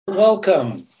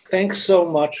Welcome. Thanks so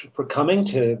much for coming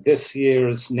to this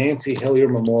year's Nancy Hillier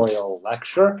Memorial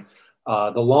Lecture,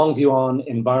 The Long View on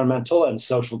Environmental and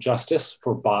Social Justice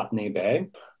for Botany Bay.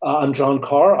 I'm John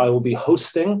Carr. I will be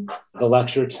hosting the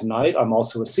lecture tonight. I'm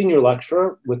also a senior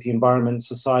lecturer with the Environment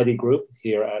Society Group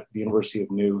here at the University of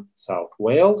New South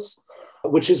Wales,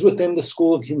 which is within the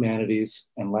School of Humanities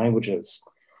and Languages.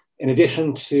 In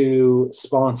addition to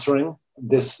sponsoring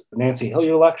this Nancy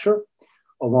Hillier lecture,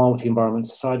 along with the Environment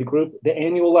Society Group, the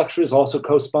annual lecture is also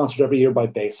co-sponsored every year by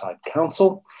Bayside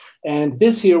Council. And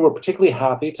this year, we're particularly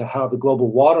happy to have the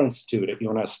Global Water Institute at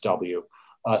UNSW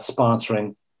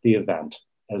sponsoring the event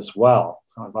as well.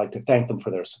 So I'd like to thank them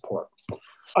for their support.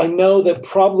 I know that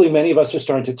probably many of us are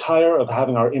starting to tire of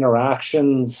having our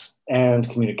interactions and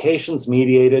communications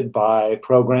mediated by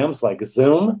programs like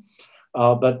Zoom.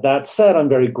 But that said, I'm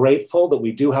very grateful that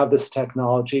we do have this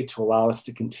technology to allow us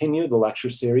to continue the lecture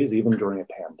series even during a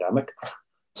pandemic.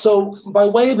 So by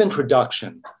way of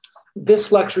introduction,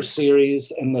 this lecture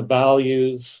series and the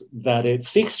values that it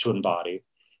seeks to embody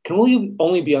can really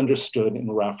only be understood in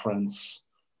reference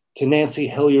to Nancy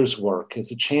Hillier's work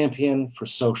as a champion for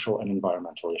social and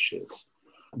environmental issues.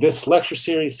 This lecture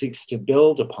series seeks to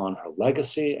build upon her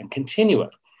legacy and continue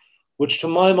it, which to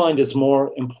my mind is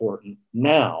more important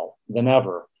now than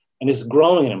ever, and is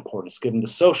growing in importance given the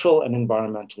social and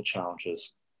environmental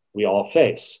challenges we all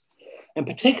face, and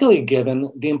particularly given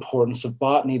the importance of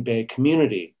Botany Bay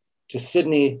community to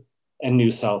Sydney and New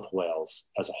South Wales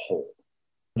as a whole.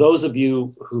 Those of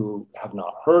you who have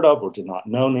not heard of or did not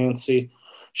know Nancy,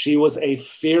 she was a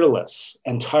fearless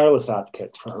and tireless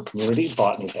advocate for her community,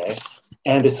 Botany Bay,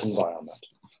 and its environment.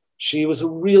 She was a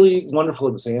really wonderful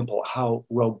example of how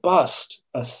robust,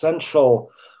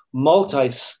 essential,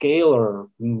 multi-scalar,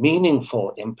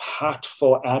 meaningful,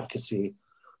 impactful advocacy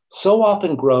so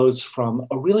often grows from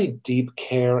a really deep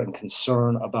care and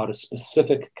concern about a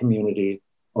specific community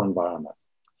or environment.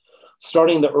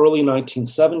 Starting in the early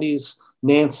 1970s,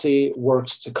 Nancy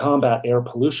worked to combat air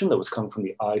pollution that was coming from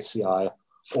the ICI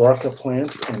Orca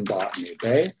plant in Botany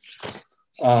Bay.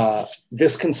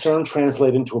 This concern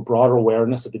translated into a broader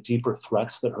awareness of the deeper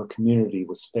threats that her community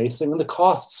was facing and the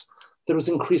costs that was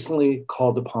increasingly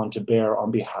called upon to bear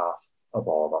on behalf of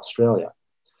all of Australia.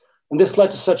 And this led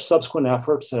to such subsequent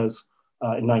efforts as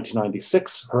in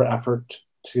 1996, her effort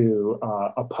to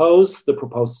oppose the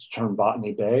proposal to turn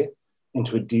Botany Bay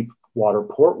into a deep water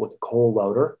port with a coal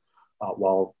loader.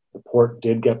 While the port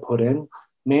did get put in,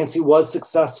 Nancy was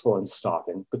successful in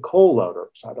stopping the coal loader,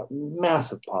 which had a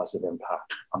massive positive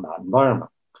impact on that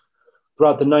environment.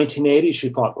 Throughout the 1980s, she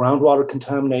fought groundwater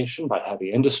contamination by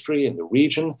heavy industry in the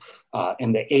region.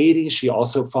 In the 80s, she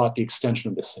also fought the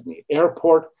extension of the Sydney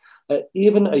airport.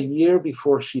 Even a year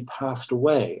before she passed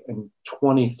away in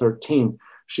 2013,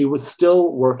 she was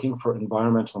still working for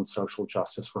environmental and social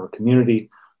justice for her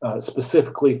community,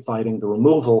 specifically fighting the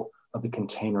removal of the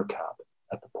container cap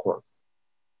at the port.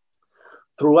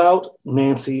 Throughout,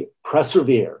 Nancy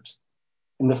persevered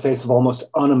in the face of almost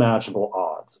unimaginable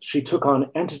odds. She took on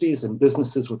entities and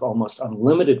businesses with almost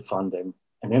unlimited funding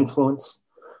and influence.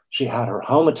 She had her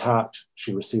home attacked.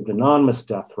 She received anonymous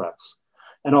death threats.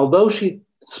 And although she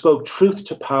spoke truth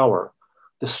to power,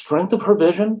 the strength of her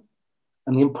vision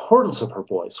and the importance of her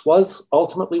voice was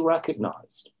ultimately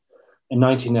recognized. In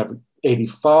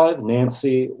 1985,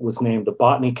 Nancy was named the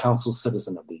Botany Council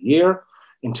Citizen of the Year.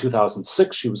 In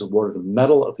 2006, she was awarded a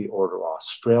Medal of the Order of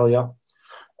Australia.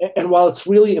 And while it's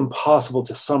really impossible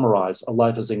to summarize a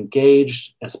life as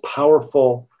engaged, as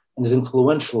powerful, and as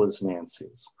influential as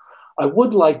Nancy's, I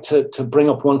would like to bring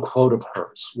up one quote of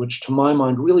hers, which to my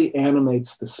mind really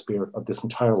animates the spirit of this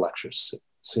entire lecture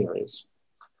series.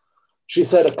 She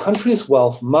said, "A country's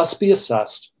wealth must be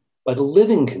assessed by the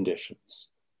living conditions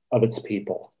of its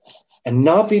people and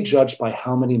not be judged by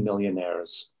how many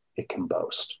millionaires it can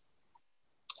boast."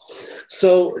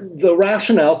 So the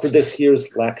rationale for this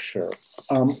year's lecture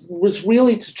was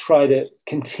really to try to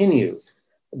continue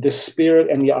the spirit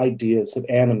and the ideas that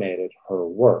animated her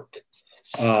work.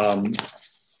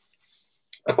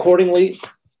 Accordingly,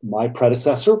 my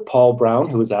predecessor, Paul Brown,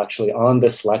 who is actually on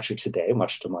this lecture today,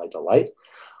 much to my delight,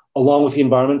 along with the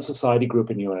Environment Society Group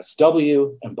in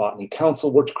UNSW and Botany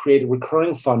Council, worked to create a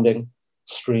recurring funding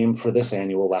stream for this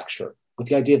annual lecture, with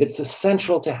the idea that it's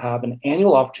essential to have an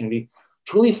annual opportunity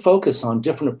to really focus on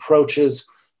different approaches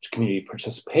to community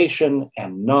participation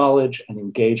and knowledge and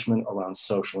engagement around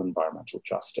social and environmental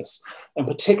justice, and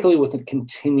particularly with a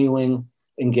continuing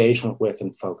engagement with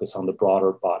and focus on the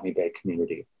broader Botany Bay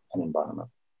community and environment.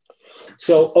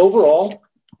 So overall,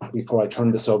 before I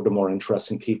turn this over to more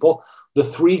interesting people, the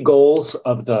three goals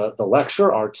of the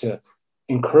lecture are to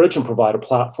encourage and provide a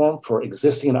platform for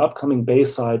existing and upcoming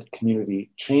Bayside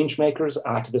community changemakers,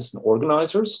 activists, and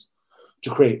organizers, to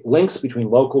create links between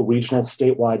local, regional,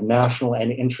 statewide, national,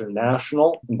 and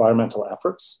international environmental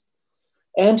efforts,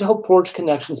 and to help forge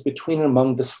connections between and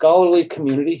among the scholarly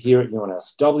community here at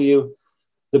UNSW,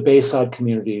 the Bayside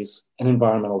communities, and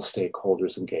environmental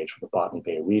stakeholders engaged with the Botany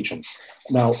Bay region.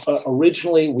 Now,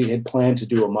 originally, we had planned to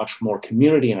do a much more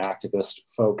community and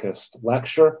activist-focused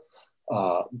lecture.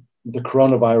 The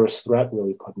coronavirus threat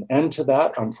really put an end to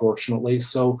that, unfortunately.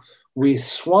 So we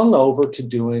swung over to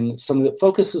doing something that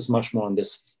focuses much more on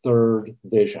this third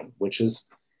vision, which is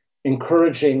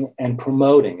encouraging and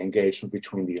promoting engagement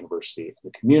between the university and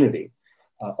the community.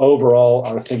 Overall,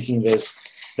 our thinking is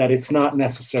that it's not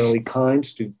necessarily kind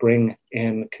to bring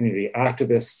in community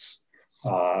activists,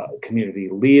 community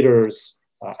leaders,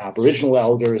 Aboriginal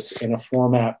elders in a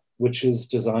format which is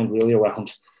designed really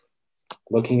around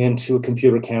looking into a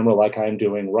computer camera like I'm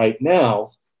doing right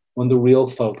now, when the real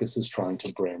focus is trying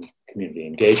to bring community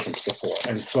engagement to the fore.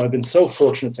 And so I've been so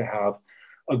fortunate to have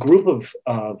a group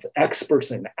of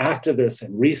experts and activists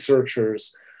and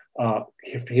researchers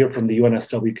here from the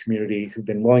UNSW community who've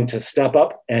been willing to step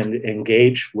up and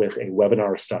engage with a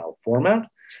webinar style format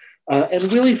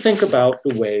and really think about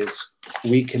the ways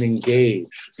we can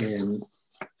engage in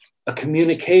a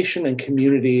communication and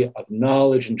community of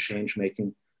knowledge and change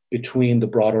making between the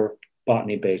broader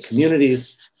Botany Bay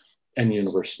communities and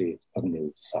University of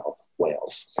New South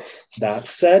Wales. That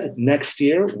said, next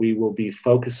year we will be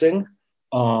focusing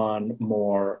on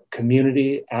more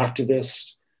community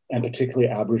activist and particularly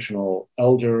Aboriginal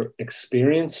elder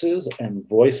experiences and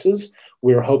voices.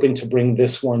 We're hoping to bring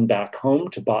this one back home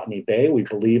to Botany Bay. We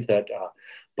believe that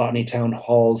Botany Town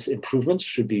Hall's improvements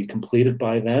should be completed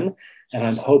by then. And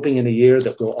I'm hoping in a year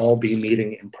that we'll all be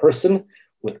meeting in person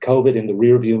with COVID in the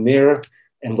rearview mirror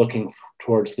and looking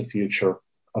towards the future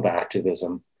of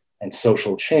activism and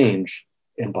social change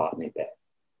in Botany Bay.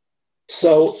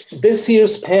 So this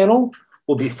year's panel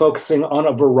will be focusing on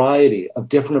a variety of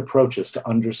different approaches to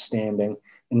understanding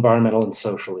environmental and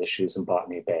social issues in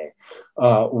Botany Bay.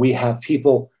 We have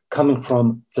people coming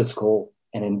from physical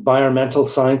and environmental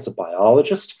science, a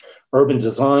biologist, urban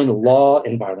design, law,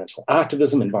 environmental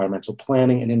activism, environmental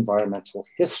planning, and environmental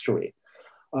history.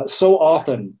 So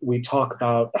often we talk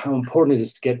about how important it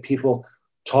is to get people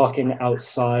talking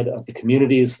outside of the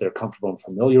communities they're comfortable and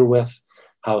familiar with,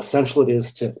 how essential it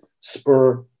is to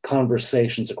spur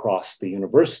conversations across the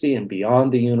university and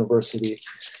beyond the university.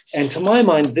 And to my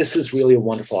mind, this is really a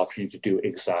wonderful opportunity to do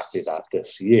exactly that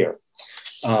this year.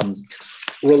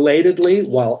 Relatedly,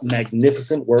 while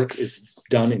magnificent work is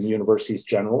done in universities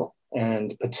general,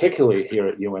 and particularly here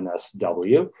at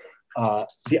UNSW,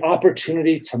 the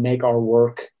opportunity to make our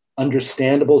work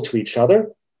understandable to each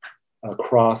other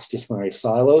across disciplinary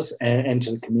silos and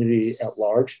to the community at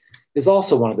large is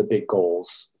also one of the big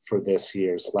goals for this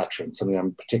year's lecture, and something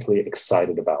I'm particularly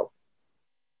excited about.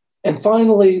 And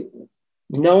finally,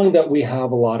 knowing that we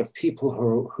have a lot of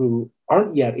people who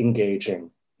aren't yet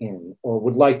engaging in or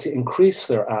would like to increase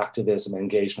their activism,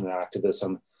 engagement in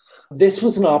activism, this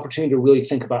was an opportunity to really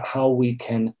think about how we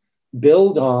can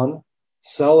build on,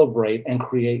 celebrate, and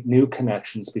create new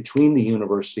connections between the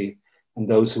university and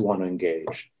those who want to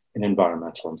engage in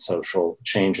environmental and social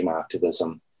change and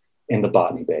activism in the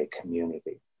Botany Bay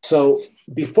community. So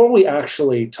before we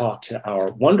actually talk to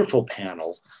our wonderful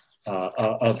panel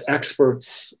of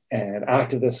experts and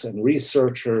activists and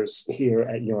researchers here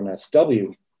at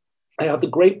UNSW, I have the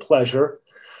great pleasure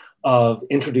of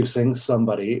introducing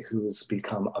somebody who's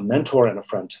become a mentor and a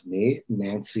friend to me,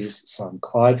 Nancy's son,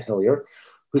 Clive Hillier,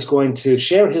 who's going to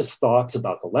share his thoughts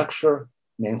about the lecture,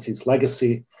 Nancy's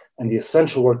legacy, and the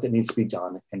essential work that needs to be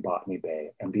done in Botany Bay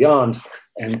and beyond.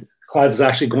 And Clive is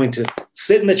actually going to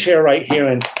sit in the chair right here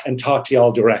and talk to you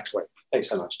all directly. Thanks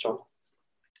so much, John.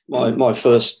 My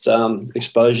first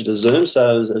exposure to Zoom,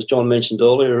 so as John mentioned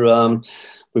earlier,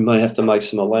 we may have to make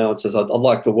some allowances. I'd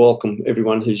like to welcome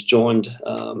everyone who's joined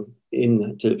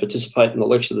in to participate in the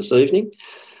lecture this evening.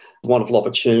 A wonderful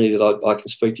opportunity that I can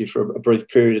speak to you for a brief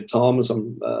period of time, as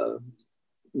I'm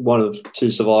one of two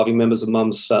surviving members of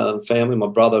Mum's family. My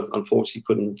brother, unfortunately,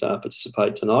 couldn't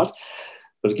participate tonight,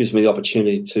 but it gives me the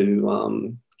opportunity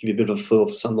to give you a bit of a feel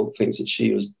for some of the things that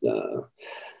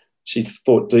she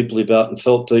thought deeply about and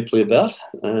felt deeply about.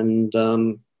 And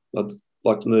I'd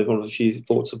like to move on with a few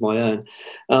thoughts of my own.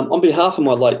 On behalf of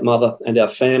my late mother and our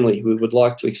family, we would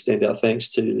like to extend our thanks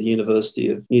to the University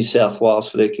of New South Wales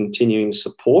for their continuing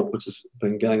support, which has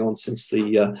been going on since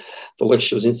the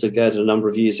lecture was instigated a number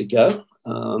of years ago.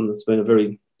 It's been a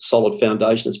very solid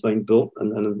foundation that's been built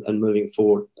and moving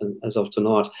forward as of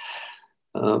tonight.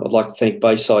 I'd like to thank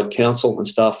Bayside Council and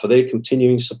staff for their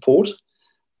continuing support.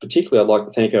 Particularly, I'd like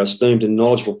to thank our esteemed and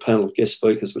knowledgeable panel of guest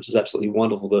speakers, which is absolutely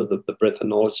wonderful, the breadth of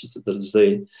knowledge that is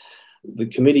there. The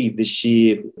committee this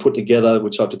year put together,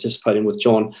 which I participate in with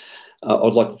John,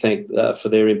 I'd like to thank for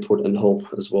their input and help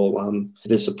as well.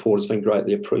 Their support has been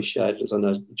greatly appreciated, as I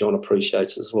know John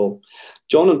appreciates as well.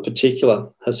 John in particular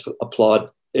has applied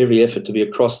every effort to be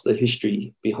across the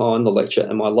history behind the lecture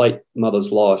and my late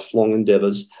mother's lifelong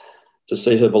endeavours to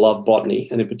see her beloved botany,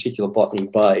 and in particular Botany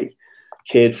Bay,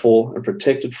 cared for and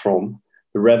protected from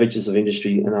the ravages of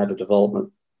industry and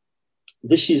overdevelopment.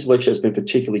 This year's lecture has been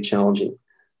particularly challenging.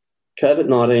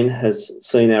 COVID-19 has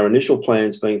seen our initial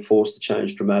plans being forced to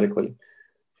change dramatically.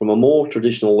 From a more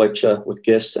traditional lecture with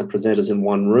guests and presenters in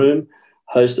one room,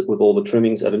 hosted with all the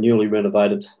trimmings at a newly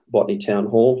renovated Botany Town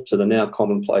Hall, to the now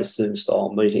commonplace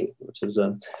Zoom-style meeting, which is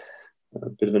a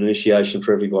bit of an initiation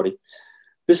for everybody.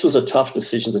 This was a tough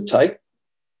decision to take,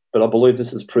 but I believe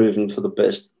this has proven for the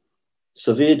best.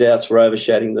 Severe doubts were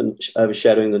overshadowing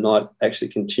the night actually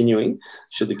continuing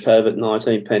should the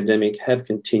COVID-19 pandemic have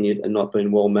continued and not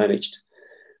been well managed.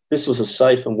 This was a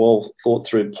safe and well thought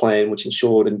through plan which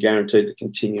ensured and guaranteed the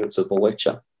continuance of the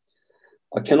lecture.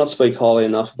 I cannot speak highly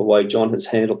enough of the way John has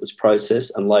handled this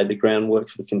process and laid the groundwork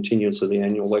for the continuance of the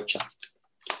annual lecture.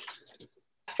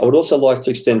 I would also like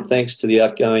to extend thanks to the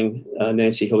outgoing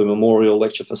Nancy Hillier Memorial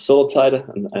Lecture facilitator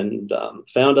and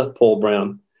founder, Paul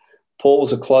Brown. Paul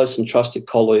was a close and trusted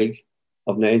colleague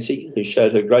of Nancy who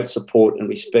showed her great support and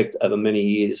respect over many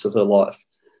years of her life.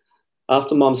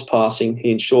 After Mum's passing,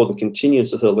 he ensured the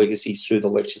continuance of her legacy through the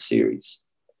lecture series.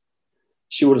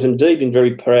 She would have indeed been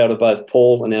very proud of both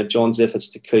Paul and our John's efforts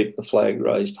to keep the flag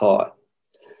raised high.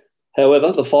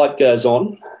 However, the fight goes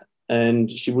on,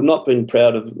 and she would not have been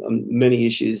proud of many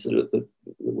issues that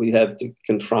we have to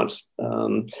confront.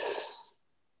 In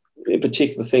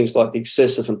particular, things like the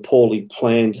excessive and poorly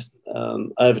planned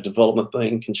overdevelopment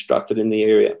being constructed in the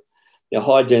area. Our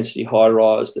high-density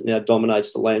high-rise that now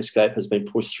dominates the landscape has been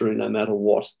pushed through no matter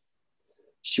what.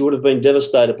 She would have been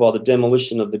devastated by the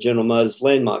demolition of the General Motors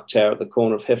landmark tower at the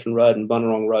corner of Heffern Road and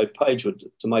Bunurong Road, Pagewood,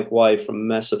 to make way from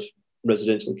massive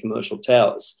residential and commercial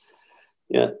towers.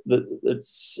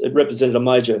 It represented a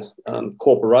major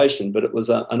corporation, but it was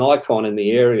an icon in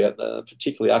the area, a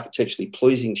particularly architecturally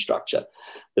pleasing structure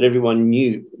that everyone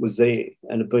knew was there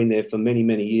and had been there for many,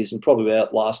 many years and probably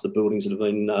outlast the buildings that have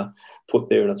been put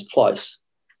there in its place.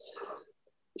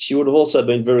 She would have also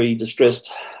been very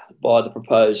distressed by the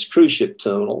proposed cruise ship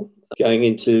terminal going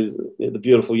into the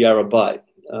beautiful Yarra Bay.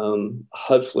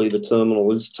 Hopefully the terminal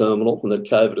is terminal and that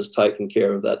COVID has taken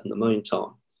care of that in the meantime.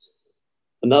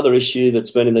 Another issue that's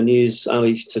been in the news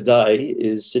only today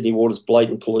is Sydney Water's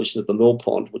blatant pollution of the mill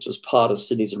pond, which was part of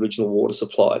Sydney's original water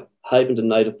supply, haven to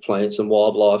native plants and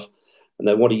wildlife, and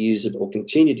they want to use it or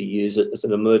continue to use it as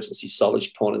an emergency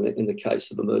silage pond in the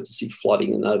case of emergency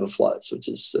flooding and overflows, which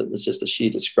is it's just a sheer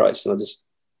disgrace. And I just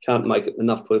can't make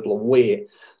enough people aware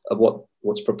of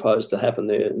what's proposed to happen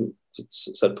there, and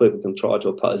so people can try to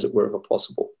oppose it wherever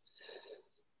possible.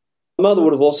 My mother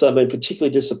would have also been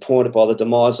particularly disappointed by the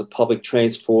demise of public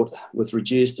transport with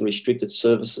reduced and restricted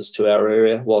services to our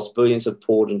area, whilst billions have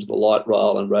poured into the light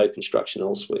rail and road construction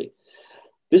elsewhere.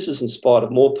 This is in spite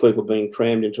of more people being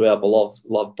crammed into our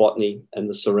beloved botany and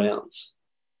the surrounds.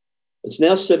 It's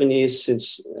now 7 years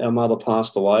since our mother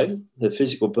passed away. Her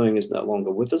physical being is no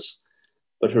longer with us,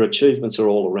 but her achievements are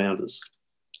all around us.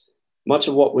 Much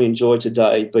of what we enjoy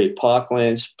today, be it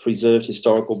parklands, preserved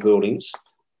historical buildings,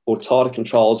 or tighter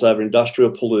controls over industrial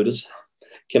polluters,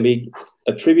 can be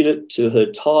attributed to her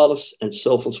tireless and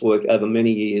selfless work over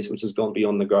many years, which has gone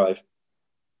beyond the grave.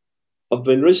 I've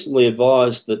been recently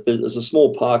advised that there's a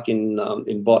small park in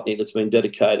Botany that's been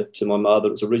dedicated to my mother.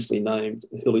 It was originally named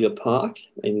Hillier Park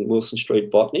in Wilson Street,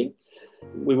 Botany.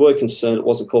 We were concerned it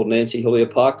wasn't called Nancy Hillier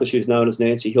Park because she was known as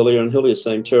Nancy Hillier, and Hillier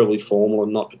seemed terribly formal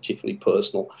and not particularly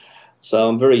personal. So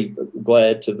I'm very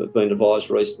glad to have been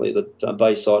advised recently that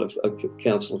Bayside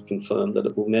Council have confirmed that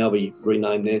it will now be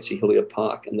renamed Nancy Hillier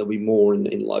Park, and there'll be more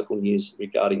in local news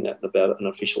regarding that and about an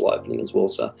official opening as well.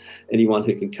 So anyone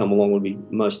who can come along would be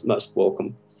most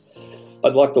welcome.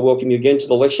 I'd like to welcome you again to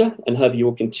the lecture and hope you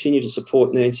will continue to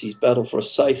support Nancy's battle for a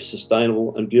safe,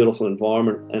 sustainable and beautiful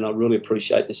environment. And I really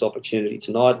appreciate this opportunity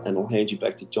tonight, and I'll hand you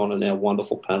back to John and our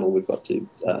wonderful panel we've got to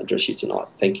address you tonight.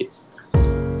 Thank you.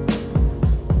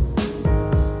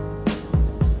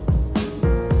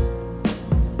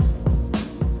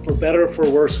 For better or for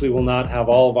worse, we will not have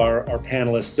all of our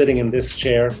panelists sitting in this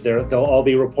chair. They'll all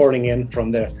be reporting in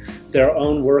from their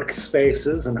own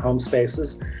workspaces and home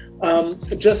spaces.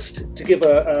 Just to give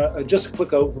a quick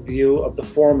overview of the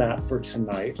format for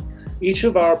tonight. Each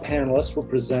of our panelists will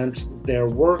present their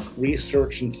work,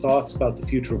 research, and thoughts about the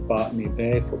future of Botany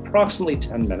Bay for approximately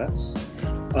 10 minutes.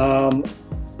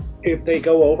 If they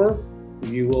go over,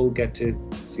 you will get to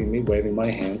see me waving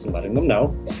my hands and letting them know.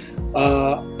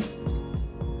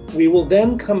 We will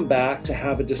then come back to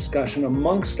have a discussion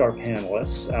amongst our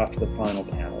panelists after the final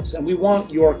panels, and we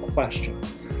want your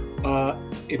questions.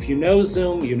 If you know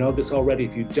Zoom, you know this already.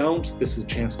 If you don't, this is a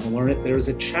chance to learn it. There is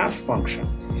a chat function,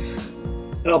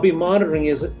 and I'll be monitoring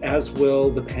as will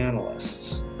the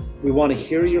panelists. We want to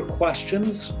hear your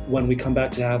questions. When we come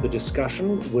back to have the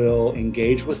discussion, we'll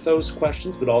engage with those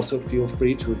questions, but also feel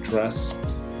free to address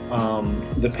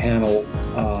the panel,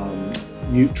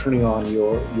 turning on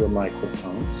your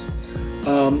microphones.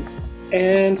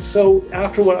 And so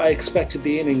after what I expect to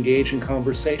be an engaging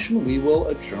conversation, we will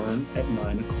adjourn at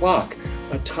 9 o'clock.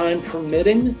 Time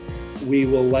permitting, we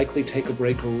will likely take a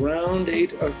break around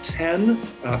 8 or 10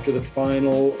 after the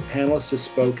final panelist has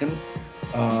spoken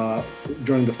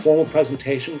during the formal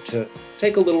presentation to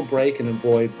take a little break and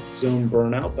avoid Zoom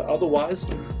burnout. But otherwise,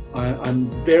 I'm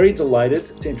very delighted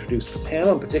to introduce the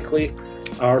panel, and particularly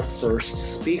our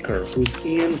first speaker, who's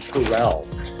Ian Terrell.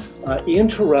 Ian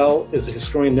Terrell is a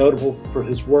historian notable for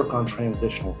his work on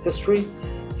transitional history.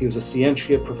 He was a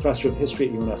Scientia Professor of History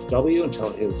at UNSW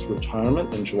until his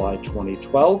retirement in July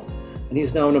 2012, and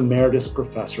he's now an Emeritus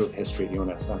Professor of History at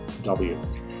UNSW.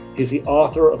 He's the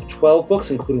author of 12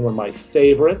 books, including one of my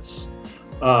favorites,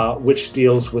 which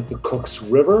deals with the Cooks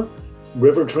River,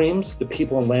 River Dreams, the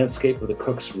People and Landscape of the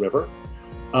Cooks River,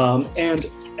 and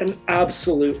an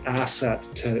absolute asset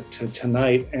to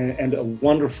tonight and a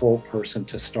wonderful person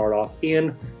to start off.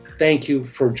 Ian, thank you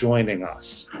for joining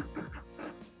us.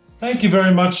 Thank you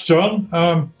very much, John.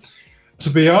 To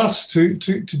be asked to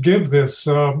give this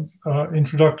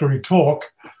introductory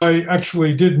talk, I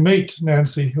actually did meet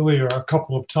Nancy Hillier a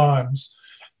couple of times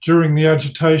during the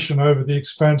agitation over the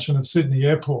expansion of Sydney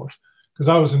Airport, because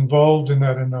I was involved in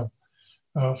that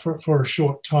for a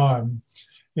short time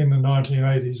in the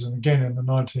 1980s and again in the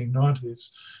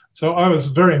 1990s. So I was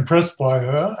very impressed by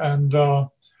her, and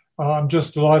I'm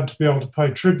just delighted to be able to pay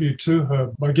tribute to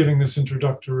her by giving this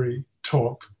introductory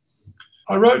talk.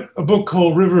 I wrote a book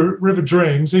called River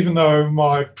Dreams, even though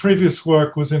my previous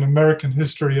work was in American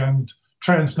history and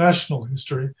transnational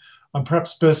history. I'm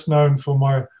perhaps best known for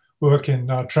my work in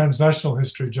transnational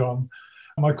history, John.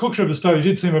 My Cooks River study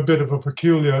did seem a bit of a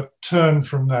peculiar turn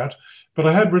from that, but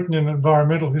I had written in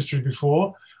environmental history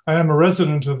before. I am a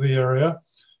resident of the area,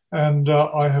 and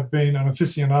I have been an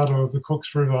aficionado of the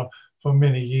Cooks River for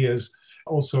many years,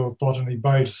 also of Botany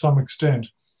Bay to some extent.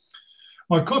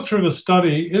 My Cooks River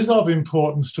study is of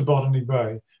importance to Botany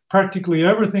Bay. Practically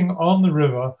everything on the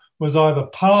river was either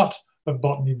part of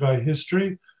Botany Bay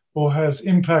history or has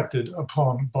impacted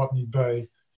upon Botany Bay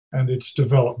and its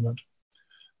development.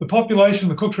 The population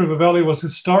of the Cooks River Valley was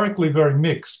historically very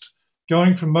mixed,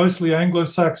 going from mostly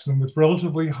Anglo-Saxon with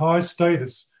relatively high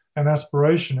status and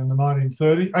aspiration in the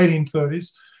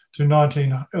 1830s to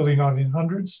early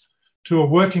 1900s, to a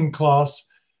working class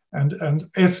and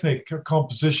ethnic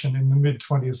composition in the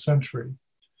mid-20th century.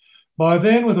 By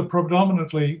then, with a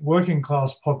predominantly working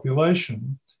class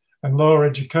population and lower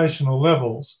educational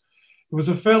levels, it was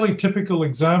a fairly typical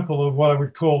example of what I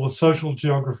would call the social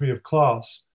geography of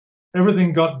class.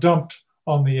 Everything got dumped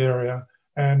on the area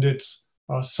and its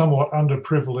somewhat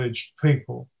underprivileged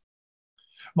people.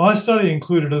 My study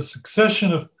included a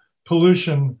succession of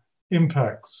pollution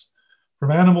impacts,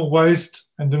 from animal waste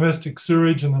and domestic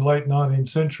sewage in the late 19th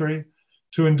century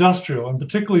to industrial, and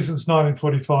particularly since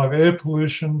 1945, air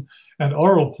pollution and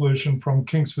oral pollution from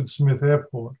Kingsford Smith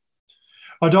Airport.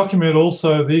 I document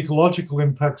also the ecological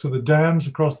impacts of the dams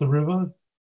across the river,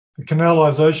 the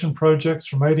canalisation projects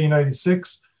from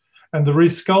 1886, and the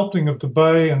resculpting of the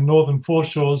bay and northern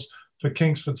foreshores for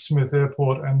Kingsford Smith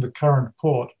Airport and the current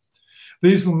port.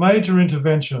 These were major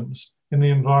interventions in the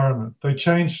environment. They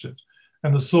changed it,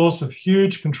 and the source of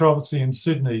huge controversy in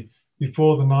Sydney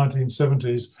before the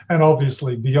 1970s, and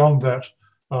obviously beyond that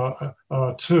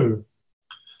too.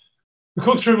 The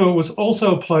Cooks River was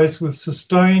also a place with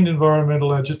sustained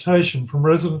environmental agitation from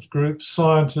resident groups,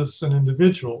 scientists, and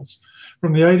individuals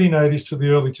from the 1880s to the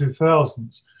early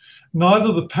 2000s.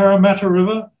 Neither the Parramatta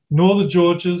River, nor the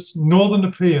Georges, nor the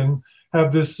Nepean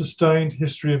have this sustained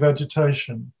history of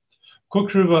agitation.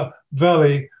 Cooks River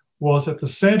Valley was at the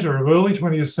centre of early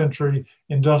 20th century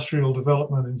industrial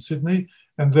development in Sydney,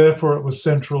 and therefore it was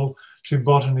central to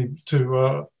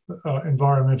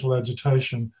environmental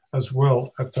agitation as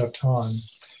well at that time.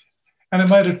 And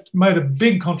it made a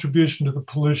big contribution to the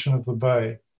pollution of the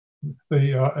bay.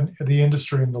 the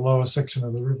industry in the lower section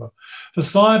of the river. For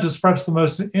scientists, perhaps the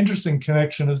most interesting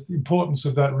connection is the importance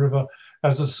of that river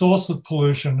as a source of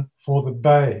pollution for the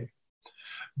bay.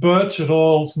 Birch et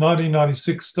al.'s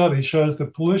 1996 study shows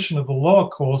that pollution of the lower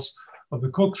course of the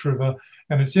Cooks River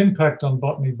and its impact on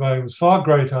Botany Bay was far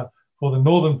greater for the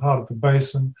northern part of the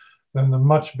basin than the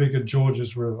much bigger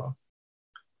Georges River.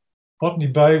 Botany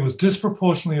Bay was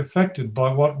disproportionately affected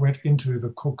by what went into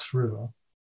the Cooks River.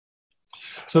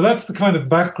 So that's the kind of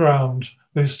background,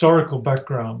 the historical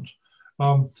background.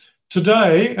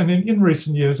 Today, and in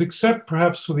recent years, except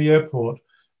perhaps for the airport,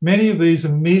 many of these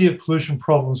immediate pollution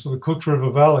problems of the Cooks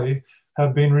River Valley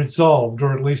have been resolved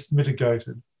or at least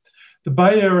mitigated. The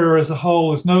Bay Area as a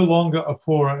whole is no longer a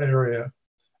poorer area,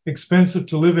 expensive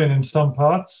to live in some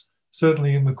parts,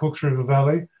 certainly in the Cooks River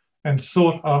Valley, and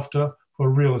sought after for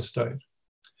real estate.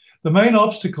 The main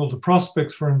obstacle to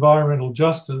prospects for environmental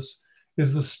justice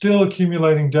is the still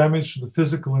accumulating damage to the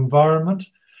physical environment,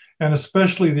 and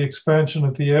especially the expansion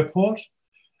of the airport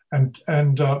and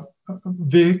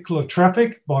vehicular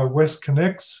traffic by West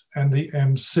Connects and the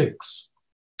M6,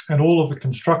 and all of the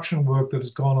construction work that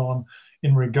has gone on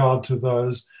in regard to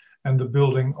those and the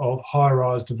building of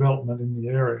high-rise development in the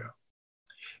area.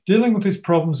 Dealing with these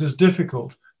problems is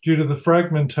difficult due to the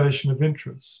fragmentation of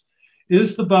interests.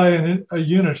 Is the Bay a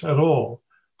unit at all?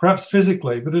 Perhaps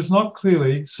physically, but it's not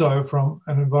clearly so from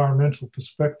an environmental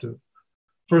perspective.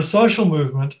 For a social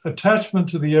movement, attachment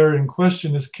to the area in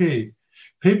question is key.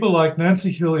 People like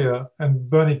Nancy Hillier and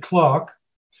Bernie Clark,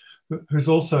 who's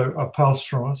also a past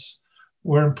from us,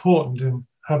 were important in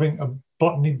having a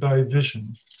Botany Bay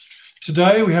vision.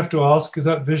 Today, we have to ask, is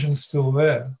that vision still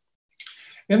there?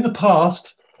 In the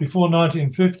past, before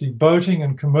 1950, boating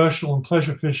and commercial and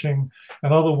pleasure fishing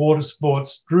and other water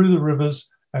sports drew the rivers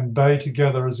and bay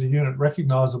together as a unit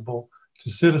recognizable to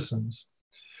citizens.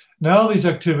 Now these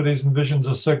activities and visions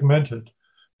are segmented,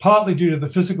 partly due to the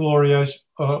physical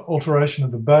alteration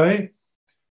of the bay,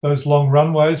 those long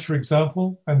runways, for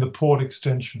example, and the port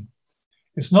extension.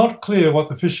 It's not clear what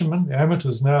the fishermen, the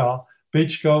amateurs now,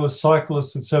 beachgoers,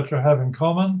 cyclists, etc., have in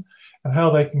common and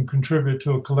how they can contribute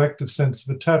to a collective sense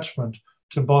of attachment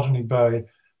to Botany Bay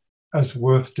as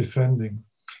worth defending.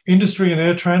 Industry and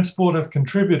air transport have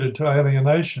contributed to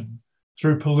alienation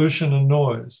through pollution and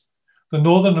noise. The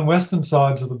northern and western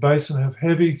sides of the basin have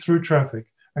heavy through traffic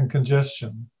and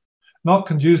congestion, not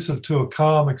conducive to a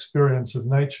calm experience of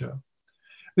nature.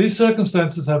 These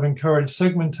circumstances have encouraged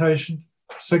segmented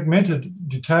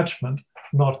detachment,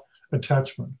 not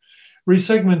attachment.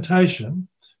 Resegmentation,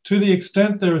 to the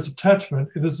extent there is attachment,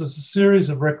 it is a series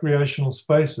of recreational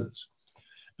spaces.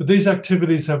 But these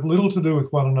activities have little to do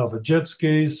with one another. Jet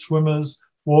skis, swimmers,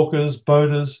 walkers,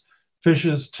 boaters,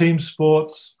 fishers, team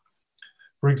sports.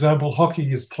 For example,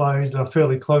 hockey is played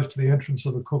fairly close to the entrance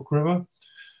of the Cook River.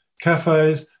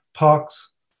 Cafes,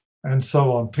 parks, and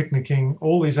so on, picnicking,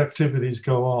 all these activities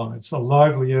go on. It's a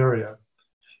lively area.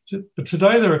 But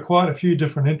today there are quite a few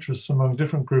different interests among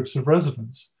different groups of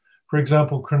residents. For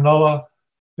example, Cronulla,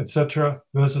 etc.,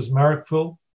 versus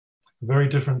Marrickville, very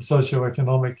different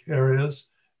socioeconomic areas,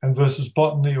 and versus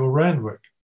Botany or Randwick.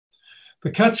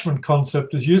 The catchment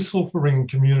concept is useful for bringing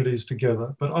communities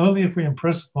together, but only if we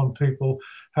impress upon people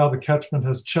how the catchment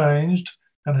has changed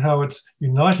and how its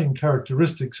uniting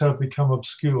characteristics have become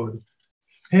obscured.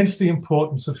 Hence the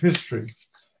importance of history,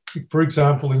 for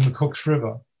example, in the Cooks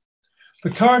River.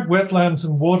 The current wetlands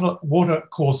and water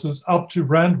courses up to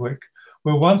Randwick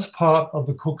were once part of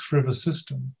the Cooks River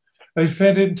system. They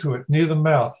fed into it near the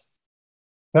mouth.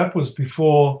 That was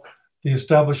before the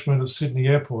establishment of Sydney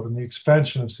Airport and the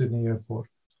expansion of Sydney Airport.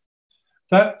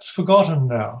 That's forgotten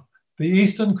now. The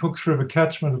eastern Cooks River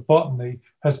catchment of Botany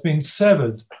has been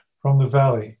severed from the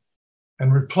valley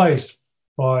and replaced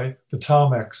by the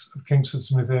tarmacs of Kingsford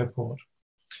Smith Airport.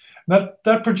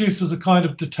 That produces a kind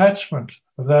of detachment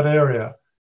of that area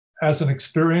as an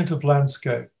experiential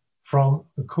landscape from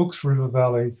the Cooks River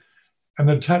Valley and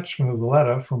the detachment of the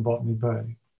latter from Botany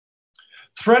Bay.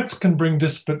 Threats can bring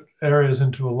disparate areas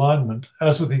into alignment,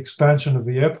 as with the expansion of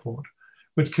the airport,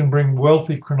 which can bring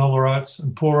wealthy Cronullarites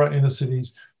and poorer inner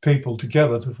cities people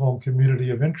together to form community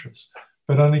of interest,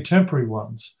 but only temporary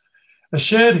ones. A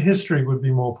shared history would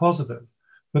be more positive.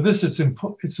 For this,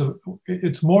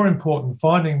 it's more important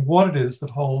finding what it is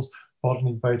that holds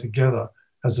Botany Bay together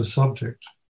as a subject.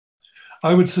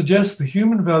 I would suggest the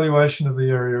human valuation of the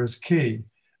area is key,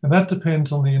 and that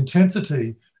depends on the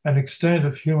intensity and extent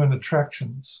of human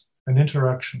attractions and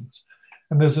interactions.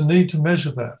 And there's a need to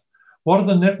measure that. What are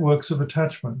the networks of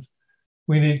attachment?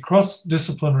 We need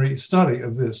cross-disciplinary study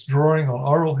of this, drawing on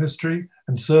oral history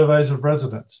and surveys of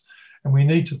residents, and we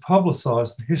need to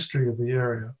publicise the history of the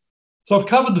area. So I've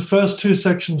covered the first two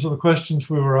sections of the questions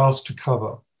we were asked to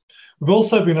cover. We've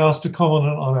also been asked to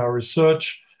comment on our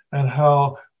research and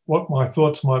what my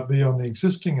thoughts might be on the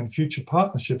existing and future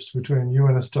partnerships between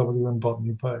UNSW and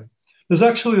Botany Bay. There's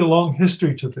actually a long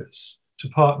history to this, to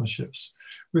partnerships,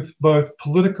 with both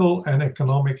political and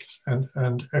economic and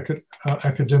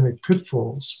academic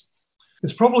pitfalls.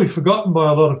 It's probably forgotten by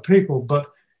a lot of people, but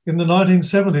in the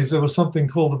 1970s, there was something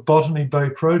called the Botany Bay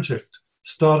Project,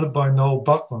 started by Noel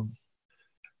Buckland,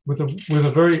 with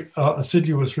a very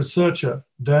assiduous researcher,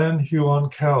 Dan Huon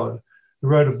Coward, who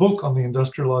wrote a book on the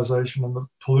industrialization and the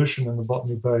pollution in the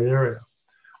Botany Bay area.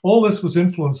 All this was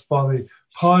influenced by the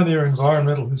pioneer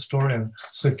environmental historian,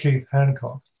 Sir Keith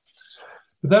Hancock.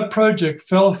 But that project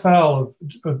fell afoul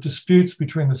of disputes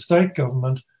between the state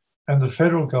government and the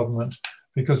federal government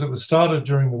because it was started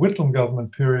during the Whitlam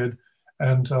government period,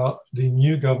 and the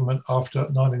new government after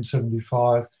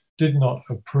 1975 did not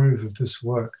approve of this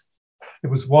work.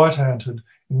 It was white-handed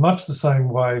in much the same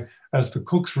way as the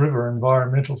Cooks River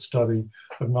environmental study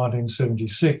of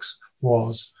 1976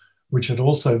 was, which had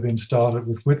also been started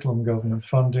with Whitlam government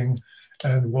funding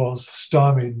and was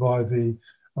stymied by the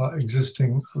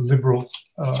existing Liberal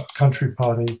Country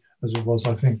Party, as it was,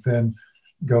 I think, then,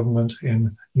 government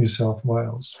in New South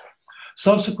Wales.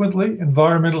 Subsequently,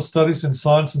 environmental studies and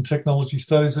science and technology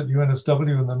studies at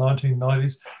UNSW in the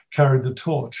 1990s carried the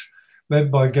torch, led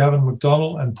by Gavin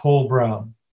McDonnell and Paul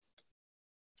Brown.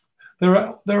 There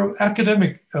are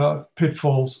academic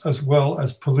pitfalls as well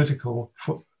as political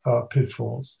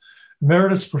pitfalls.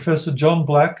 Emeritus Professor John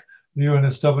Black of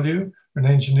UNSW in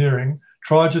engineering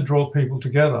tried to draw people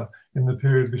together in the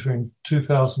period between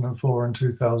 2004 and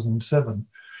 2007.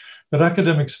 But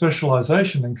academic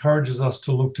specialisation encourages us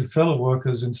to look to fellow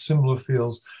workers in similar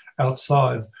fields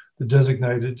outside the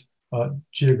designated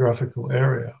geographical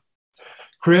area.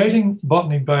 Creating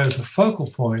Botany Bay as a focal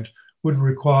point would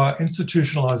require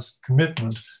institutionalised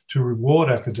commitment to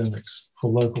reward academics for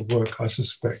local work, I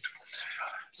suspect.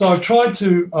 So I've tried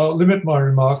to limit my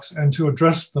remarks and to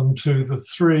address them to the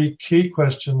three key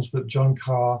questions that John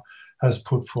Carr has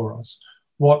put for us.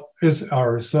 What is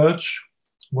our research?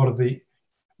 What are the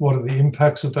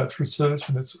impacts of that research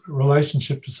and its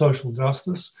relationship to social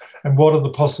justice? And what are the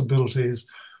possibilities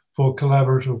for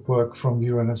collaborative work from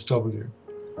UNSW?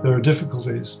 There are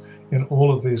difficulties in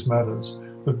all of these matters,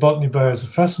 but Botany Bay is a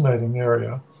fascinating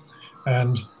area,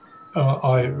 and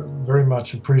I very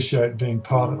much appreciate being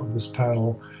part of this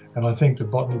panel, and I think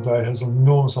that Botany Bay has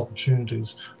enormous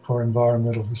opportunities for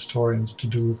environmental historians to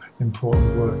do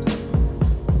important work.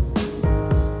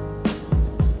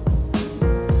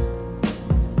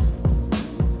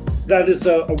 That is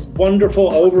a wonderful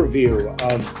overview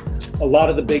of a lot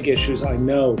of the big issues I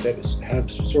know that have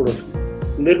sort of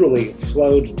literally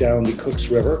flowed down the Cooks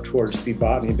River towards the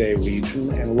Botany Bay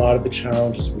region, and a lot of the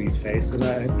challenges we face. And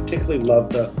I particularly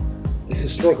love the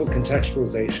historical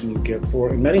contextualization you give for,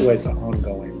 in many ways, the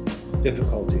ongoing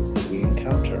difficulties that we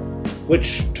encounter,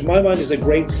 which to my mind is a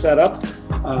great setup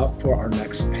for our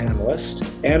next panelist,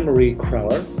 Anne-Marie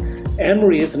Kreller.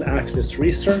 Anne-Marie is an activist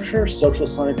researcher, social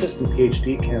scientist, and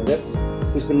PhD candidate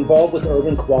who's been involved with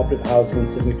urban cooperative housing in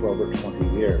Sydney for over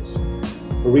 20 years.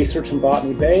 Her research in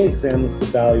Botany Bay examines the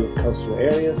value of coastal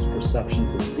areas,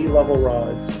 perceptions of sea level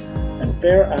rise, and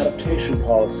fair adaptation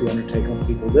policy undertaken with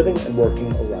people living and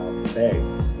working around the bay.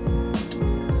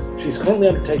 She's currently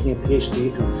undertaking a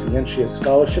PhD through the Scientia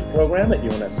Scholarship Program at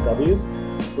UNSW,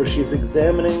 where she's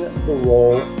examining the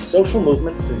role of social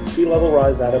movements in sea level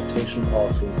rise adaptation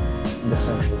policy in the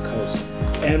Central Coast.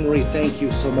 Anne-Marie, thank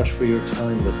you so much for your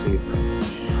time this evening.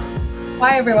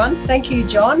 Hi everyone, thank you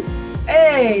John.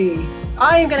 Hey,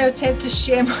 I am going to attempt to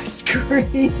share my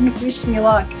screen. Wish me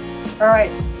luck. All right,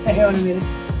 hang on a minute.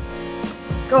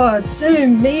 God,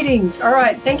 Zoom meetings. All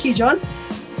right, thank you, John.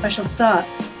 I shall start.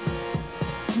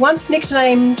 Once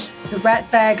nicknamed the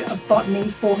rat bag of botany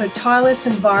for her tireless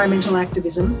environmental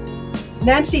activism,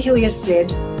 Nancy Hillier said,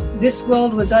 "This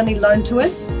world was only loaned to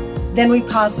us, then we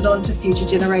pass it on to future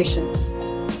generations."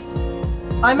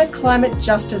 I'm a climate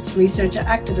justice researcher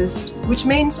activist, which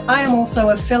means I am also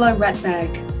a fellow rat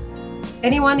bag.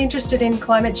 Anyone interested in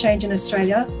climate change in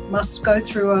Australia must go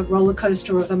through a roller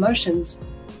coaster of emotions,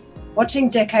 watching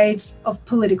decades of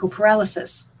political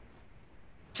paralysis.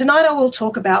 Tonight I will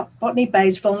talk about Botany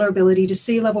Bay's vulnerability to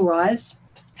sea level rise,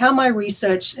 how my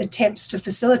research attempts to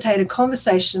facilitate a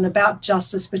conversation about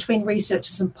justice between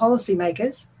researchers and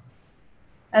policymakers,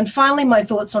 and finally my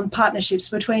thoughts on partnerships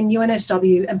between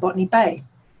UNSW and Botany Bay.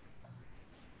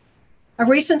 A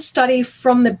recent study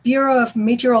from the Bureau of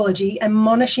Meteorology and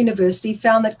Monash University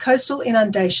found that coastal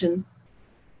inundation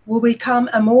will become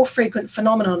a more frequent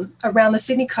phenomenon around the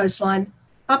Sydney coastline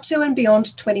up to and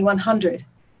beyond 2100.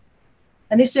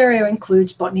 And this area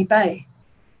includes Botany Bay.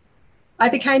 I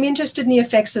became interested in the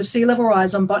effects of sea level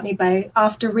rise on Botany Bay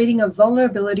after reading a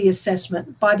vulnerability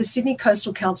assessment by the Sydney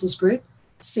Coastal Councils Group,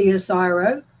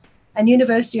 CSIRO, and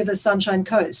University of the Sunshine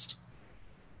Coast,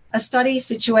 a study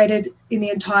situated in the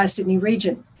entire Sydney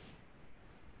region.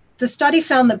 The study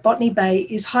found that Botany Bay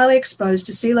is highly exposed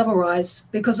to sea level rise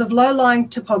because of low-lying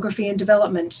topography and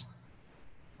development.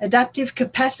 Adaptive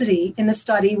capacity in the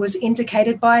study was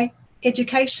indicated by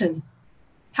education,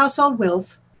 household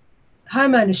wealth,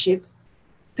 home ownership,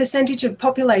 percentage of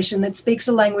population that speaks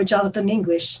a language other than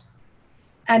English,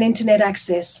 and internet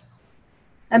access.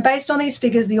 And based on these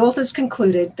figures, the authors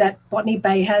concluded that Botany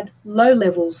Bay had low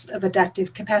levels of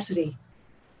adaptive capacity.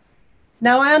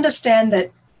 Now, I understand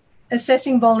that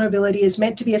assessing vulnerability is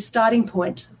meant to be a starting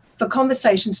point for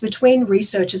conversations between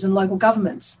researchers and local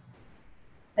governments.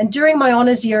 And during my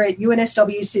honours year at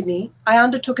UNSW Sydney, I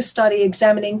undertook a study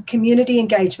examining community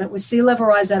engagement with sea level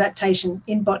rise adaptation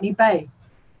in Botany Bay.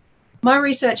 My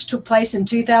research took place in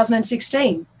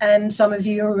 2016, and some of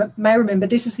you may remember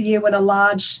this is the year when a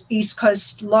large East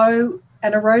Coast low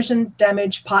and erosion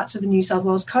damaged parts of the New South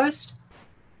Wales coast,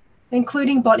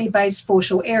 including Botany Bay's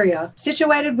foreshore area.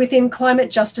 Situated within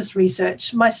climate justice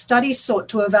research, my study sought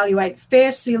to evaluate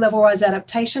fair sea level rise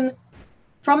adaptation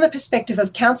from the perspective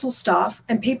of council staff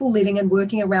and people living and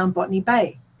working around Botany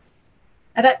Bay.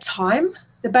 At that time,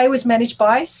 the bay was managed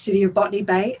by City of Botany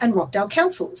Bay and Rockdale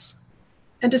councils.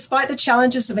 And despite the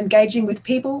challenges of engaging with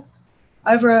people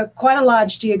over quite a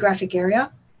large geographic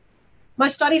area, my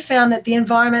study found that the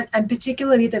environment, and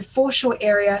particularly the foreshore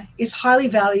area, is highly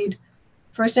valued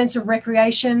for a sense of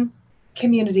recreation,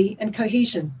 community, and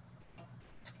cohesion.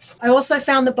 I also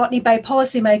found that Botany Bay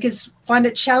policymakers find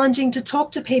it challenging to talk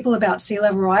to people about sea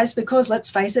level rise because, let's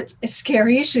face it, it's a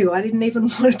scary issue. I didn't even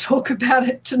want to talk about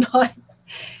it tonight.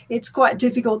 It's quite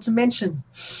difficult to mention.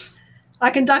 I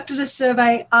conducted a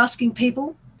survey asking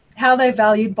people how they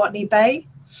valued Botany Bay,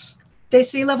 their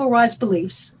sea level rise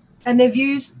beliefs, and their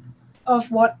views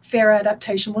of what fair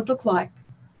adaptation would look like.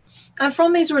 And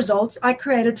from these results, I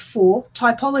created 4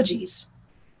 typologies,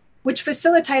 which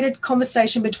facilitated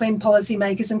conversation between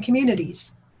policymakers and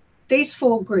communities. These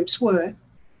 4 groups were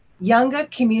younger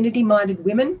community-minded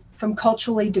women from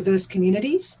culturally diverse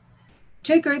communities,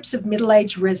 2 groups of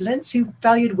middle-aged residents who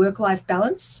valued work-life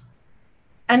balance,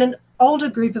 and an older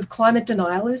group of climate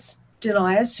deniers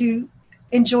who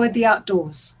enjoyed the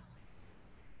outdoors.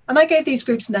 And I gave these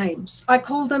groups names. I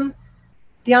called them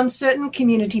the uncertain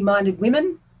community-minded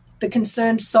women, the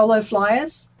concerned solo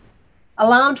flyers,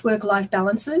 alarmed work-life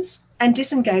balances, and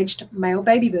disengaged male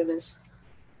baby boomers.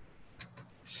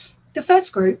 The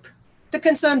first group, the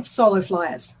concerned solo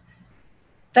flyers,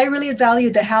 they really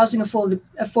valued the housing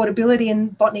affordability in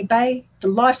Botany Bay, the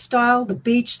lifestyle, the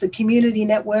beach, the community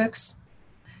networks.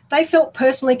 They felt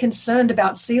personally concerned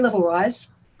about sea level rise,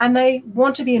 and they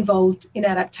want to be involved in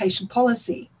adaptation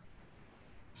policy.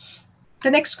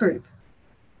 The next group,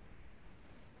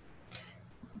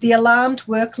 the alarmed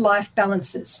work-life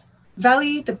balances,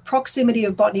 value the proximity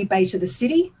of Botany Bay to the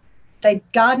city, they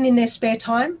garden in their spare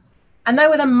time, and they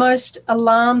were the most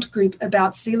alarmed group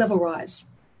about sea level rise.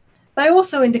 They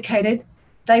also indicated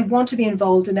they want to be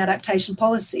involved in adaptation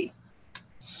policy.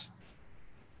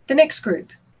 The next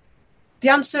group, the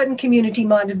uncertain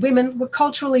community-minded women, were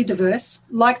culturally diverse,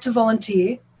 like to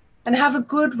volunteer, and have a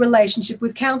good relationship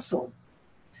with council.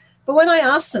 But when I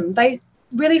asked them, they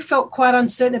really felt quite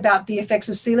uncertain about the effects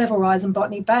of sea level rise in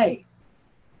Botany Bay,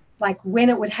 like when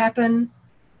it would happen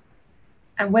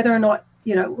and whether or not,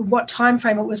 what time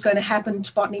frame it was going to happen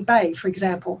to Botany Bay, for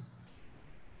example.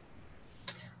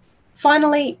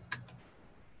 Finally,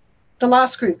 the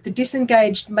last group, the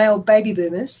disengaged male baby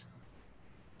boomers,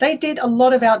 they did a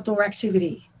lot of outdoor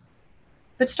activity.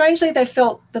 But strangely, they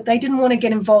felt that they didn't want to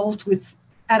get involved with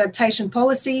adaptation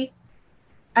policy,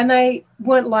 and they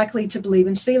weren't likely to believe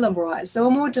in sea level rise. There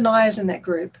were more deniers in that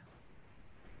group.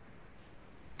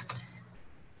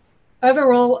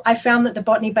 Overall, I found that the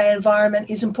Botany Bay environment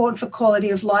is important for quality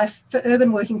of life for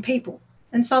urban working people,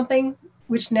 and something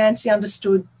which Nancy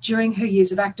understood during her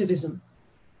years of activism.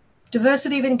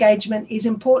 Diversity of engagement is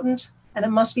important, and it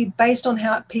must be based on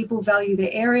how people value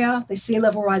their area, their sea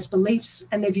level rise beliefs,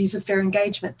 and their views of fair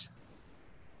engagement.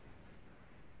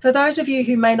 For those of you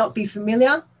who may not be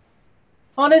familiar,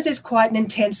 Honours is quite an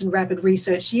intense and rapid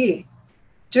research year.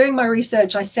 During my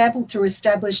research, I sampled through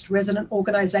established resident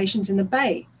organisations in the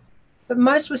Bay, but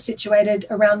most were situated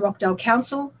around Rockdale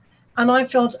Council, and I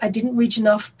felt I didn't reach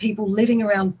enough people living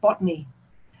around Botany,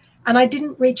 and I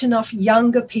didn't reach enough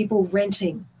younger people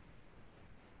renting.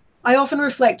 I often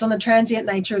reflect on the transient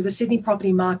nature of the Sydney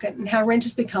property market and how rent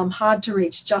has become hard to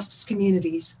reach justice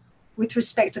communities with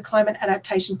respect to climate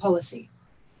adaptation policy.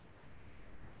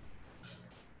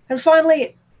 And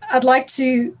finally, I'd like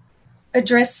to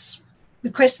address the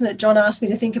question that John asked me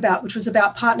to think about, which was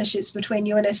about partnerships between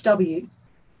UNSW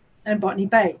and Botany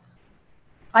Bay.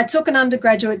 I took an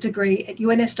undergraduate degree at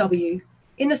UNSW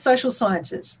in the social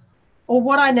sciences, or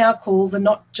what I now call the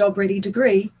not job-ready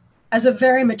degree, as a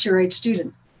very mature age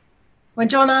student. When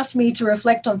John asked me to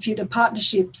reflect on future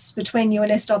partnerships between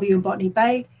UNSW and Botany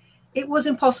Bay, it was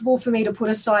impossible for me to put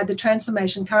aside the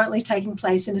transformation currently taking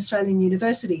place in Australian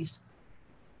universities.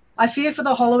 I fear for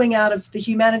the hollowing out of the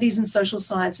humanities and social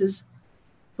sciences,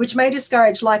 which may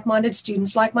discourage like-minded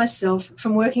students like myself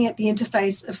from working at the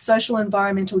interface of social and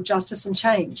environmental justice and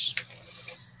change.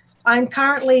 I'm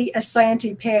currently a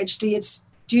scientific PhD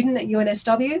student at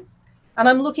UNSW, and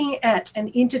I'm looking at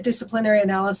an interdisciplinary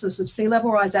analysis of sea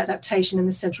level rise adaptation in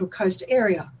the Central Coast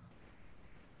area.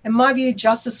 In my view,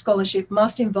 justice scholarship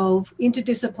must involve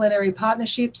interdisciplinary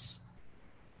partnerships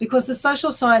because the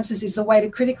social sciences is a way to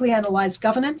critically analyse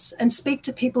governance and speak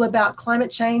to people about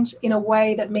climate change in a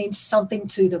way that means something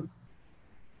to them.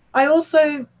 I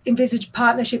also envisage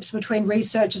partnerships between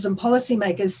researchers and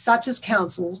policymakers, such as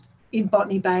Council in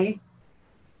Botany Bay,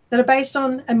 that are based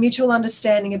on a mutual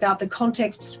understanding about the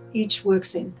context each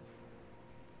works in.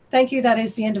 Thank you. That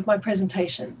is the end of my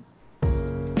presentation.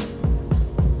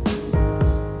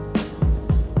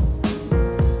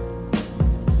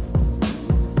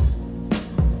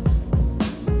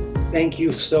 Thank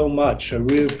you so much. I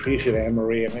really appreciate it,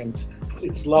 Anne-Marie. And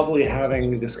it's lovely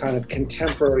having this kind of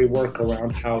contemporary work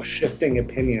around how shifting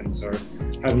opinions are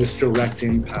having this direct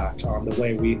impact on the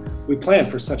way we plan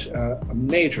for such a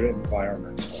major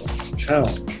environmental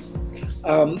challenge.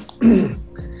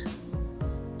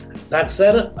 That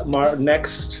said, our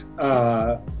next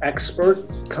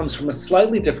expert comes from a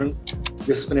slightly different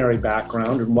disciplinary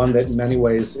background, and one that in many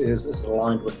ways is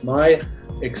aligned with my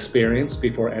experience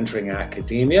before entering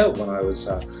academia when I was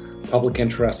a public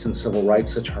interest and civil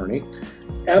rights attorney.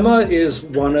 Emma is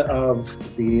one of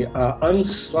the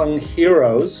unsung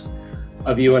heroes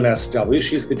of UNSW.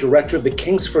 She's the director of the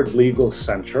Kingsford Legal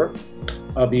Center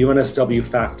of the UNSW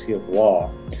Faculty of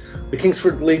Law. The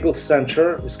Kingsford Legal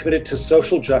Center is committed to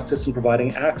social justice and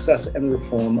providing access and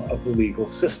reform of the legal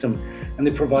system. And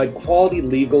they provide quality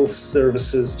legal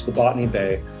services to the Botany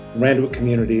Bay and Randwick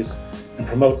communities and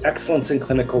promote excellence in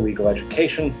clinical legal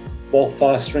education while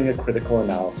fostering a critical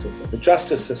analysis of the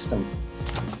justice system.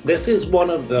 This is one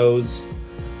of those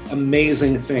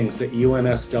amazing things that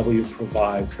UNSW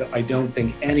provides that I don't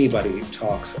think anybody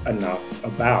talks enough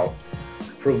about.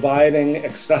 Providing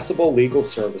accessible legal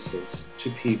services to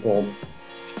people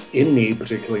in need,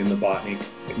 particularly in the botany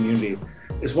community,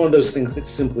 is one of those things that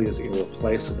simply is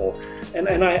irreplaceable. And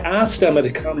I asked Emma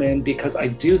to come in because I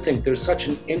do think there's such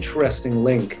an interesting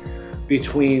link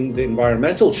between the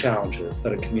environmental challenges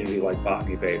that a community like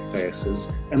Botany Bay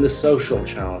faces and the social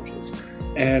challenges.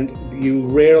 And you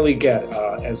rarely get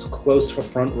as close a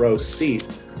front row seat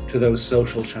to those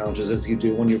social challenges as you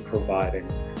do when you're providing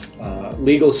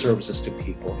legal services to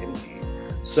people in need.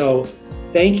 So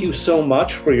thank you so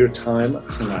much for your time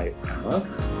tonight, Emma.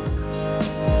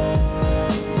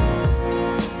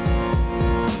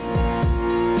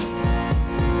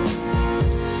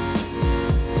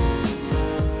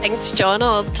 Thanks, John.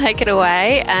 I'll take it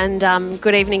away. And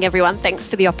good evening, everyone. Thanks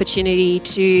for the opportunity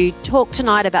to talk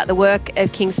tonight about the work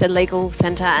of Kingsford Legal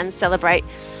Centre and celebrate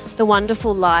the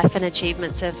wonderful life and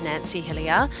achievements of Nancy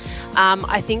Hillier.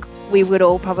 I think we would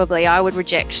all I would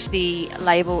reject the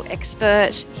label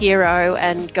expert, hero,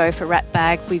 and go for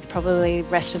ratbag with probably the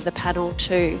rest of the panel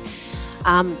too.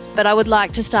 But I would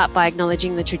like to start by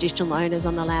acknowledging the traditional owners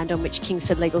on the land on which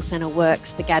Kingsford Legal Centre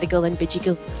works, the Gadigal and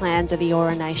Bidjigal clans of the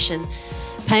Eora Nation.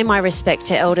 Pay my respect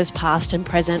to elders past and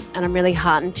present, and I'm really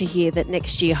heartened to hear that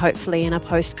next year, hopefully in a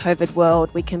post-COVID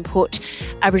world, we can put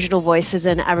Aboriginal voices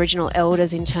and Aboriginal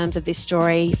elders in terms of this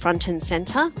story front and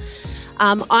centre.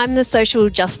 I'm the social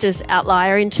justice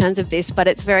outlier in terms of this, but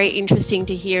it's very interesting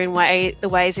to hear the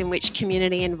ways in which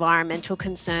community environmental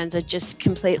concerns are just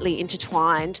completely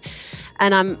intertwined.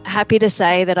 And I'm happy to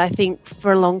say that I think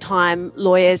for a long time,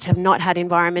 lawyers have not had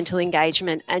environmental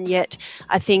engagement. And yet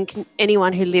I think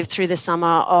anyone who lived through the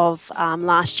summer of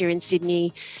last year in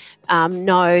Sydney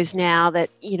knows now that,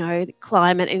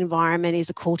 climate and environment is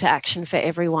a call to action for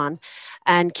everyone.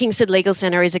 And Kingsford Legal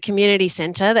Centre is a community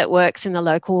centre that works in the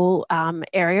local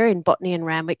area in Botany and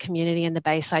Randwick community and the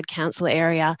Bayside Council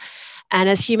area. And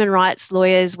as human rights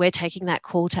lawyers, we're taking that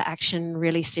call to action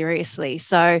really seriously.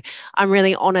 So I'm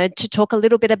really honoured to talk a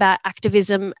little bit about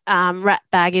activism, rat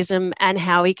bagism, and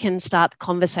how we can start the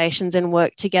conversations and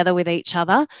work together with each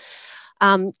other.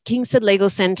 Kingsford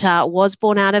Legal Centre was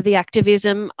born out of the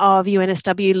activism of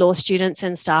UNSW law students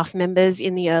and staff members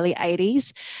in the early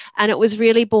 80s. And it was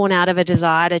really born out of a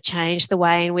desire to change the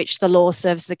way in which the law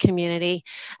serves the community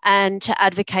and to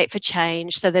advocate for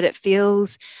change so that it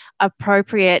feels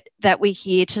appropriate that we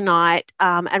hear tonight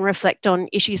and reflect on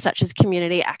issues such as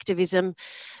community activism.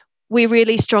 We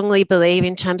really strongly believe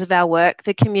in terms of our work,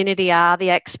 the community are the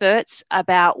experts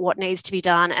about what needs to be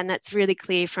done. And that's really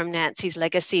clear from Nancy's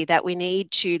legacy that we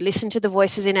need to listen to the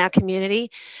voices in our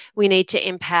community. We need to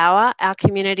empower our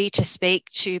community to speak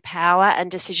to power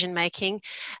and decision making.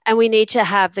 And we need to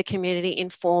have the community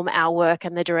inform our work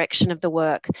and the direction of the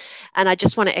work. And I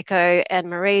just want to echo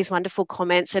Anne-Marie's wonderful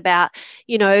comments about,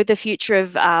 you know, the future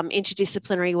of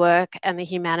interdisciplinary work and the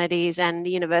humanities and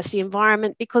the university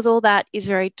environment, because all that is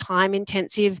very time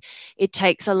intensive. It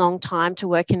takes a long time to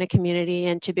work in a community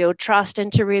and to build trust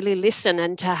and to really listen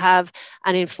and to have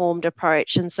an informed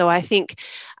approach. And so I think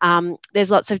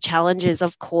there's lots of challenges,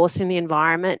 of course, in the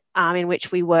environment in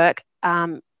which we work,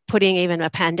 putting even a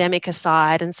pandemic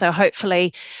aside. And so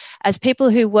hopefully, as people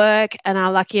who work and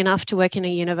are lucky enough to work in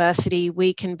a university,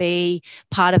 we can be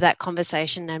part of that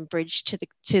conversation and bridge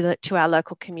to our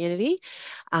local community.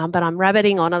 But I'm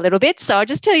rabbiting on a little bit, so I'll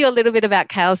just tell you a little bit about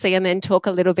KLC and then talk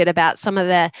a little bit about some of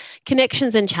the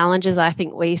connections and challenges I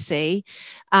think we see.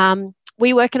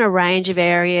 We work in a range of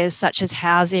areas such as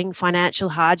housing, financial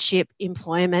hardship,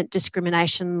 employment,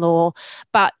 discrimination law.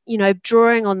 But, you know,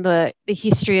 drawing on the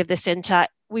history of the centre,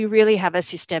 we really have a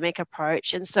systemic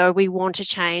approach. And so we want to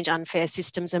change unfair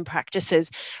systems and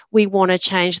practices. We want to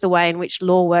change the way in which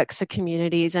law works for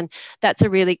communities. And that's a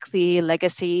really clear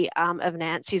legacy of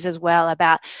Nancy's as well,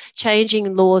 about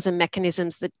changing laws and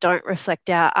mechanisms that don't reflect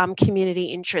our community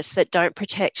interests, that don't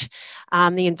protect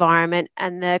the environment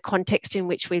and the context in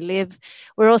which we live.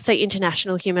 We're also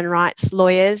international human rights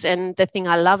lawyers. And the thing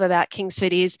I love about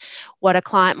Kingsford is what a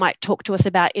client might talk to us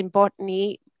about in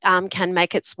botany can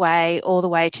make its way all the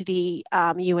way to the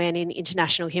UN in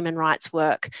international human rights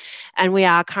work. And we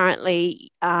are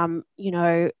currently,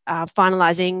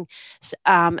 finalising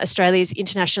Australia's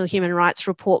international human rights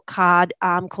report card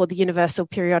called the Universal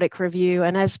Periodic Review.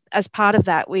 And as part of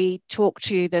that, we talk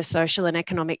to the social and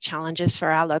economic challenges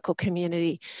for our local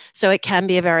community. So it can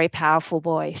be a very powerful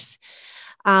voice.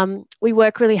 We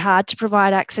work really hard to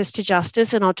provide access to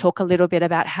justice, and I'll talk a little bit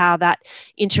about how that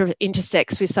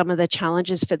intersects with some of the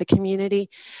challenges for the community.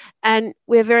 And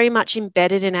we're very much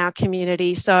embedded in our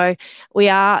community. So we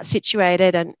are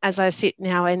situated, and as I sit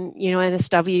now in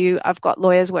UNSW, I've got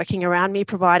lawyers working around me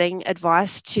providing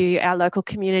advice to our local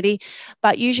community.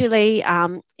 But usually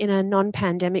in a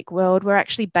non-pandemic world, we're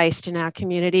actually based in our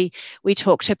community. We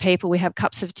talk to people, we have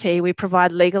cups of tea, we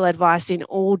provide legal advice in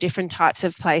all different types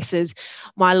of places.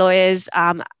 My lawyers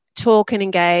talk and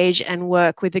engage and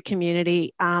work with the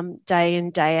community day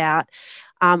in, day out.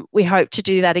 We hope to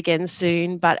do that again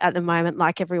soon, but at the moment,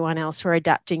 like everyone else, we're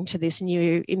adapting to this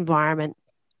new environment.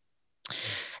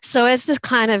 So as this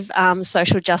kind of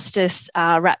social justice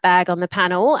rat bag on the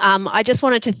panel, I just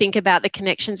wanted to think about the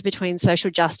connections between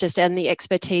social justice and the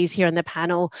expertise here on the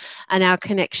panel and our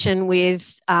connection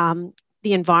with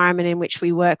the environment in which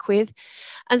we work with.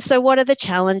 And so what are the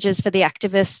challenges for the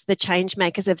activists, the change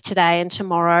makers of today and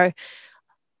tomorrow?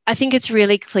 I think it's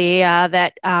really clear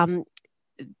that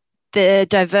the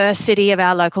diversity of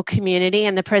our local community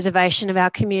and the preservation of our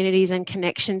communities and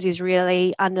connections is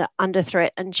really under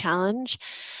threat and challenge.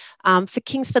 For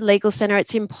Kingsford Legal Centre,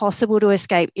 it's impossible to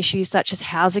escape issues such as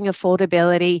housing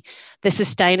affordability, the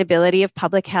sustainability of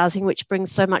public housing, which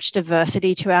brings so much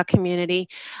diversity to our community.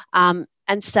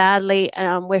 And sadly,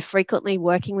 we're frequently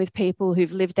working with people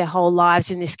who've lived their whole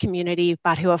lives in this community,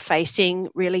 but who are facing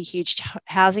really huge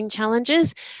housing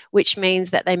challenges, which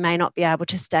means that they may not be able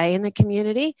to stay in the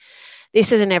community.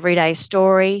 This is an everyday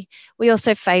story. We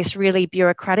also face really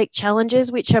bureaucratic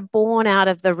challenges, which are born out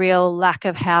of the real lack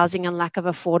of housing and lack of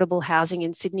affordable housing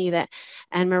in Sydney that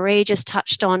Anne-Marie just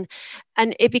touched on.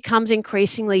 And it becomes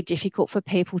increasingly difficult for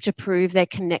people to prove their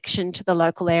connection to the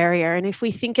local area. And if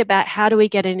we think about how do we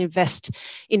get an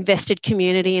invested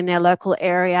community in their local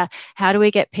area, how do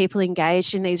we get people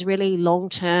engaged in these really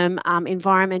long-term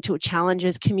environmental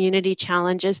challenges, community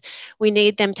challenges, we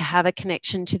need them to have a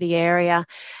connection to the area.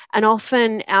 And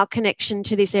often our connection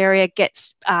to this area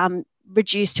gets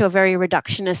reduced to a very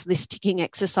reductionist list-ticking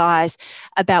exercise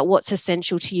about what's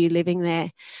essential to you living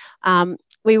there.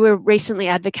 We were recently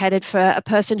advocated for a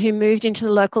person who moved into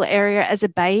the local area as a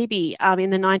baby in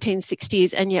the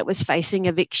 1960s and yet was facing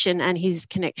eviction, and his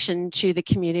connection to the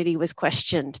community was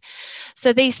questioned.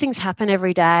 So these things happen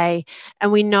every day,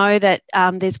 and we know that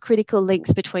there's critical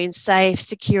links between safe,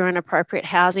 secure and appropriate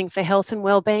housing for health and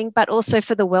wellbeing, but also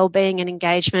for the wellbeing and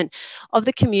engagement of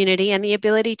the community and the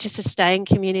ability to sustain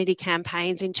community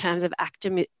campaigns in terms of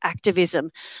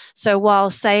activism. So while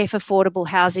safe, affordable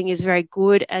housing is very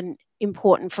good and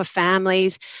important for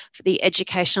families, for the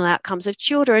educational outcomes of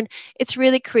children, it's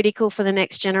really critical for the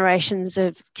next generations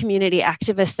of community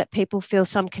activists that people feel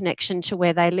some connection to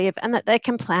where they live and that they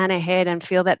can plan ahead and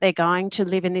feel that they're going to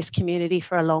live in this community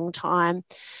for a long time.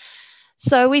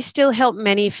 So we still help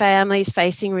many families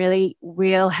facing really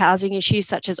real housing issues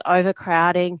such as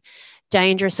overcrowding,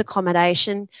 dangerous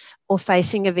accommodation, or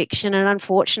facing eviction. And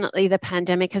unfortunately, the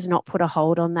pandemic has not put a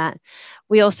hold on that.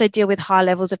 We also deal with high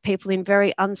levels of people in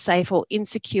very unsafe or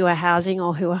insecure housing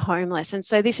or who are homeless. And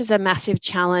so this is a massive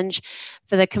challenge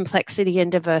for the complexity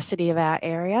and diversity of our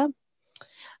area.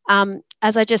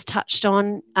 As I just touched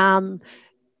on,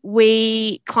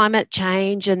 climate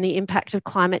change and the impact of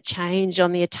climate change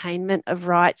on the attainment of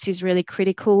rights is really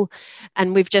critical.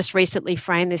 And we've just recently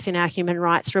framed this in our human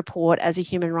rights report as a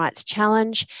human rights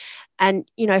challenge. And,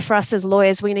 you know, for us as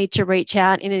lawyers, we need to reach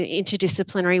out in an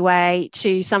interdisciplinary way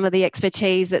to some of the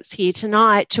expertise that's here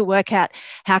tonight to work out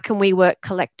how can we work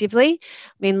collectively.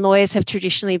 I mean, lawyers have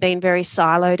traditionally been very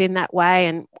siloed in that way,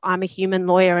 and I'm a human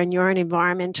lawyer and you're an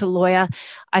environmental lawyer.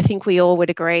 I think we all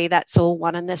would agree that's all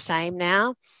one and the same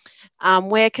now.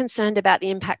 We're concerned about the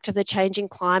impact of the changing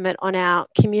climate on our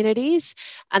communities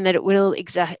and that it will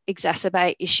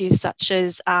exacerbate issues such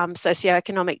as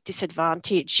socioeconomic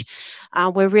disadvantage.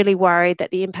 We're really worried that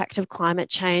the impact of climate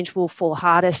change will fall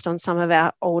hardest on some of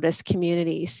our oldest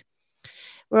communities.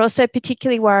 We're also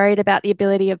particularly worried about the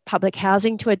ability of public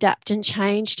housing to adapt and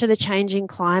change to the changing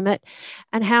climate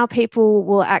and how people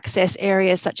will access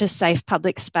areas such as safe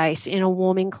public space in a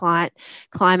warming climate.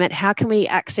 How can we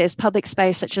access public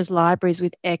space such as libraries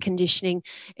with air conditioning?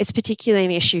 It's particularly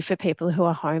an issue for people who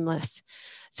are homeless.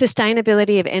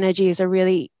 Sustainability of energy is a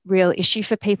really real issue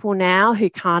for people now who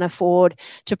can't afford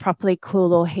to properly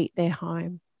cool or heat their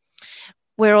home.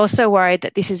 We're also worried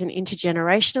that this is an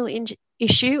intergenerational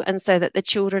issue, and so that the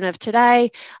children of today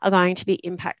are going to be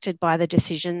impacted by the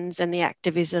decisions and the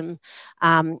activism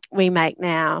we make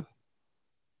now.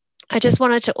 I just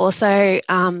wanted to also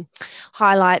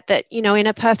highlight that, you know, in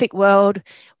a perfect world,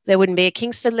 there wouldn't be a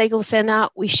Kingsford Legal Centre.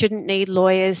 We shouldn't need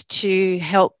lawyers to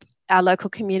help our local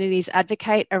communities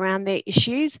advocate around their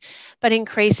issues, but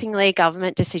increasingly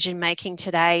government decision making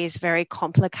today is very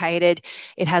complicated.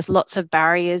 It has lots of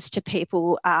barriers to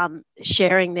people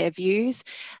sharing their views,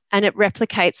 and it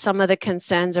replicates some of the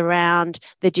concerns around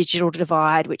the digital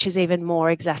divide, which is even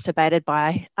more exacerbated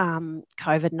by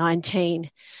COVID-19.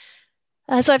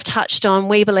 As I've touched on,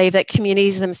 we believe that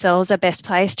communities themselves are best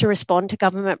placed to respond to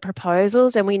government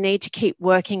proposals, and we need to keep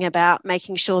working about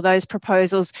making sure those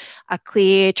proposals are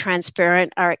clear,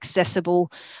 transparent, are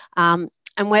accessible. And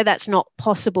where that's not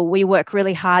possible, we work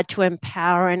really hard to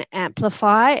empower and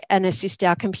amplify and assist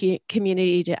our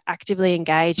community to actively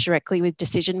engage directly with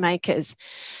decision makers.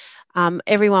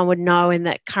 Everyone would know in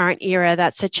the current era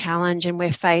that's a challenge, and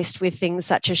we're faced with things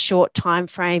such as short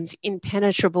timeframes,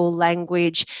 impenetrable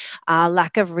language,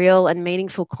 lack of real and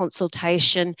meaningful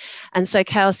consultation. And so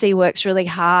KLC works really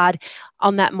hard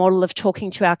on that model of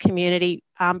talking to our community,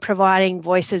 providing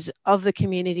voices of the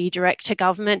community direct to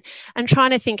government and trying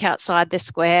to think outside the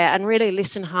square and really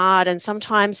listen hard. And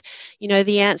sometimes, you know,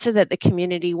 the answer that the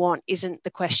community want isn't the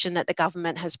question that the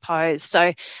government has posed.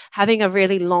 So having a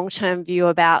really long-term view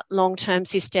about long-term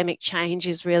systemic change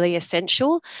is really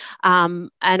essential, and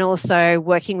also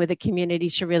working with the community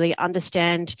to really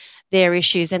understand their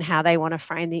issues and how they want to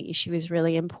frame the issue is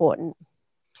really important.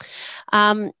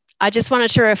 I just wanted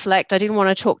to reflect. I didn't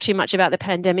want to talk too much about the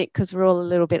pandemic because we're all a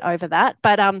little bit over that.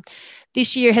 But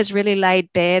this year has really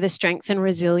laid bare the strength and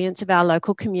resilience of our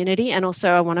local community. And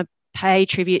also I want to pay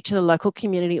tribute to the local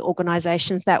community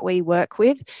organisations that we work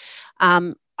with.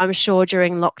 I'm sure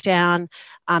during lockdown,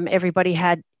 everybody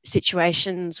had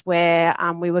situations where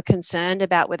we were concerned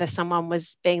about whether someone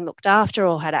was being looked after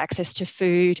or had access to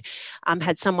food,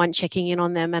 had someone checking in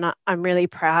on them. And I'm really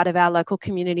proud of our local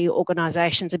community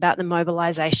organisations about the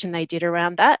mobilisation they did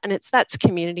around that. And that's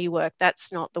community work.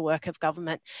 That's not the work of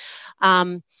government.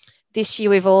 This year,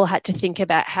 we've all had to think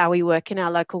about how we work in our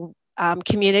local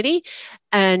community,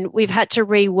 and we've had to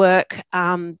rework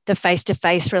the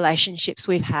face-to-face relationships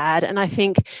we've had. And I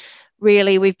think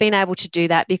really we've been able to do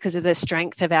that because of the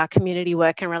strength of our community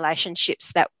work and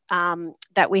relationships that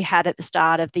we had at the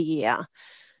start of the year.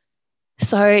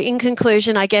 So in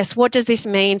conclusion, I guess, what does this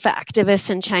mean for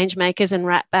activists and change makers and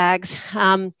rat bags?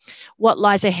 What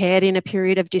lies ahead in a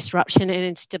period of disruption and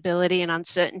instability and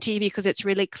uncertainty? Because it's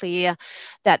really clear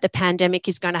that the pandemic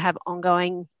is going to have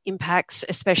ongoing impacts,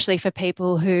 especially for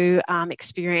people who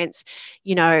experience,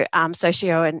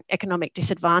 socio and economic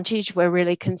disadvantage. We're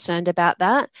really concerned about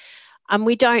that.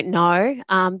 We don't know.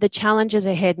 The challenges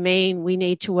ahead mean we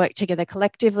need to work together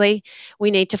collectively.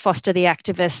 We need to foster the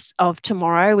activists of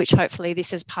tomorrow, which hopefully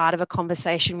this is part of a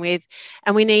conversation with,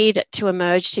 and we need to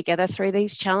emerge together through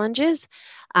these challenges.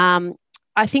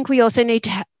 I think we also need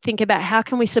to think about how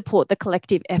can we support the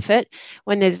collective effort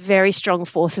when there's very strong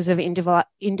forces of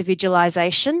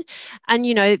individualisation. And,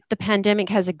 the pandemic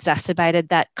has exacerbated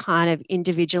that kind of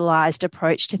individualised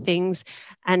approach to things.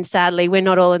 And sadly, we're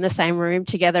not all in the same room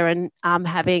together and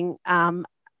having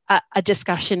a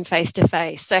discussion face to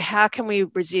face. So how can we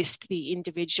resist the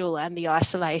individual and the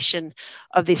isolation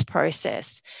of this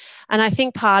process? And I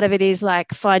think part of it is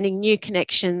like finding new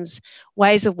connections,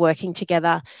 ways of working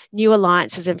together, new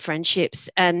alliances and friendships.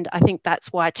 And I think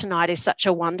that's why tonight is such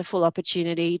a wonderful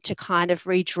opportunity to kind of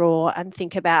redraw and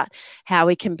think about how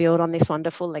we can build on this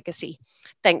wonderful legacy.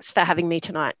 Thanks for having me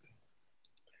tonight.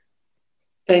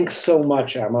 Thanks so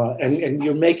much, Emma. And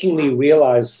you're making me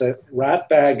realize that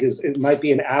ratbag it might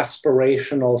be an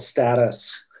aspirational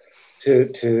status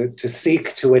to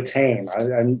seek to attain.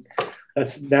 And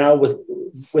that's now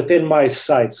within my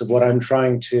sights of what I'm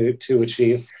trying to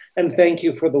achieve. And thank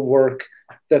you for the work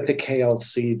that the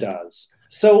KLC does.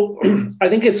 So I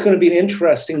think it's going to be an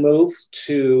interesting move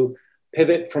to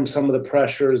pivot from some of the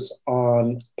pressures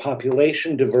on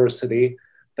population diversity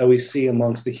that we see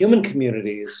amongst the human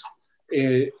communities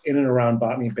in and around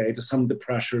Botany Bay to some of the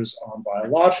pressures on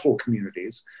biological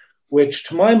communities, which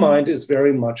to my mind is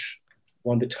very much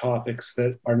one of the topics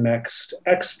that our next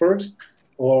expert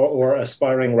or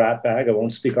aspiring ratbag, I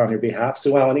won't speak on your behalf,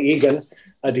 Sue Ellen Egan,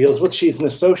 deals with. She's an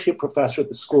associate professor at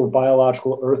the School of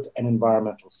Biological, Earth and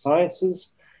Environmental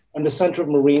Sciences and the Center of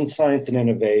Marine Science and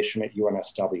Innovation at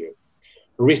UNSW.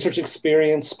 Her research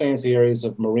experience spans the areas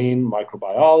of marine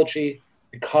microbiology,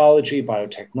 ecology,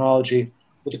 biotechnology,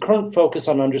 with a current focus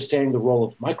on understanding the role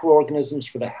of microorganisms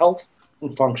for the health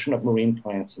and function of marine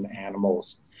plants and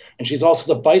animals. And she's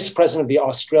also the vice president of the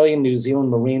Australian New Zealand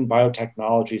Marine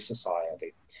Biotechnology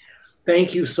Society.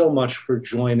 Thank you so much for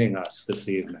joining us this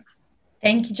evening.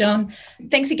 Thank you, John.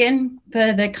 Thanks again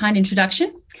for the kind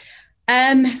introduction. So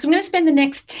I'm going to spend the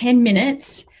next 10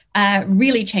 minutes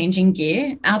really changing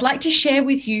gear. I'd like to share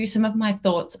with you some of my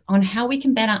thoughts on how we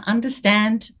can better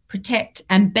understand, protect,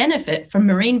 and benefit from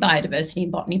marine biodiversity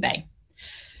in Botany Bay.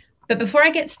 But before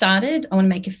I get started, I want to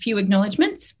make a few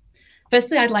acknowledgements.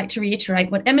 Firstly, I'd like to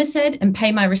reiterate what Emma said and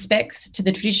pay my respects to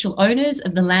the traditional owners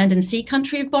of the land and sea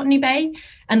country of Botany Bay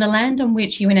and the land on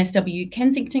which UNSW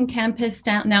Kensington campus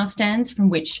now stands, from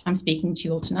which I'm speaking to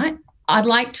you all tonight. I'd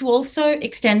like to also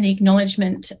extend the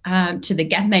acknowledgement to the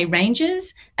Gapme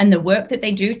Rangers and the work that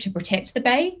they do to protect the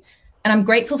Bay. And I'm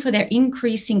grateful for their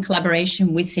increasing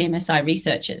collaboration with CMSI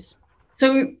researchers.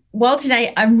 So while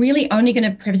today I'm really only going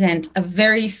to present a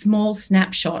very small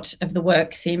snapshot of the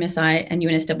work CMSI and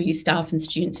UNSW staff and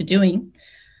students are doing,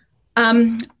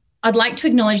 I'd like to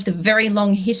acknowledge the very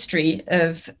long history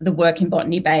of the work in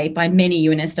Botany Bay by many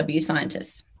UNSW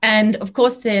scientists. And of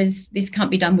course, this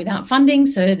can't be done without funding.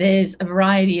 So there's a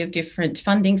variety of different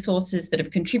funding sources that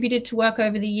have contributed to work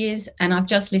over the years. And I've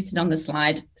just listed on the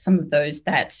slide some of those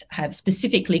that have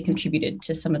specifically contributed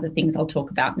to some of the things I'll talk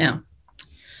about now.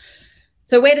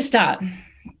 So where to start?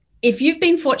 If you've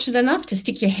been fortunate enough to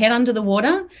stick your head under the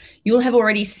water, you'll have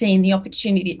already seen the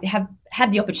opportunity, have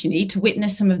had the opportunity to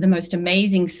witness some of the most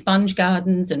amazing sponge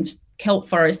gardens and kelp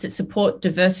forests that support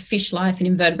diverse fish life and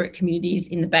invertebrate communities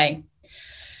in the Bay.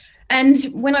 And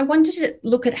when I wanted to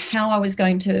look at how I was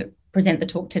going to present the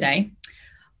talk today,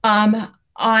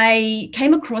 I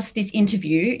came across this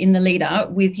interview in the lead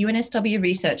up with UNSW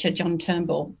researcher John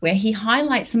Turnbull, where he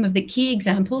highlights some of the key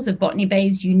examples of Botany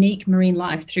Bay's unique marine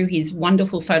life through his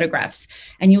wonderful photographs.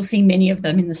 And you'll see many of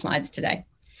them in the slides today.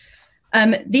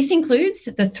 This includes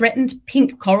the threatened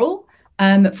pink coral,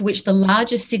 for which the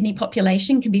largest Sydney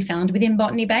population can be found within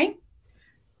Botany Bay.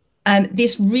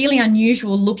 This really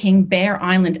unusual looking Bear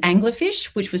Island anglerfish,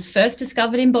 which was first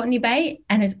discovered in Botany Bay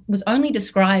and it was only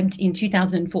described in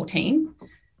 2014.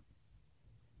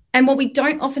 And while we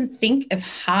don't often think of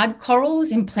hard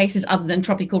corals in places other than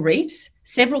tropical reefs,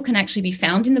 several can actually be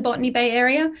found in the Botany Bay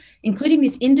area, including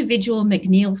this individual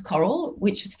McNeil's coral,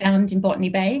 which was found in Botany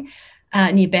Bay,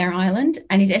 near Bear Island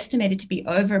and is estimated to be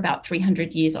over about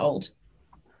 300 years old.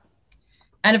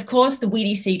 And of course, the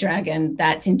weedy sea dragon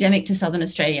that's endemic to Southern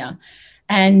Australia.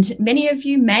 And many of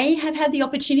you may have had the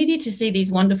opportunity to see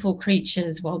these wonderful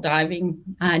creatures while diving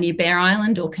near Bear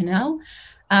Island or Canal.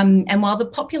 And while the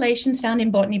populations found in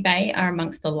Botany Bay are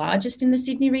amongst the largest in the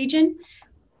Sydney region,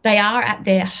 they are at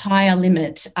their higher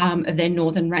limit of their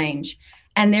northern range.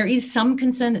 And there is some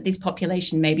concern that this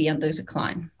population may be under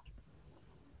decline.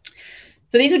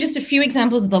 So these are just a few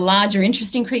examples of the larger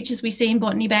interesting creatures we see in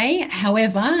Botany Bay.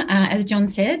 However, as John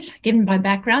said, given my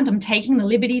background, I'm taking the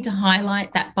liberty to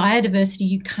highlight that biodiversity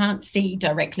you can't see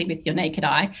directly with your naked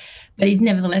eye, but is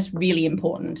nevertheless really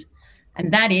important.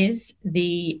 And that is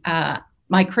the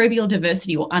microbial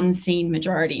diversity or unseen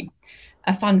majority.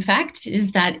 A fun fact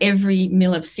is that every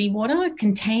mil of seawater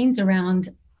contains around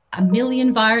 10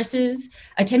 million viruses,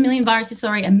 a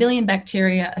million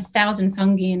bacteria, 1,000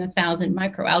 fungi, and 1,000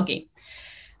 microalgae.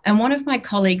 And one of my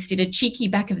colleagues did a cheeky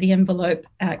back of the envelope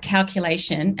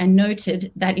calculation and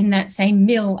noted that in that same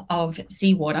mil of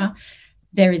seawater,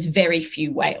 there is very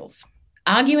few whales,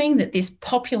 arguing that these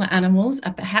popular animals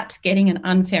are perhaps getting an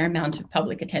unfair amount of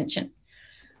public attention.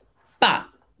 But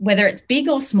whether it's big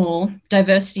or small,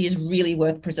 diversity is really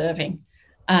worth preserving.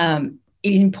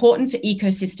 It is important for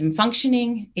ecosystem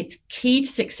functioning. It's key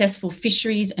to successful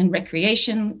fisheries and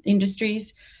recreation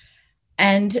industries.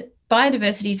 And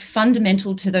biodiversity is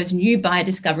fundamental to those new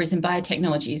biodiscoveries and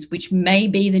biotechnologies, which may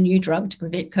be the new drug to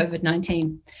prevent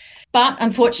COVID-19. But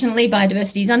unfortunately,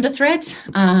 biodiversity is under threat,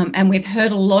 and we've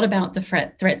heard a lot about the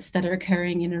threats that are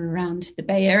occurring in and around the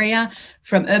Bay Area,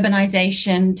 from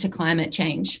urbanization to climate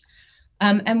change.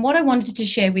 And what I wanted to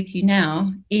share with you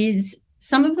now is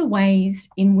some of the ways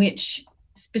in which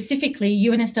specifically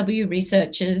UNSW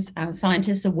researchers,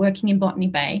 scientists are working in Botany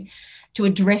Bay to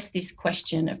address this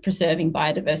question of preserving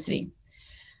biodiversity.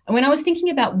 And when I was thinking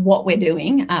about what we're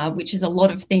doing, which is a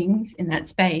lot of things in that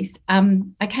space,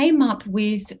 I came up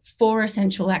with 4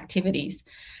 essential activities.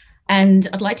 And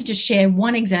I'd like to just share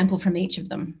one example from each of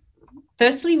them.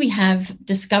 Firstly, we have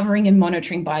discovering and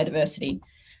monitoring biodiversity.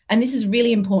 And this is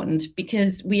really important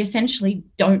because we essentially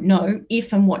don't know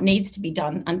if and what needs to be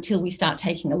done until we start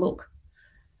taking a look.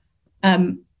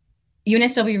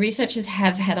 UNSW researchers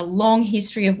have had a long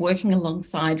history of working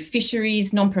alongside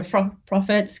fisheries,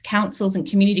 non-profits, councils and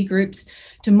community groups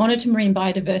to monitor marine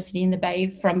biodiversity in the Bay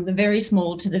from the very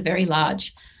small to the very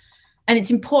large. And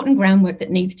it's important groundwork that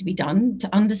needs to be done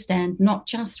to understand not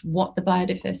just what the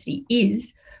biodiversity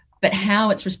is, but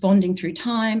how it's responding through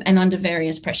time and under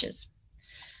various pressures.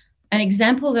 An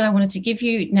example that I wanted to give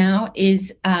you now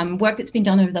is work that's been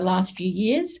done over the last few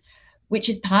years, which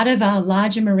is part of our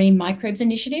larger marine microbes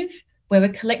initiative, where we're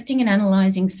collecting and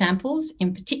analysing samples,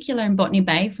 in particular in Botany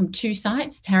Bay, from 2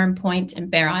 sites, Tarrant Point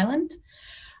and Bear Island.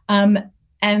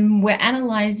 And we're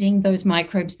analysing those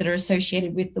microbes that are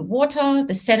associated with the water,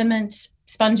 the sediment,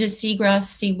 sponges, seagrass,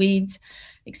 seaweeds,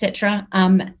 etc.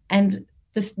 And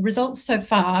the results so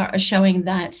far are showing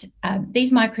that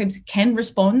these microbes can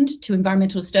respond to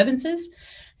environmental disturbances,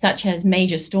 such as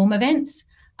major storm events.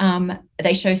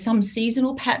 They show some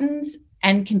seasonal patterns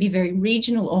and can be very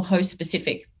regional or host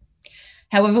specific.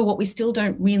 However, what we still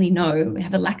don't really know, we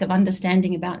have a lack of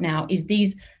understanding about now,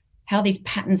 is how these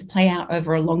patterns play out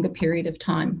over a longer period of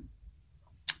time.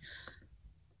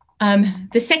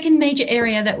 The second major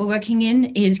area that we're working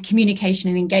in is communication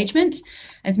and engagement.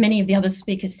 As many of the other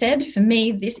speakers said, for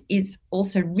me, this is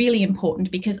also really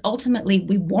important because ultimately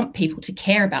we want people to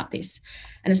care about this.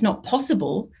 And it's not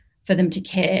possible for them to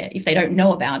care if they don't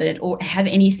know about it or have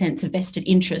any sense of vested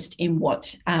interest in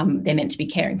what they're meant to be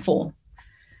caring for.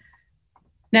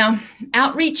 Now,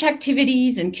 outreach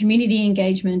activities and community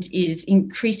engagement is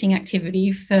increasing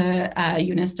activity for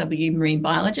UNSW marine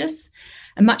biologists.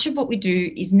 And much of what we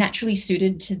do is naturally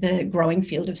suited to the growing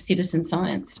field of citizen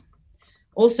science.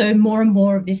 Also, more and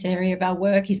more of this area of our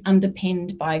work is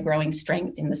underpinned by growing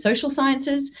strength in the social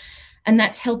sciences, and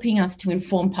that's helping us to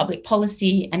inform public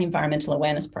policy and environmental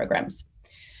awareness programs.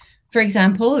 For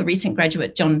example, a recent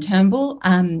graduate, John Turnbull,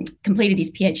 completed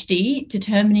his PhD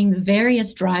determining the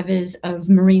various drivers of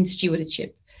marine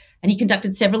stewardship, and he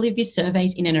conducted several of his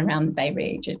surveys in and around the Bay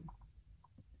region.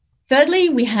 Thirdly,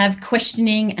 we have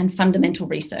questioning and fundamental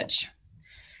research.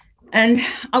 And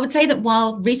I would say that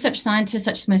while research scientists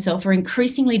such as myself are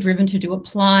increasingly driven to do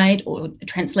applied or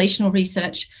translational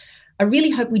research, I really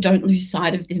hope we don't lose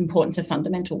sight of the importance of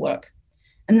fundamental work.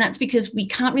 And that's because we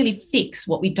can't really fix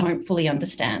what we don't fully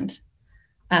understand.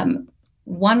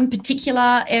 One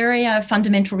particular area of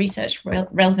fundamental research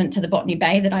relevant to the Botany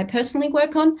Bay that I personally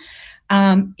work on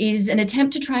is an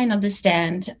attempt to try and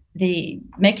understand the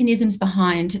mechanisms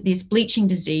behind this bleaching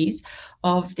disease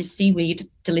of the seaweed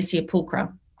Delicia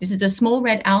pulchra. This is a small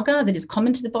red alga that is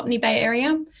common to the Botany Bay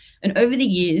area. And over the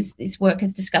years, this work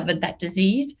has discovered that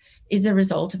disease is a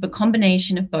result of a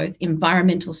combination of both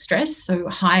environmental stress, so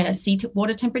higher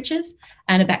water temperatures,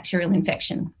 and a bacterial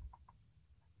infection.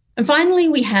 And finally,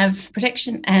 we have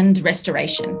protection and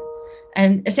restoration.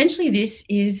 And essentially, this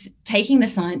is taking the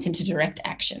science into direct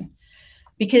action,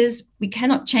 because we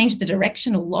cannot change the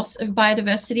direction or loss of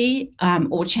biodiversity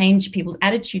or change people's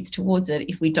attitudes towards it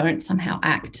if we don't somehow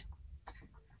act.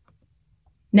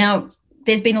 Now,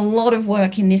 there's been a lot of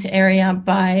work in this area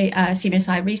by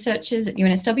CMSI researchers at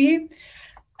UNSW,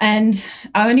 and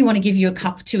I only want to give you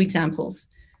two examples.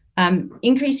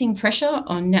 Increasing pressure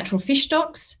on natural fish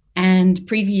stocks and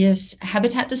previous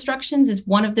habitat destructions is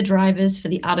one of the drivers for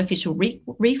the artificial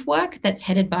reef work that's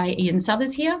headed by Ian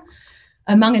Suthers here.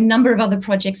 Among a number of other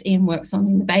projects Ian works on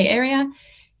in the Bay Area,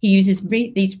 he uses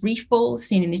these reef balls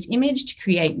seen in this image to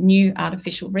create new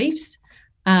artificial reefs.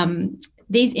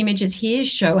 These images here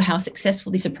show how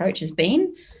successful this approach has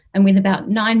been. And with about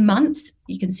 9 months,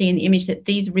 you can see in the image that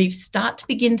these reefs start to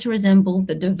begin to resemble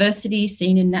the diversity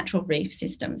seen in natural reef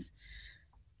systems.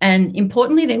 And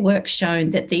importantly, their work's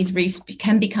shown that these reefs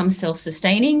can become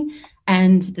self-sustaining,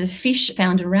 and the fish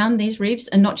found around these reefs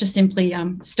are not just simply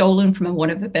stolen, from a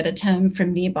want of a better term,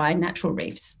 from nearby natural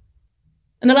reefs.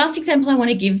 And the last example I want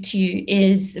to give to you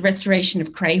is the restoration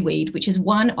of crayweed, which is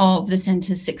one of the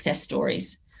centre's success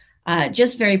stories.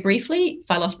 Just very briefly,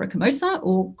 Phylospora comosa,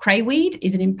 or crayweed,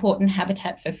 is an important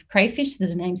habitat for crayfish, as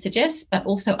the name suggests, but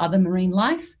also other marine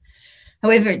life.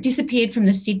 However, it disappeared from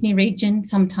the Sydney region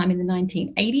sometime in the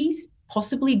 1980s,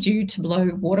 possibly due to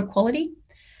low water quality.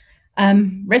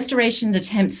 Restoration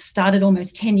attempts started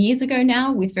almost 10 years ago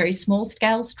now, with very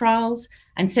small-scale trials,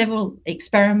 and several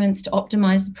experiments to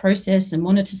optimise the process and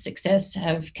monitor success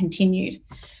have continued.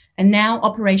 And now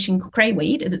Operation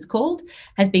Crayweed, as it's called,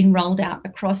 has been rolled out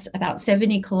across about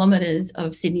 70 kilometres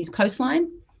of Sydney's coastline.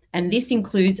 And this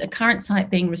includes a current site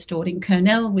being restored in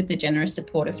Kurnell with the generous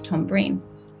support of Tom Breen.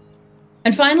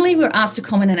 And finally, we're asked to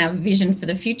comment on our vision for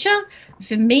the future.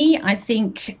 For me, I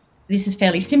think this is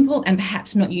fairly simple and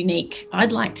perhaps not unique.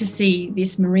 I'd like to see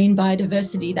this marine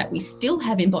biodiversity that we still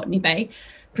have in Botany Bay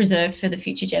preserved for the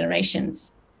future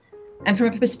generations. And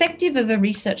from a perspective of a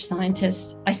research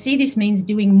scientist, I see this means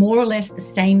doing more or less the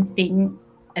same thing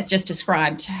as just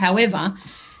described. However,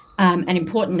 and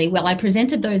importantly, while I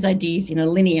presented those ideas in a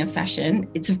linear fashion,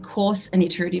 it's of course an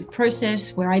iterative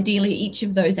process where ideally each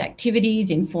of those activities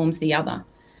informs the other.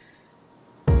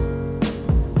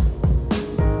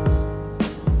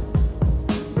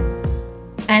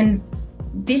 And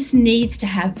this needs to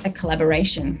have a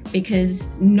collaboration, because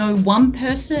no one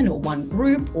person or one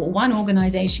group or one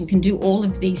organisation can do all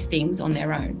of these things on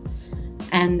their own.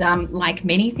 And like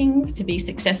many things, to be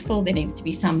successful, there needs to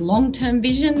be some long-term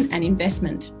vision and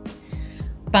investment.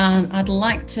 But I'd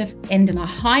like to end on a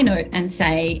high note and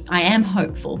say I am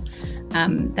hopeful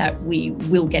that we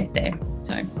will get there.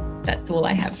 So that's all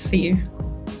I have for you.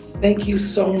 Thank you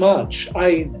so much.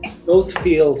 I both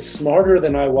feel smarter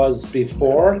than I was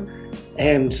before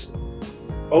and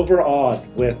overawed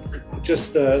with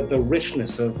just the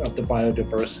richness of the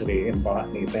biodiversity in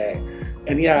Botany Bay.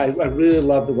 And yeah, I really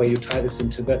love the way you tie this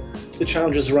into the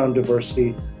challenges around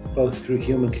diversity, both through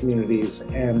human communities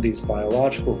and these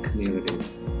biological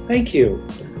communities. Thank you.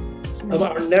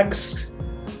 Our next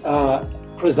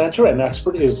presenter and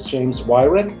expert is James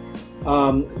Wyrick.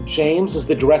 James is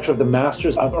the director of the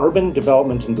Masters of Urban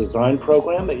Development and Design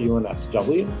program at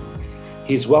UNSW.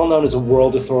 He's well known as a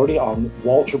world authority on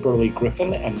Walter Burley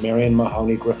Griffin and Marion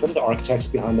Mahoney Griffin, the architects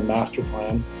behind the master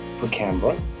plan for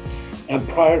Canberra. And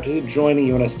prior to joining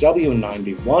UNSW in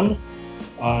 '91,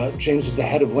 James was the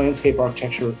head of landscape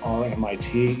architecture at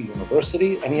RMIT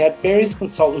University, and he had various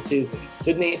consultancies in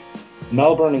Sydney,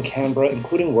 Melbourne, and Canberra,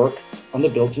 including work on the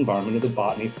built environment of the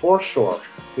Botany foreshore,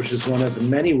 which is one of the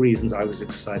many reasons I was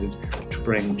excited to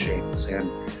bring James in.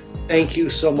 Thank you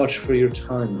so much for your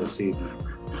time this evening.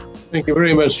 Thank you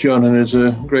very much, John, and it's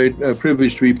a great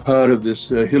privilege to be part of this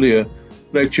Hillier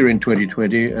lecture in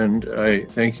 2020, and I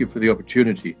thank you for the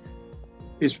opportunity.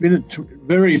 It's been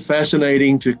very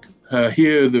fascinating to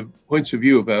hear the points of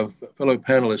view of our fellow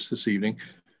panelists this evening.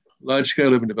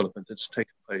 Large-scale urban development that's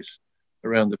taken place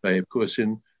around the Bay. Of course,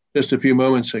 in just a few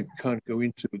moments, I can't go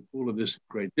into all of this in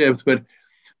great depth, but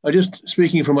I just,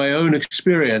 speaking from my own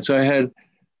experience, I had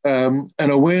an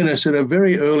awareness at a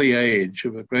very early age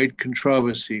of a great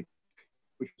controversy,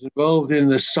 which was involved in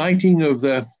the siting of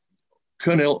the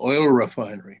Kurnell oil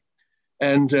refinery.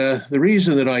 And the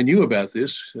reason that I knew about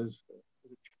this is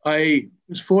I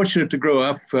was fortunate to grow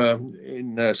up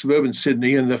in suburban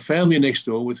Sydney, and the family next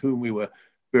door with whom we were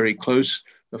very close.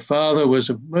 The father was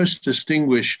a most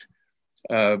distinguished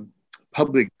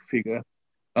public figure,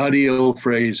 R.D.L.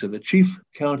 Fraser, the chief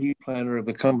county planner of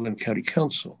the Cumberland County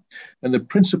Council, and the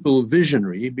principal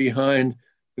visionary behind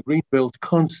the Greenbelt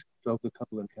concept of the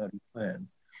Cumberland County Plan.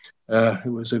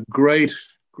 It was a great,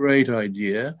 great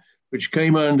idea, which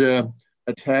came under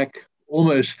attack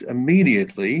almost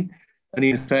immediately. And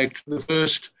in fact, the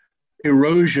first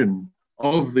erosion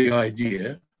of the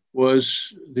idea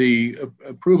was the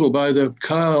approval by the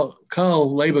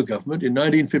Carl Labor government in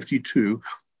 1952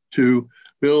 to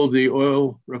build the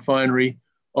oil refinery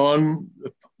on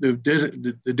the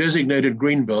designated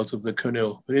greenbelt of the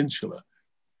Cornell Peninsula.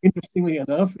 Interestingly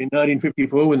enough, in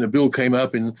 1954, when the bill came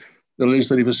up in the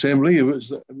Legislative Assembly, it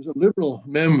was a Liberal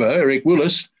member, Eric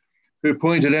Willis, who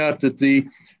pointed out that the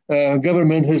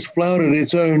government has flouted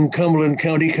its own Cumberland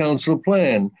County Council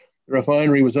plan. The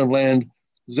refinery was on land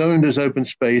zoned as open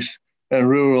space and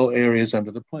rural areas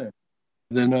under the plan.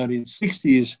 The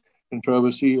 1960s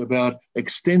controversy about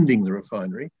extending the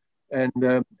refinery, and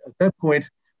at that point,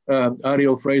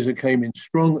 R.D.L. Fraser came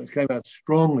out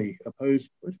strongly opposed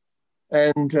to it,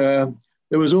 and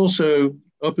there was also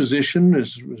opposition,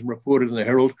 as was reported in the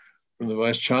Herald, from the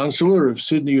Vice Chancellor of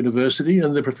Sydney University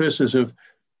and the professors of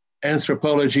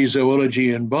anthropology,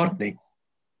 zoology, and botany.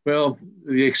 Well,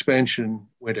 the expansion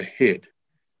went ahead.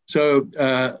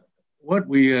 So what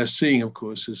we are seeing, of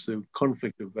course, is the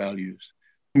conflict of values.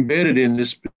 Embedded in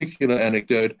this particular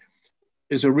anecdote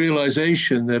is a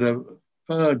realization that a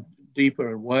far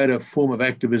deeper and wider form of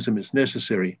activism is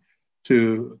necessary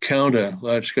to counter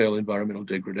large-scale environmental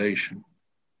degradation.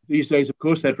 These days, of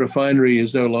course, that refinery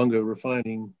is no longer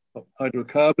refining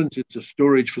hydrocarbons. It's a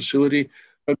storage facility.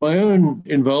 But my own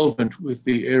involvement with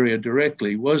the area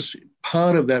directly was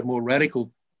part of that more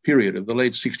radical period of the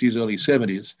late 60s, early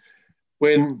 70s,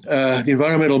 when the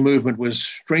environmental movement was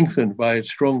strengthened by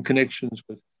its strong connections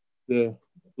with the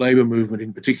labor movement,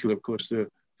 in particular, of course, the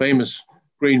famous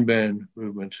Green Band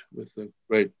movement with the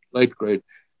late great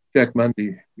Jack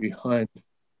Mundy behind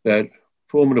that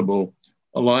formidable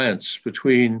alliance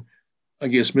between, I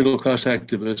guess, middle-class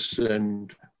activists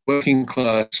and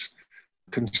working-class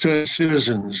concerned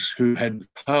citizens who had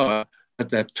power at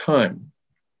that time.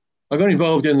 I got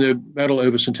involved in the battle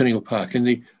over Centennial Park in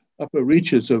the upper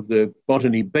reaches of the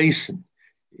Botany Basin,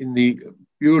 in the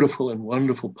beautiful and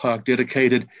wonderful park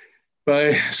dedicated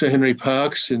by Sir Henry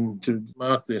Parkes to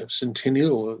mark the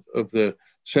centennial of the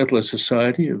Settler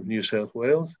Society of New South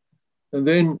Wales. And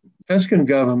then Tascan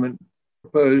government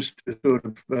proposed to sort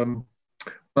of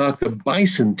mark the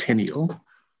bicentennial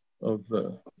of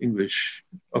English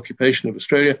occupation of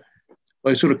Australia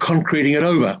by sort of concreting it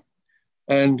over.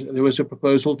 And there was a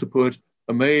proposal to put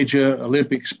a major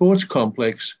Olympic sports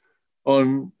complex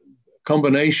on a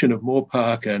combination of Moore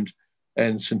Park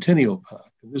and Centennial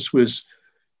Park. And this was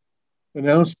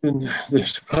announced in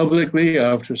this publicly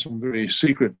after some very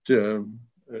secret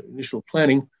initial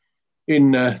planning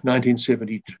in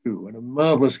 1972. And a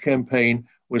marvelous campaign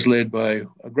was led by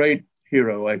a great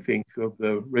hero, I think, of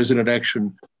the resident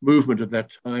action movement of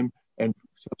that time and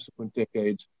subsequent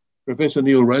decades, Professor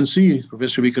Neil Runcie,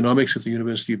 Professor of Economics at the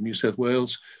University of New South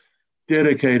Wales,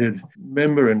 dedicated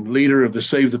member and leader of the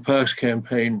Save the Parks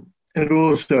campaign, and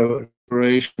also an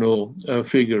inspirational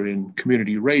figure in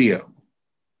community radio.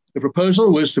 The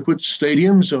proposal was to put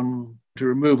stadiums to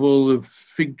remove all the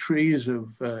fig trees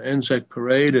of Anzac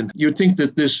Parade, and you'd think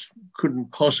that this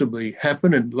couldn't possibly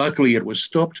happen, and luckily it was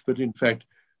stopped, but in fact,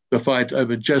 the fight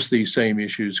over just these same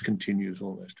issues continues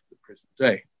almost to the present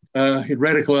day. It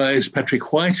radicalized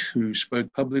Patrick White, who spoke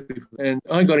publicly, and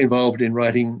I got involved in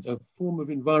writing a form of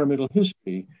environmental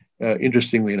history,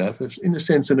 interestingly enough, in a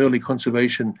sense, an early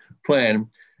conservation plan,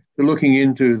 looking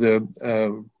into the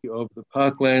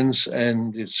parklands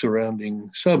and its surrounding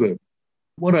suburb.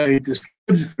 What I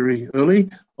discovered very early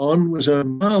on was a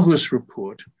marvelous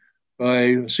report by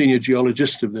a senior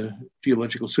geologist of the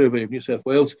Geological Survey of New South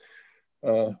Wales,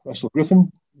 Russell Griffin,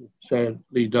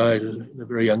 sadly died at a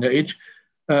very young age,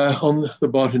 on the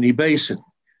Botany Basin.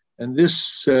 And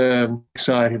this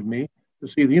excited me to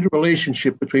see the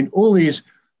interrelationship between all these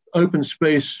open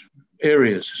space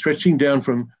areas stretching down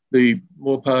from the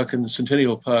Moore Park and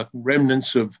Centennial Park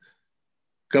remnants of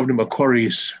Governor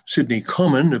Macquarie's Sydney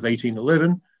Common of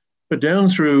 1811, but down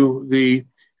through the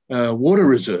water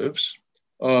reserves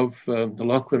of the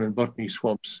Lachlan and Botany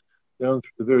swamps, down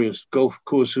through the various golf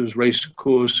courses, race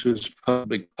courses,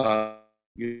 public parks,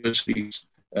 universities,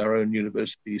 our own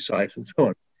university site, and so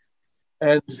on.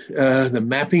 And the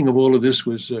mapping of all of this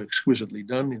was exquisitely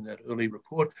done in that early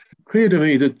report. Clear to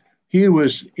me that here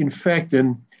was, in fact,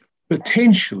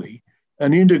 potentially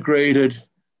an integrated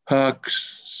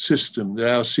parks system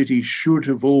that our city should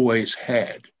have always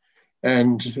had.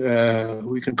 And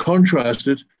we can contrast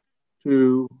it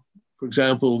to, for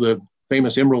example, the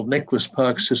famous Emerald Necklace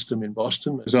Park system in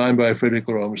Boston, designed by Frederick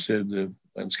Law Olmsted, the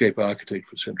landscape architect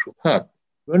for Central Park.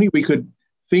 If only we could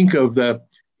think of the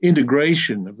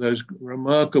integration of those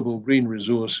remarkable green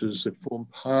resources that form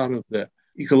part of the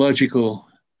ecological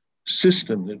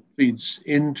system that feeds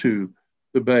into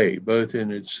the bay, both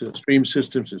in its stream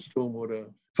systems, its stormwater.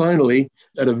 Finally,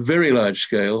 at a very large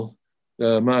scale,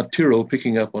 Mark Tyrrell,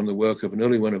 picking up on the work of an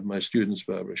early one of my students,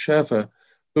 Barbara Schaffer,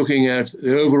 looking at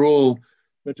the overall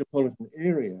metropolitan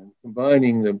area and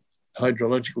combining the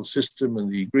hydrological system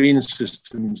and the green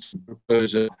systems to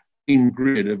propose a green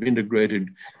grid of integrated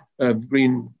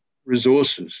green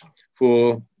resources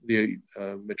for the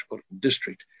metropolitan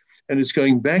district. And it's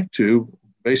going back to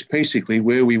basically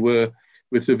where we were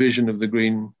with the vision of the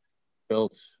green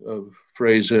belt of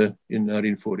Fraser in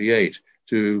 1948,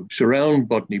 to surround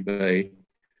Botany Bay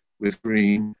with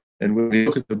green. And when we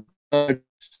look at the large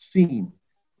scene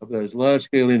of those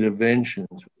large-scale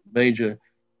interventions, major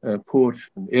port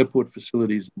and airport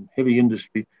facilities and heavy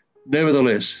industry,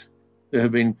 nevertheless, there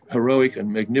have been heroic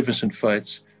and magnificent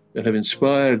fights that have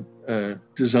inspired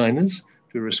designers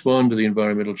to respond to the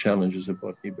environmental challenges of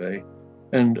Botany Bay.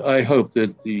 And I hope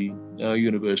that our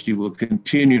university will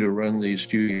continue to run these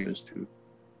studios to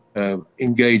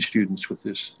engage students with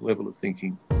this level of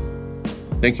thinking.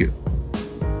 Thank you.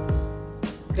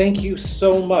 Thank you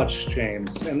so much,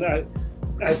 James. And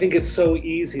I think it's so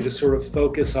easy to sort of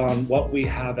focus on what we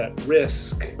have at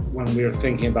risk when we're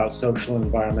thinking about social and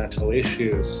environmental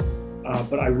issues.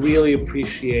 But I really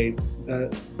appreciate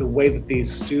the way that these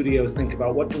studios think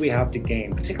about what do we have to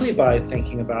gain, particularly by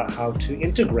thinking about how to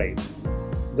integrate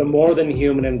the more than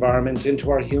human environment into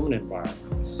our human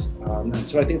environments. And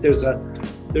so I think there's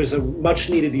a much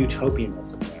needed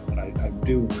utopianism there that I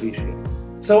do appreciate.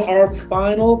 So our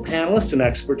final panelist and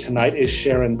expert tonight is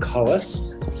Sharon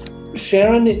Cullis.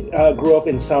 Sharon grew up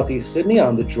in Southeast Sydney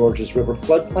on the Georges River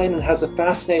floodplain and has a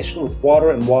fascination with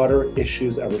water and water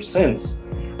issues ever since.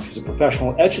 She's a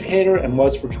professional educator and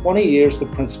was for 20 years the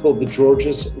principal of the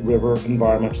Georges River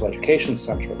Environmental Education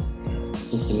Center.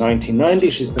 Since the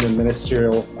 1990s, she's been a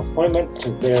ministerial appointment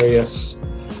to various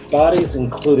bodies,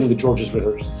 including the Georges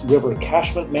River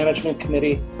Catchment Management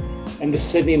Committee and the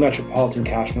Sydney Metropolitan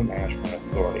Catchment Management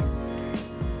Authority.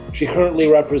 She currently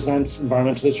represents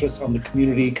environmental interests on the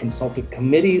community consultative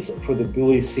committees for the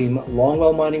Bully Seam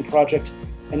Longwell Mining Project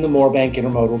and the Moorebank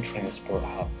Intermodal Transport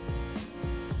Hub.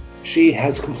 She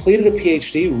has completed a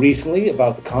PhD recently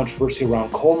about the controversy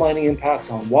around coal mining impacts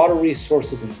on water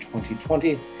resources in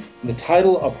 2020. And the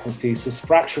title of her thesis,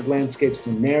 Fractured Landscapes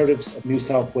and Narratives of New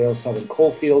South Wales Southern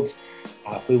Coalfields,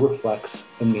 aptly reflects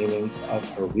the meanings of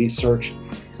her research.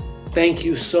 Thank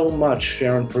you so much,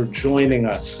 Sharon, for joining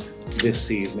us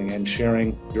this evening and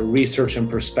sharing your research and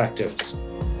perspectives.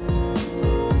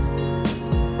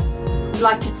 I'd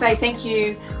like to say thank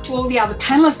you to all the other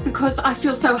panelists because I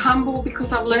feel so humble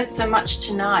because I've learned so much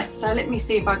tonight. So let me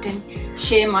see if I can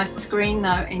share my screen though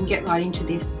and get right into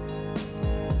this.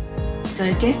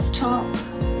 So desktop,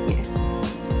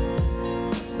 yes.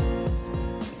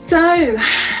 So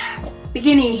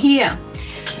beginning here,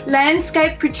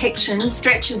 landscape protection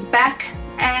stretches back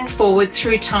and forward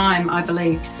through time, I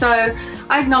believe. So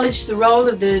I acknowledge the role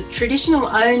of the traditional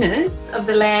owners of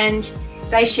the land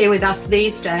they share with us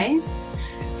these days,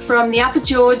 from the Upper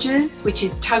Georges, which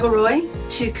is Tuggeroy,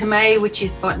 to Kamei, which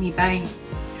is Botany Bay.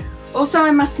 Also,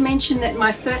 I must mention that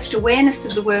my first awareness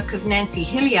of the work of Nancy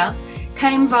Hillier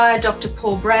came via Dr.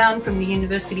 Paul Brown from the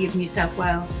University of New South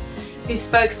Wales, who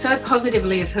spoke so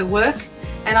positively of her work,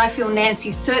 and I feel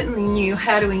Nancy certainly knew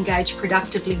how to engage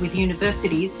productively with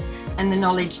universities and the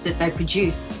knowledge that they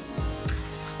produce.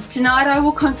 Tonight I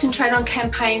will concentrate on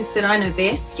campaigns that I know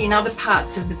best in other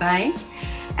parts of the Bay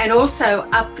and also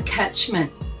up the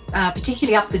catchment,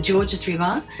 particularly up the Georges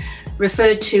River,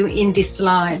 referred to in this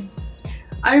slide.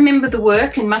 I remember the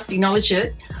work, and must acknowledge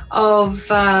it, of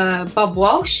Bob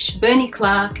Walsh, Bernie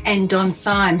Clark and Don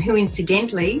Syme, who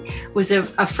incidentally was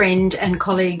a friend and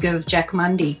colleague of Jack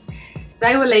Mundy.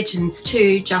 They were legends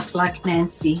too, just like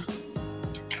Nancy.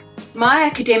 My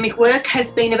academic work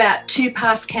has been about two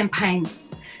past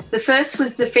campaigns. The first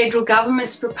was the federal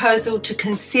government's proposal to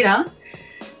consider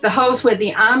the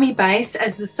Holsworthy Army Base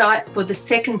as the site for the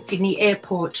second Sydney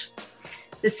airport.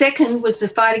 The second was the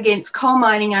fight against coal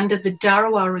mining under the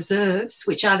Darrawal Reserves,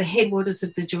 which are the headwaters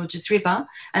of the Georges River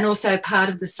and also part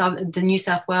of the New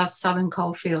South Wales southern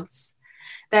coalfields.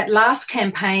 That last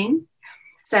campaign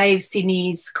Save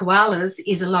Sydney's Koalas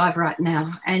is alive right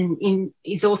now and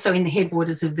is also in the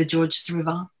headwaters of the Georges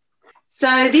River.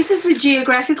 So this is the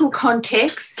geographical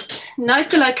context. Note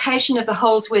the location of the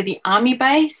Holsworthy Army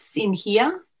Base in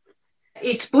here.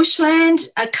 It's bushland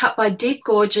cut by deep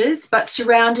gorges but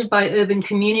surrounded by urban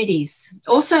communities.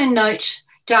 Also note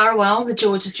Darawal, the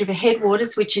Georges River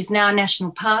headwaters, which is now a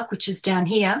national park, which is down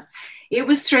here. It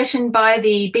was threatened by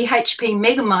the BHP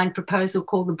megamine proposal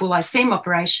called the Bull Seam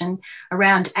operation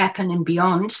around Appin and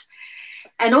beyond.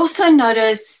 And also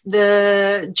notice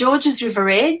the Georges River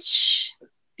edge,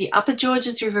 the upper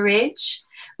Georges River edge,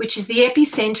 which is the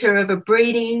epicentre of a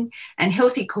breeding and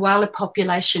healthy koala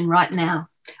population right now,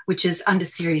 which is under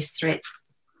serious threats.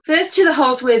 First to the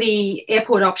Holsworthy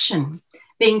airport option,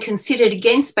 being considered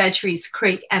against Badgerys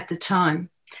Creek at the time.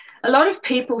 A lot of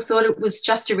people thought it was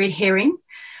just a red herring,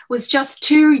 was just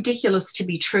too ridiculous to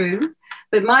be true,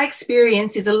 but my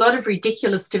experience is a lot of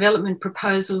ridiculous development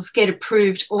proposals get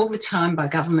approved all the time by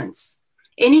governments.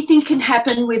 Anything can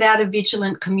happen without a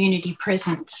vigilant community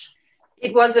present.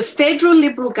 It was a federal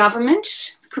Liberal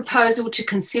government proposal to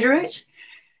consider it,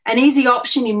 an easy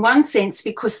option in one sense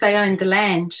because they owned the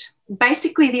land.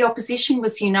 Basically, the opposition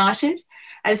was united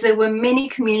as there were many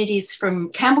communities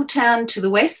from Campbelltown to the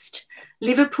west,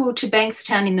 Liverpool to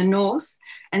Bankstown in the north,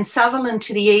 and Sutherland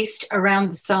to the east around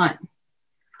the site.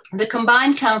 The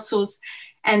combined councils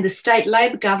and the state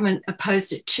Labor government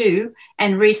opposed it too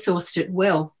and resourced it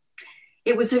well.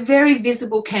 It was a very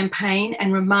visible campaign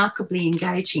and remarkably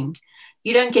engaging.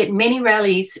 You don't get many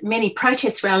rallies, many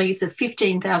protest rallies of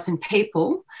 15,000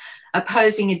 people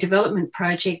opposing a development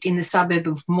project in the suburb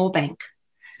of Moorebank,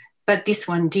 but this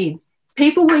one did.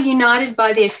 People were united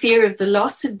by their fear of the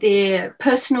loss of their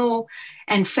personal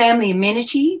and family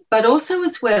amenity, but also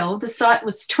as well, the site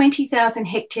was 20,000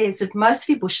 hectares of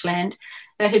mostly bushland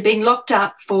that had been locked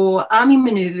up for army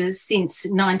manoeuvres since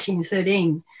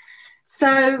 1913.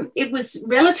 So it was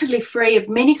relatively free of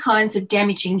many kinds of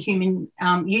damaging human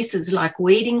uses like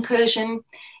weed incursion,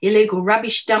 illegal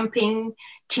rubbish dumping,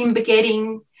 timber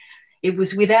getting. It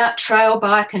was without trail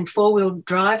bike and four-wheel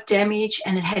drive damage,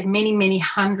 and it had many, many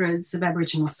hundreds of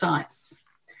Aboriginal sites.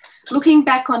 Looking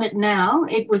back on it now,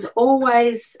 it was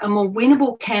always a more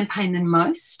winnable campaign than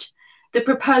most. The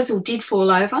proposal did fall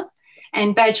over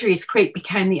and Badgerys Creek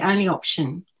became the only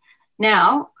option.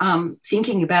 Now,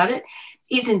 thinking about it,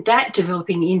 isn't that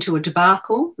developing into a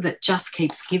debacle that just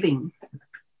keeps giving?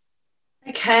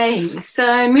 Okay,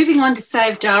 so moving on to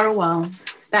Save Darawal,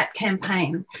 that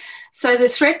campaign. So the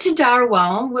threat to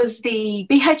Darawal was the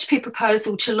BHP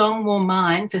proposal to longwall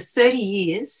mine for 30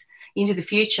 years into the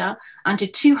future under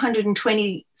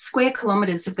 220 square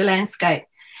kilometres of the landscape.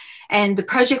 And the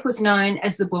project was known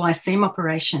as the Bull Seam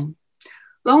operation.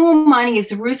 Longwall mining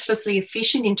is ruthlessly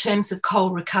efficient in terms of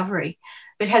coal recovery,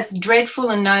 but has dreadful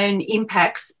and known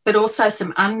impacts, but also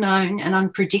some unknown and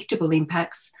unpredictable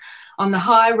impacts on the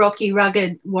high, rocky,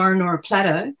 rugged Warrenora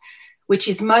Plateau, which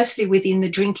is mostly within the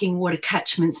drinking water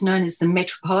catchments known as the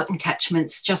metropolitan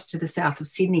catchments just to the south of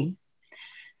Sydney.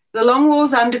 The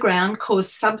longwalls underground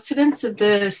cause subsidence of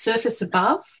the surface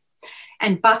above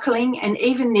and buckling, and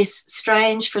even this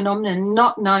strange phenomenon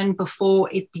not known before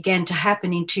it began to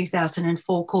happen in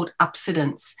 2004 called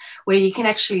upsidence, where you can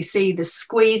actually see the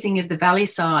squeezing of the valley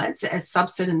sides as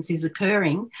subsidence is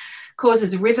occurring,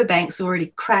 causes riverbanks already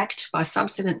cracked by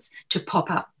subsidence to pop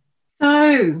up.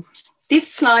 So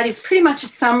this slide is pretty much a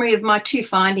summary of my two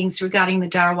findings regarding the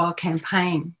Darawal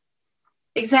campaign.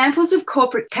 Examples of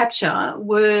corporate capture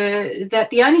were that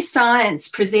the only science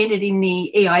presented in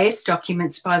the EIS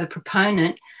documents by the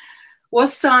proponent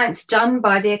was science done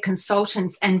by their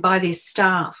consultants and by their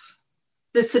staff.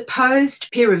 The supposed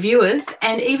peer reviewers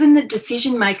and even the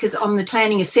decision makers on the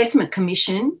Planning Assessment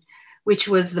Commission, which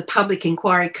was the public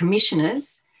inquiry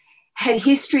commissioners, had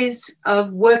histories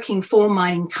of working for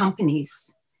mining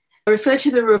companies. I refer to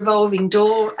the revolving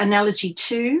door analogy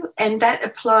too, and that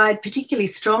applied particularly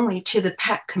strongly to the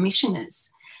PAC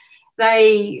commissioners.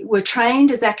 They were trained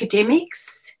as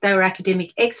academics, they were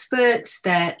academic experts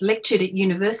that lectured at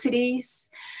universities,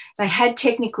 they had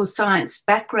technical science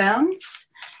backgrounds,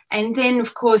 and then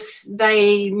of course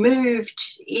they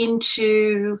moved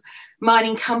into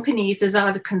mining companies as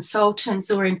either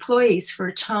consultants or employees for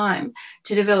a time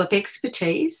to develop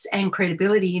expertise and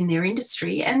credibility in their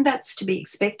industry, and that's to be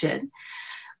expected.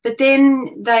 But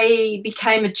then they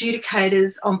became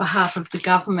adjudicators on behalf of the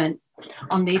government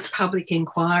on these public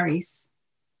inquiries.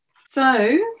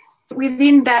 So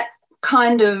within that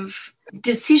kind of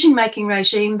decision-making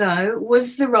regime, though,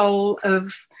 was the role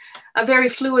of a very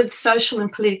fluid social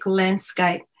and political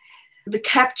landscape The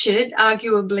captured,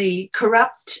 arguably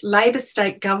corrupt Labor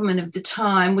state government of the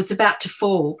time was about to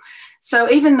fall. So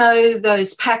even though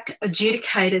those PAC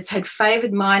adjudicators had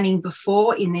favoured mining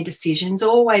before in their decisions,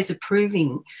 always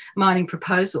approving mining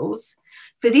proposals,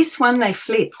 for this one they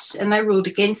flipped and they ruled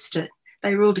against it.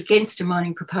 They ruled against a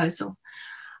mining proposal.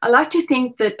 I like to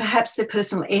think that perhaps their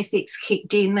personal ethics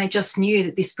kicked in. They just knew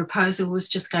that this proposal was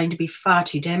just going to be far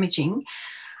too damaging,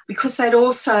 because they'd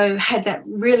also had that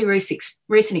really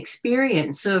recent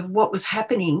experience of what was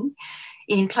happening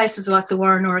in places like the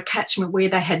Warrenora catchment where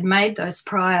they had made those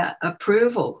prior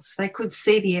approvals. They could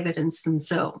see the evidence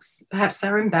themselves. Perhaps they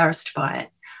were embarrassed by it.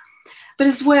 But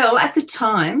as well, at the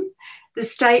time, the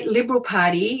state Liberal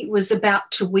Party was about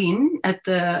to win at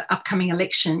the upcoming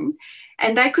election,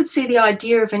 and they could see the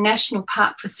idea of a national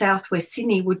park for southwest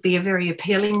Sydney would be a very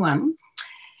appealing one.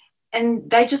 And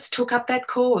they just took up that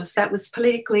cause. That was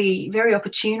politically very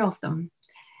opportune of them.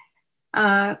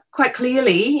 Quite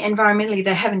clearly, environmentally,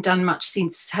 they haven't done much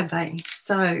since, have they?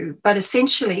 So, but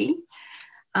essentially,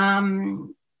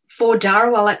 for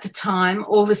Dharawal at the time,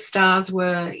 all the stars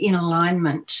were in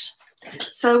alignment.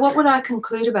 So what would I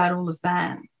conclude about all of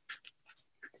that?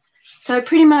 So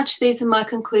pretty much these are my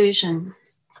conclusions.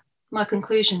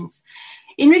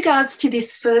 In regards to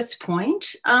this first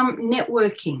point,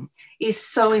 networking is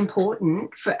so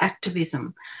important for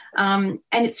activism. And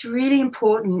it's really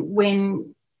important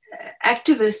when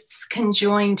activists can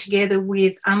join together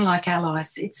with unlike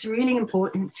allies. It's really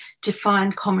important to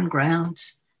find common ground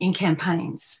in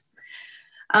campaigns.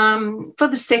 For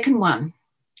the second one,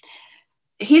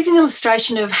 here's an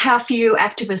illustration of how few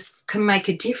activists can make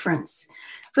a difference.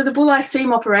 For the Bulli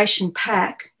Seam Operation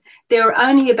PAC, there were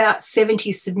only about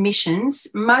 70 submissions.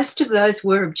 Most of those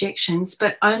were objections,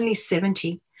 but only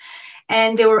 70.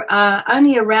 And there were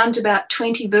only around about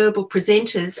 20 verbal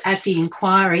presenters at the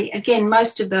inquiry. Again,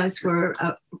 most of those were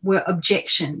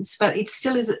objections, but it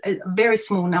still is a very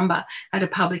small number at a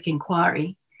public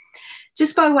inquiry.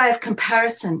 Just by way of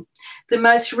comparison, the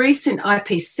most recent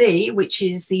IPC, which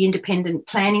is the Independent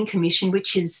Planning Commission,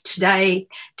 which is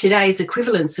today's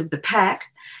equivalence of the PAC,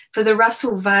 for the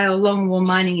Russell Vale Longwall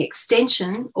Mining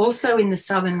Extension, also in the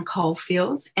southern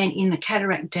coalfields and in the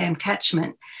Cataract Dam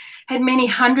catchment, had many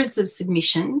hundreds of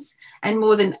submissions and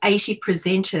more than 80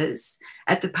 presenters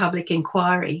at the public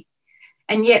inquiry.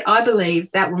 And yet I believe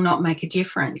that will not make a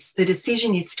difference. The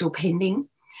decision is still pending,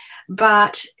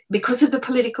 but because of the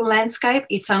political landscape,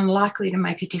 it's unlikely to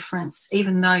make a difference,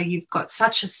 even though you've got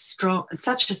such a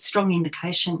strong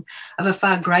indication of a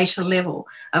far greater level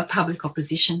of public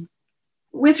opposition.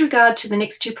 With regard to the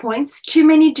next 2 points, too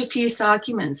many diffuse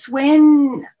arguments.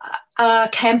 When a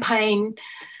campaign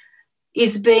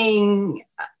is being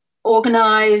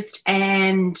organised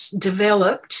and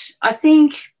developed, I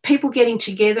think people getting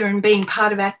together and being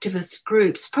part of activist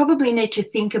groups probably need to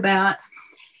think about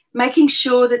making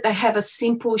sure that they have a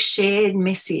simple shared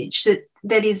message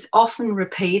that is often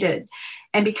repeated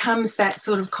and becomes that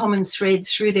sort of common thread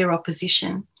through their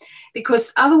opposition.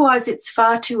 Because otherwise it's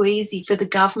far too easy for the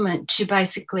government to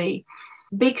basically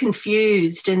be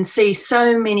confused and see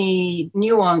so many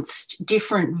nuanced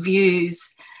different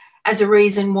views as a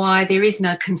reason why there is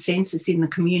no consensus in the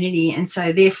community, and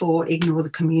so therefore ignore the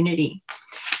community.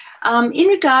 In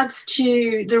regards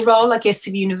to the role, I guess,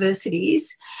 of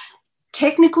universities,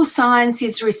 technical science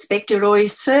is respected or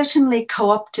is certainly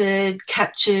co-opted,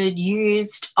 captured,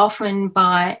 used often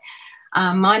by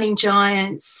mining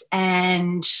giants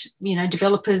and,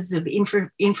 developers of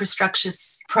infrastructure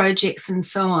projects and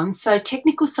so on. So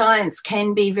technical science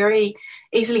can be very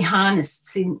easily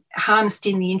harnessed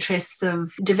in the interests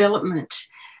of development.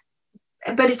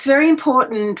 But it's very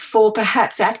important for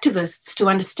perhaps activists to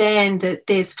understand that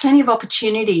there's plenty of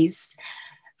opportunities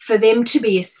for them to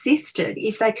be assisted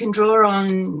if they can draw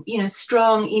on,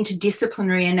 strong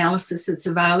interdisciplinary analysis that's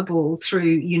available through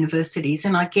universities.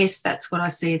 And I guess that's what I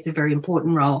see as a very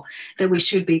important role that we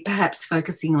should be perhaps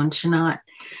focusing on tonight.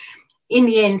 In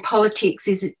the end, politics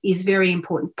is very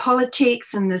important.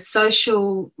 Politics and the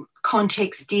social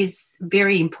context is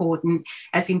very important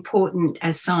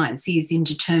as science is in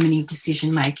determining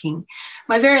decision-making.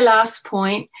 My very last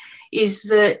point is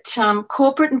that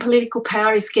corporate and political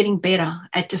power is getting better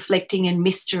at deflecting and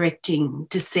misdirecting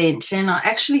dissent. And I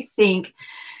actually think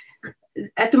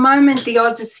at the moment the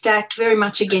odds are stacked very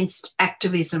much against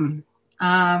activism.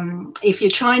 If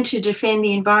you're trying to defend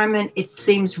the environment, it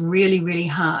seems really, really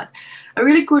hard. A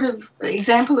really good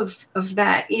example of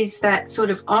that is that sort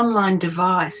of online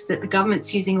device that the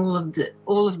government's using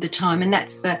all of the time, and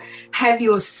that's the have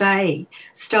your say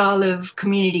style of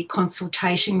community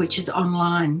consultation, which is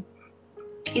online.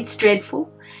 It's dreadful.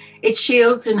 It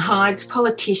shields and hides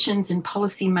politicians and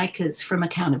policymakers from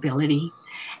accountability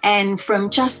and from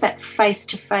just that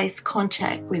face-to-face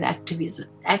contact with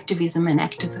activism and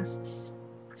activists.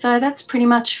 So that's pretty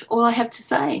much all I have to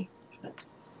say.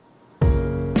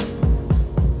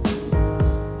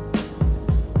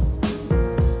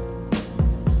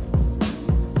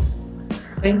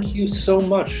 Thank you so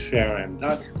much, Sharon.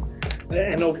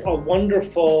 And a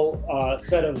wonderful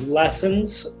set of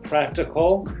lessons,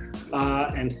 practical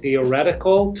and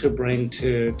theoretical, to bring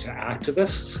to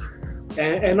activists.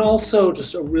 And also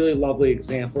just a really lovely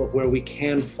example of where we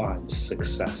can find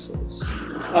successes.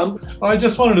 I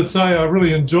just wanted to say I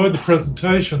really enjoyed the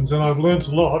presentations and I've learnt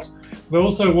a lot. But I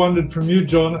also wondered from you,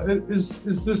 John,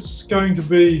 is this going to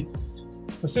be,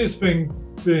 I see it's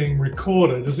being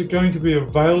recorded, is it going to be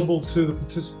available to the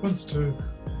participants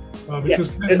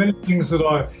because there are many things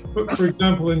that for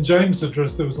example, in James'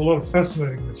 address, there was a lot of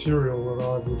fascinating material that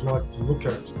I would like to look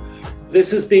at.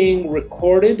 This is being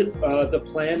recorded. The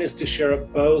plan is to share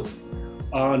it both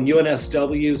on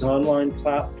UNSW's online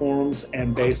platforms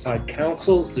and Bayside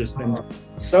Councils. There's been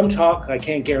some talk, I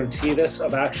can't guarantee this,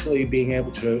 of actually being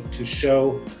able to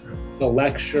show the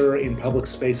lecture in public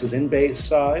spaces in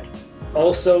Bayside.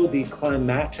 Also, the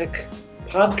Climactic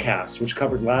podcast, which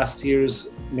covered last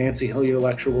year's Nancy Hillier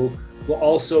lecture, will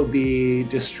also be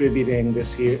distributing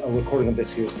this year, a recording of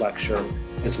this year's lecture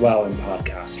as well in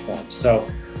podcast form. So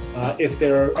if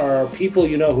there are people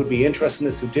you know who'd be interested in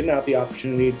this who didn't have the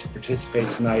opportunity to participate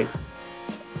tonight,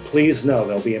 please know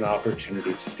there'll be an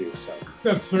opportunity to do so.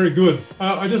 That's very good.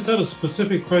 I just had a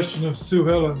specific question of Sue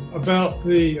Helen about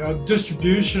the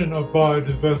distribution of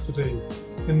biodiversity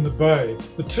in the bay.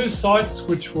 The two sites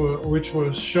which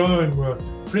were shown were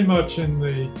pretty much in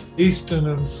the eastern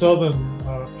and southern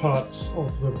parts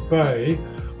of the bay.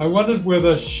 I wondered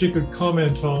whether she could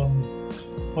comment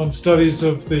on studies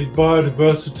of the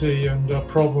biodiversity and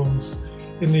problems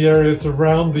in the areas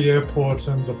around the airport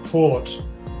and the port,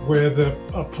 where the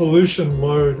pollution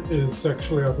load is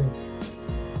actually, I think,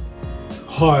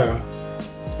 higher.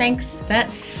 Thanks for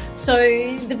that.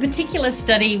 So the particular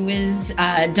study was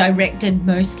directed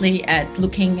mostly at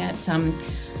looking at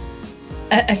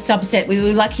a subset. We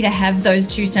were lucky to have those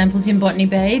two samples in Botany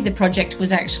Bay. The project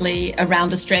was actually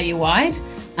around Australia-wide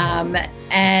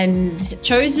and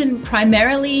chosen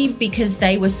primarily because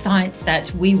they were sites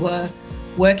that we were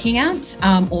working at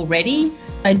already.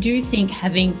 I do think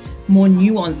having more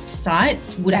nuanced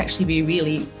sites would actually be a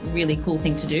really, really cool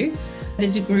thing to do.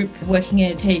 There's a group working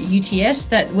at UTS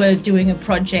that were doing a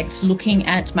project looking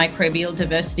at microbial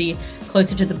diversity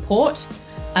closer to the port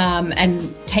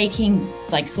and taking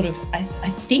like sort of, I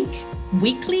think,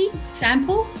 weekly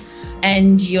samples.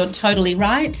 And you're totally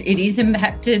right. It is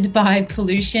impacted by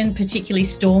pollution, particularly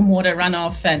stormwater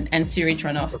runoff and sewage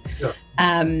runoff.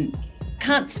 Yeah.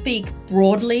 Can't speak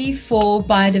broadly for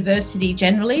biodiversity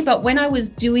generally, but when I was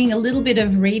doing a little bit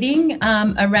of reading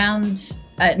around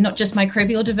not just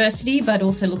microbial diversity, but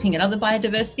also looking at other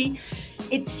biodiversity,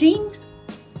 it seems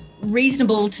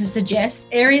reasonable to suggest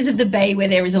areas of the bay where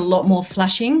there is a lot more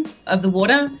flushing of the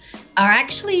water are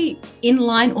actually in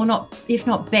line or not, if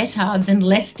not better than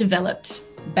less developed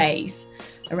bays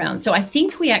around. So I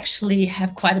think we actually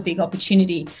have quite a big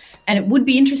opportunity, and it would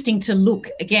be interesting to look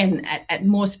again at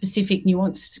more specific,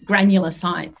 nuanced, granular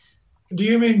sites. Do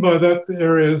you mean by that the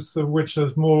areas which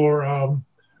has more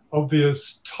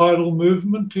obvious tidal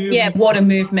movement? Water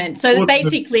movement. So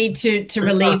basically to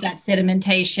relieve that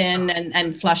sedimentation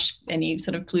and flush any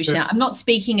sort of pollution out. I'm not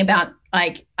speaking about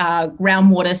like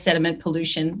groundwater sediment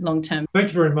pollution long term. Thank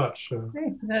you very much.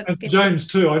 And James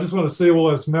too. I just want to see all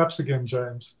those maps again,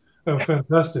 James. Oh,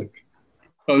 fantastic.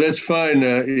 Oh, that's fine,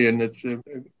 Ian.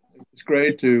 It's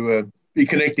great to be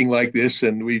connecting like this,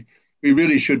 and we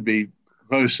really should be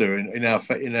closer in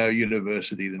our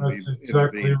university than That's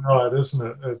exactly right, isn't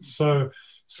it? It's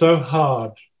so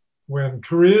hard when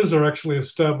careers are actually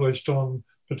established on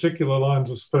particular lines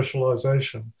of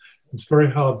specialization. It's very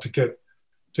hard to get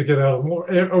out of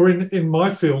more, or in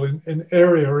my field, in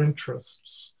area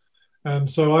interests. And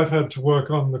so I've had to work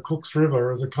on the Cooks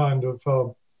River as a kind of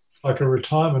like a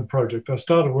retirement project. I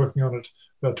started working on it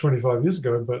about 25 years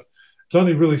ago, but it's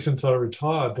only really since I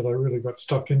retired that I really got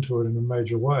stuck into it in a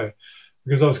major way,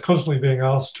 because I was constantly being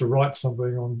asked to write something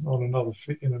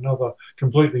in another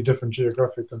completely different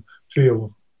geographic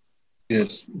field.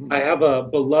 Yes. I have a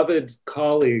beloved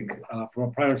colleague from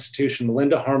a prior institution,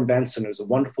 Melinda Harm Benson, who's a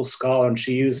wonderful scholar, and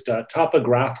she used a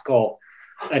topographical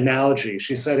analogy.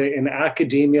 She said, in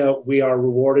academia, we are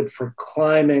rewarded for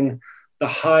climbing the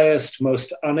highest,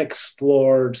 most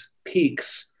unexplored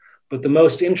peaks, but the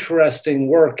most interesting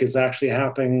work is actually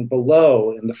happening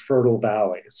below in the fertile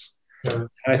valleys.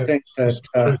 I think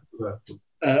that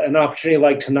an opportunity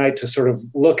like tonight to sort of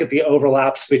look at the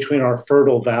overlaps between our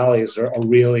fertile valleys are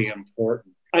really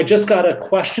important. I just got a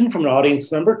question from an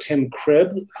audience member, Tim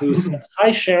Cribb, who says,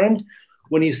 "Hi, Sharon.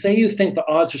 When you say you think the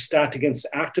odds are stacked against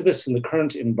activists in the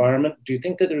current environment, do you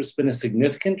think that there's been a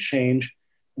significant change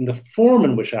in the form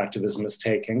in which activism is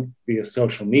taking via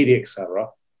social media, et cetera,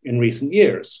 in recent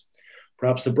years?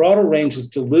 Perhaps the broader range has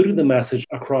diluted the message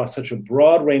across such a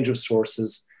broad range of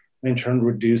sources and in turn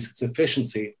reduced its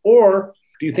efficiency. Or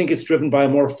do you think it's driven by a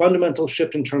more fundamental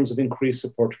shift in terms of increased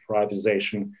support to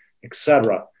privatization, et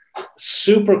cetera?"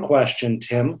 Super question,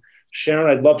 Tim. Sharon,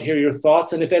 I'd love to hear your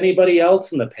thoughts. And if anybody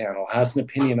else in the panel has an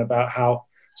opinion about how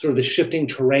sort of the shifting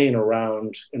terrain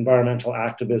around environmental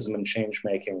activism and change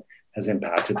making has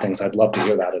impacted things, I'd love to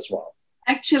hear that as well.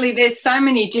 Actually, there's so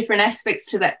many different aspects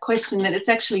to that question that it's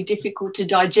actually difficult to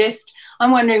digest.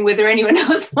 I'm wondering whether anyone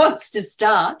else wants to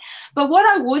start. But what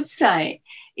I would say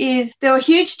is there are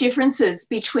huge differences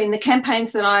between the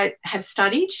campaigns that I have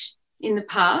studied in the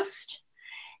past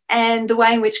and the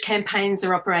way in which campaigns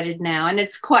are operated now. And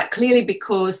it's quite clearly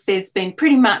because there's been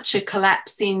pretty much a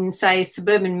collapse in, say,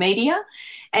 suburban media,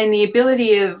 and the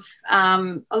ability of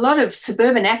a lot of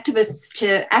suburban activists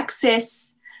to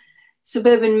access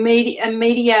suburban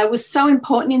media was so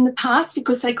important in the past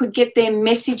because they could get their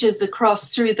messages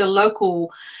across through the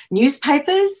local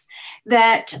newspapers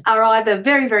that are either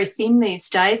very, very thin these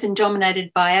days and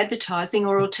dominated by advertising,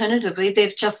 or alternatively,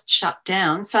 they've just shut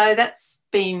down. So that's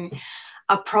been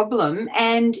a problem.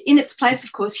 And in its place,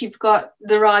 of course, you've got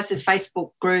the rise of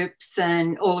Facebook groups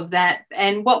and all of that.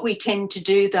 And what we tend to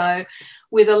do, though,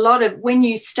 with a lot of, when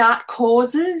you start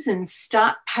causes and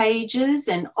start pages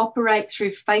and operate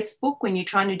through Facebook, when you're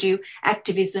trying to do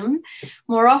activism,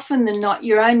 more often than not,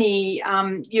 you're only,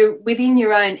 you're within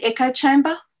your own echo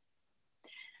chamber,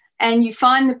 and you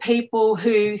find the people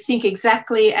who think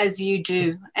exactly as you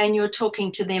do, and you're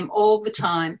talking to them all the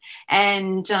time.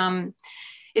 And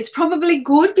it's probably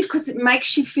good because it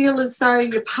makes you feel as though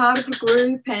you're part of a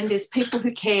group and there's people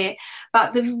who care.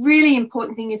 But the really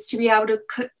important thing is to be able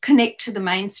to connect to the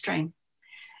mainstream.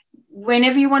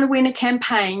 Whenever you want to win a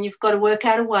campaign, you've got to work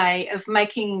out a way of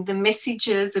making the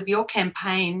messages of your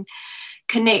campaign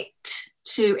connect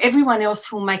to everyone else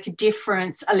who will make a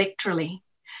difference electorally.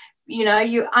 You know,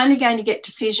 you're only going to get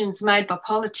decisions made by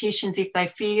politicians if they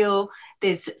feel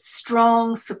there's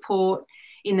strong support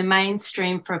in the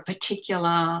mainstream for a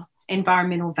particular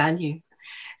environmental value.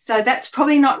 So that's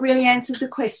probably not really answered the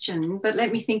question, but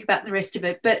let me think about the rest of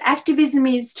it. But activism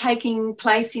is taking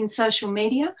place in social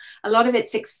media. A lot of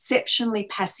it's exceptionally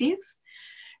passive.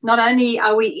 Not only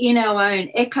are we in our own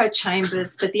echo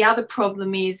chambers, but the other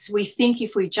problem is we think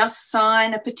if we just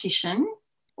sign a petition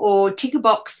or tick a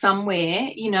box somewhere,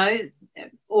 you know,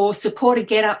 or support a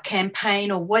Get Up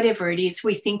campaign or whatever it is,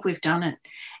 we think we've done it.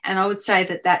 And I would say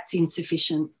that that's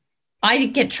insufficient. I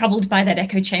get troubled by that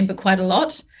echo chamber quite a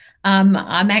lot. I'm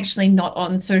actually not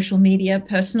on social media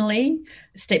personally,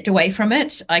 stepped away from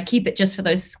it. I keep it just for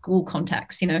those school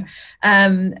contacts, you know.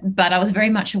 But I was very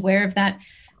much aware of that.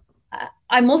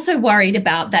 I'm also worried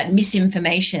about that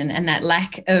misinformation and that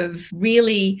lack of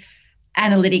really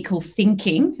analytical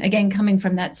thinking, again, coming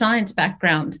from that science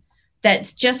background,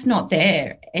 that's just not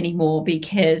there anymore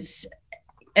because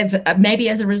maybe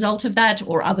as a result of that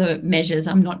or other measures,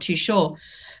 I'm not too sure.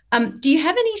 Do you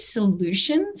have any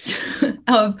solutions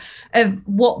of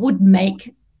what would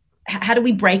make, how do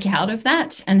we break out of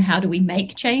that and how do we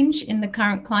make change in the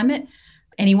current climate?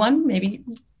 Anyone, maybe?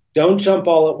 Don't jump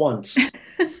all at once.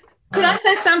 Could I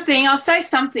say something? I'll say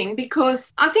something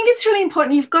because I think it's really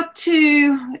important. You've got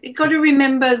to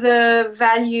remember the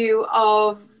value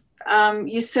of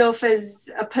yourself as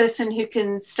a person who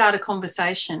can start a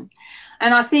conversation.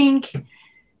 And I think,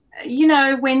 you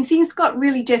know, when things got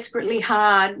really desperately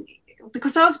hard,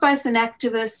 because I was both an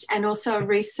activist and also a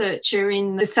researcher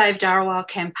in the Save Dharawal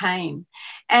campaign.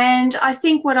 And I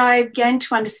think what I began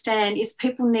to understand is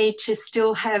people need to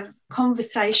still have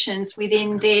conversations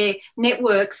within their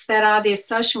networks that are their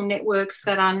social networks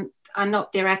that are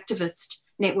not their activist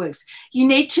networks. You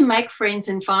need to make friends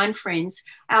and find friends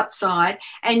outside,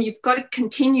 and you've got to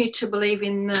continue to believe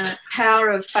in the power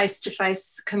of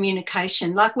face-to-face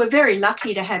communication. Like, we're very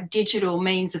lucky to have digital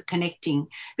means of connecting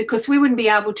because we wouldn't be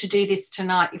able to do this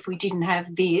tonight if we didn't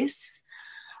have this.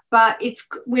 But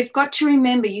we've got to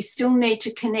remember you still need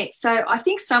to connect. So I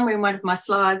think somewhere in one of my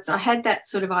slides, I had that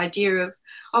sort of idea of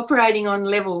operating on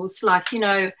levels like, you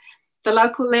know, the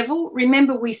local level.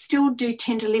 Remember, we still do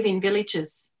tend to live in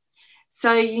villages.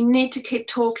 So you need to keep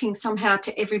talking somehow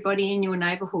to everybody in your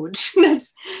neighbourhood.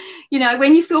 That's, you know,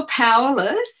 when you feel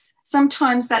powerless,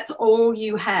 Sometimes that's all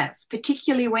you have,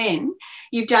 particularly when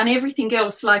you've done everything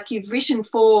else, like you've written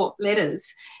 4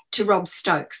 letters to Rob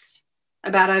Stokes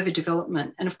about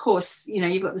overdevelopment. And of course, you know,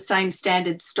 you've got the same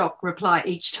standard stock reply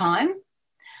each time.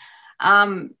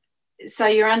 So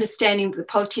you're understanding that the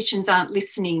politicians aren't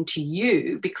listening to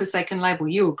you because they can label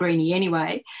you a greenie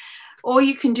anyway. All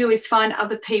you can do is find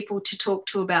other people to talk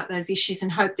to about those issues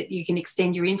and hope that you can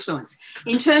extend your influence.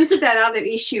 In terms of that other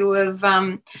issue of,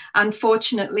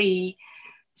 unfortunately,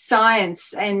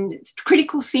 science and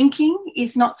critical thinking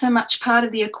is not so much part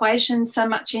of the equation so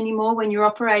much anymore when you're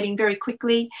operating very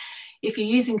quickly. If you're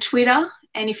using Twitter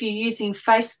and if you're using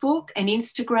Facebook and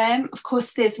Instagram, of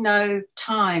course, there's no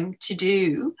time to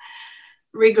do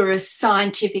rigorous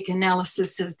scientific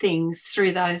analysis of things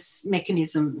through those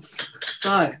mechanisms.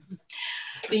 So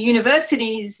the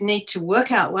universities need to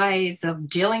work out ways of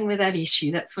dealing with that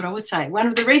issue. That's what I would say. One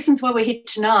of the reasons why we're here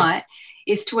tonight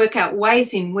is to work out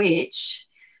ways in which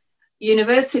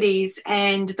universities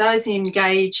and those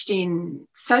engaged in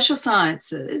social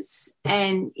sciences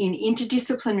and in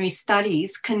interdisciplinary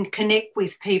studies can connect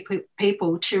with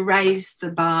people to raise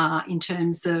the bar in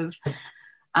terms of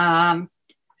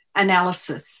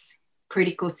analysis,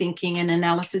 critical thinking and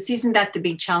analysis. Isn't that the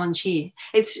big challenge here?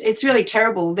 It's really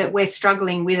terrible that we're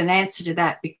struggling with an answer to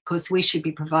that because we should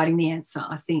be providing the answer,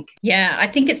 I think. Yeah, I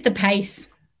think it's the pace.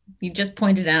 You just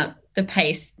pointed out the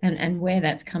pace and where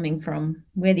that's coming from,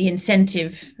 where the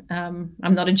incentive, I'm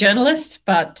not a journalist,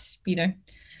 but, you know,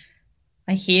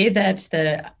 I hear that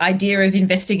the idea of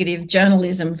investigative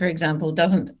journalism, for example,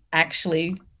 doesn't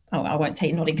actually, I won't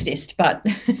say not exist, but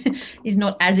is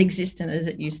not as existent as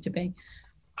it used to be.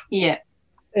 Yeah.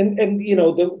 And you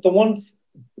know,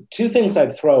 two things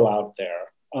I'd throw out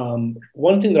there.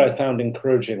 One thing that I found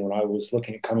encouraging when I was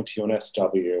looking at coming to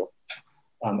UNSW,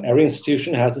 every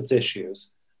institution has its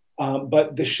issues,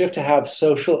 but the shift to have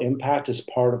social impact is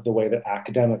part of the way that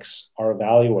academics are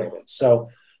evaluated. So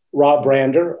Rob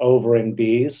Brander over in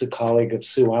Bees, a colleague of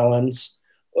Sue Ellen's,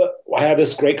 I had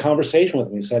this great conversation with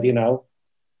him. He said, you know,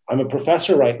 I'm a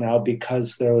professor right now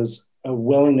because there was a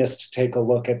willingness to take a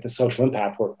look at the social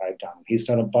impact work I've done. He's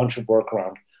done a bunch of work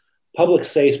around public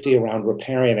safety, around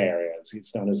riparian areas.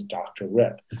 He's done his Dr.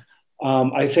 Rip.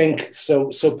 I think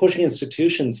so pushing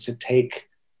institutions to take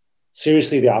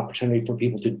seriously the opportunity for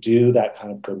people to do that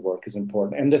kind of good work is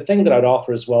important. And the thing that I'd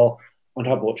offer as well, on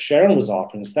top of what Sharon was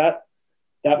offering, is that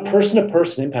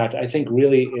person-to-person impact, I think,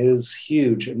 really is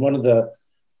huge. And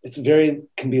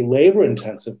can be labor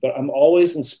intensive, but I'm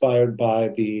always inspired by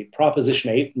the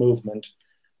Proposition 8 movement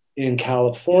in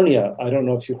California. I don't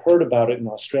know if you heard about it in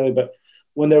Australia, but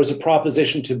when there was a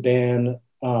proposition to ban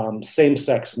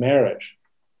same-sex marriage,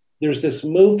 there's this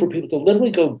move for people to literally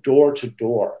go door to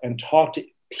door and talk to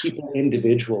people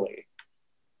individually,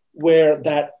 where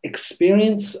that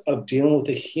experience of dealing with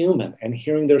a human and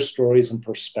hearing their stories and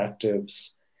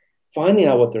perspectives, finding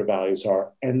out what their values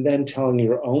are, and then telling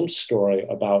your own story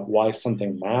about why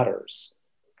something matters,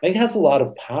 I think has a lot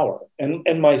of power.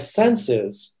 And my sense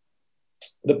is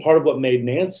the part of what made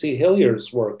Nancy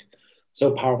Hillier's work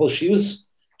so powerful,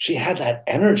 she had that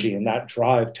energy and that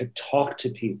drive to talk to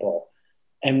people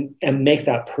and make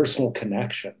that personal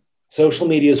connection. Social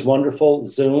media is wonderful.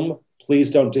 Zoom,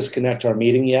 please don't disconnect our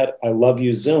meeting yet. I love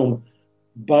you, Zoom.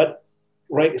 But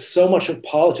right, so much of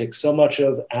politics, so much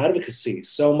of advocacy,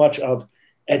 so much of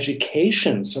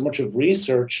education, so much of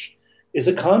research is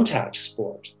a contact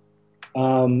sport.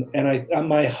 And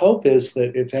my hope is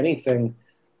that, if anything,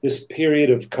 this period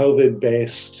of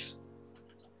COVID-based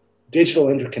digital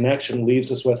interconnection leaves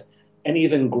us with an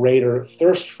even greater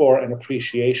thirst for and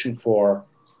appreciation for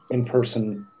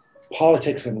in-person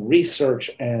politics and research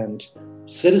and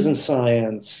citizen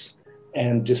science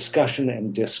and discussion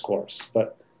and discourse.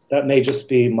 But that may just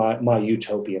be my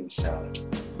utopian side.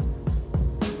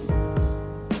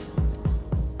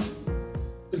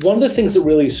 One of the things that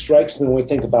really strikes me when we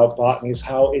think about botany is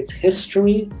how its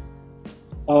history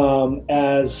and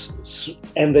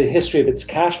the history of its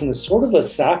catchment is sort of a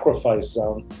sacrifice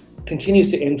zone,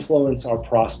 continues to influence our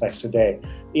prospects today.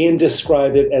 Ian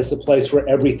described it as the place where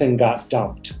everything got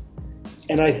dumped.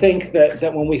 And I think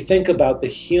that when we think about the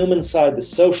human side, the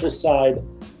social side,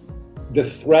 the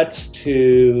threats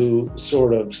to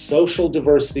sort of social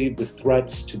diversity, the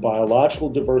threats to biological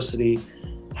diversity,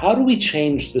 how do we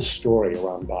change the story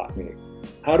around botany?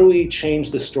 How do we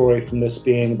change the story from this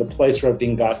being the place where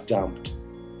everything got dumped,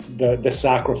 the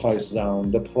sacrifice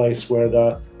zone, the place where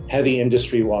the heavy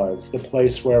industry was, the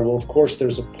place where, well, of course,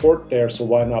 there's a port there, so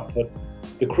why not put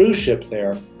the cruise ship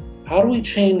there? How do we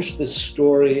change the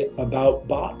story about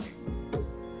botany?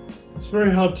 It's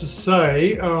very hard to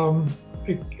say.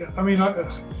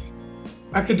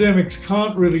 academics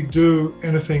can't really do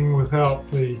anything without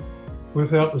the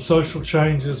social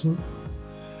changes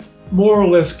more or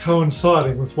less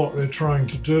coinciding with what they're trying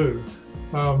to do.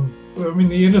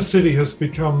 The inner city has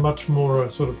become much more a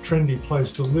sort of trendy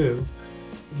place to live.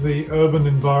 The urban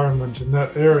environment in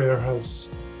that area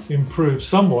has improved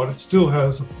somewhat. It still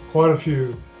has quite a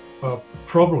few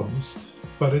problems,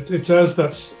 but it's as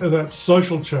that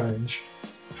social change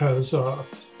has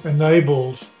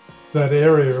enabled that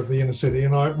area of the inner city,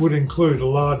 and I would include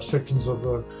large sections of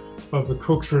the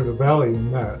Cooks River Valley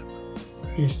in that,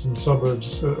 eastern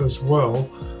suburbs as well.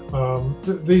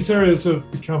 These areas have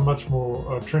become much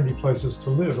more trendy places to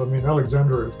live. I mean,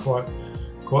 Alexandria is quite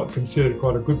considered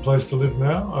quite a good place to live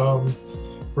now.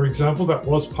 For example, that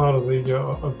was part of the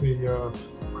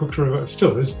Cooks River,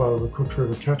 still is part of the Cooks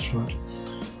River catchment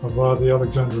via the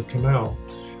Alexandria Canal.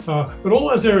 But all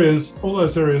those areas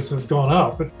have gone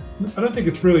up. But I don't think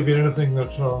it's really been anything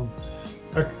that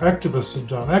activists have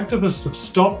done. Activists have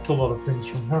stopped a lot of things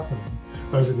from happening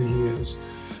over the years.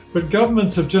 But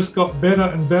governments have just got better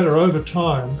and better over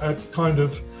time at kind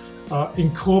of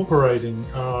incorporating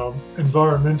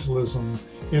environmentalism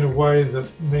in a way that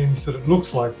means that it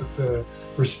looks like that they're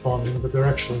responding, but they're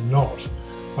actually not.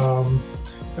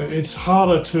 It's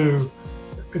harder to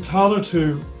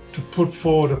put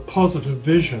forward a positive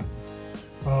vision.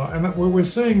 And we're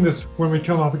seeing this when we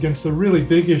come up against the really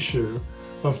big issue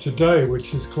of today,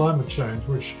 which is climate change,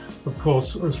 which of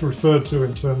course is referred to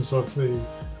in terms of the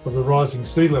rising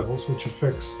sea levels, which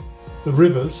affects the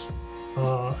rivers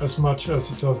as much as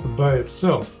it does the bay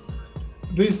itself.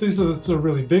 It's a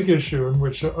really big issue in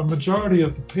which a majority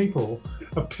of the people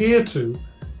appear to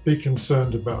be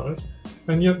concerned about it,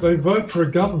 and yet they vote for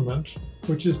a government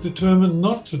which is determined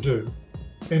not to do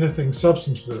anything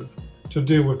substantive to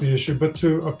deal with the issue, but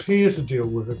to appear to deal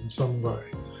with it in some way,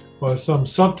 by some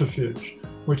subterfuge,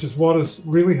 which is what has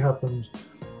really happened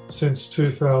since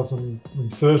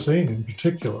 2013 in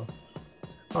particular.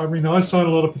 I mean, I sign a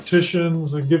lot of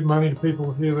petitions and give money to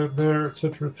people here, there,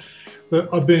 etc.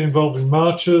 I've been involved in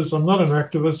marches. I'm not an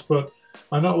activist, but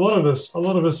I know a lot of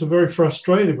us are very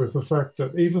frustrated with the fact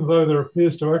that even though there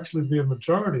appears to actually be a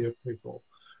majority of people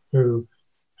who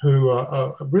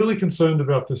are really concerned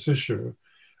about this issue,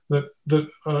 that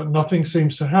nothing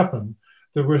seems to happen,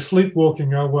 that we're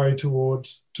sleepwalking our way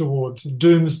towards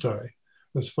doomsday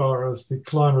as far as the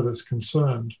climate is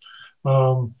concerned.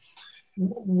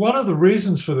 One of the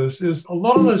reasons for this is a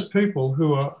lot of those people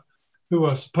who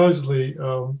are supposedly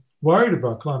worried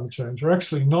about climate change are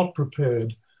actually not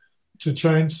prepared to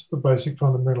change the basic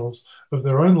fundamentals of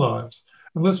their own lives.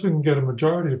 Unless we can get a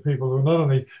majority of people who not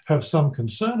only have some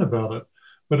concern about it,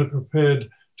 but are prepared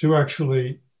to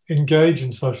actually engage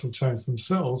in social change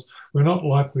themselves, we're not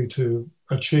likely to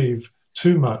achieve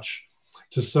too much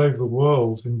to save the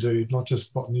world, indeed, not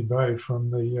just Botany Bay,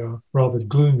 from the rather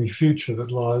gloomy future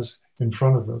that lies in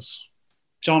front of us.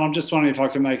 John, I'm just wondering if I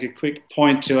can make a quick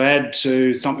point to add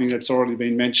to something that's already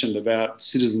been mentioned about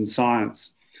citizen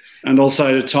science, and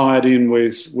also to tie it in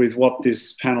with what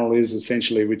this panel is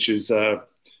essentially, which is the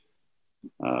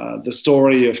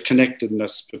story of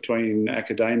connectedness between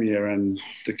academia and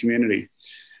the community.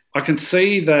 I can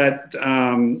see that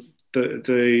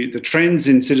the trends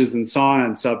in citizen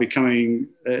science are becoming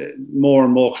more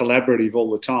and more collaborative all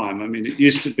the time. I mean, it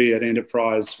used to be an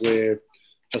enterprise where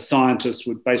a scientist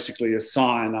would basically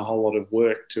assign a whole lot of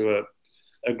work to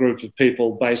a group of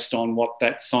people based on what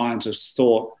that scientist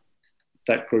thought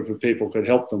that group of people could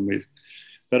help them with.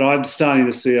 But I'm starting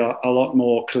to see a lot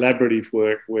more collaborative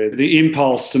work where the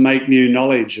impulse to make new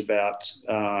knowledge about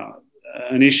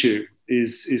an issue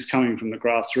is coming from the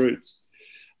grassroots.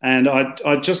 And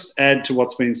I'd just add to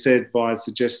what's been said by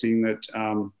suggesting that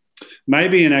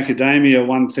maybe in academia,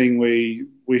 one thing we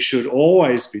should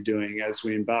always be doing as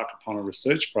we embark upon a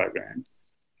research program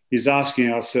is asking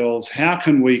ourselves, how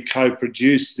can we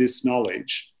co-produce this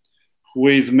knowledge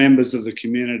with members of the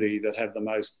community that have the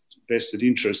most vested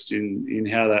interest in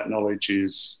how that knowledge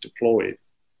is deployed?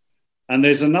 And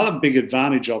there's another big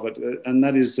advantage of it, and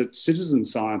that is that citizen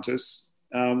scientists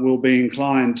will be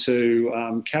inclined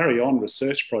to carry on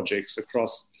research projects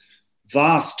across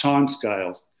vast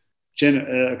timescales,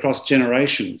 across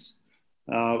generations,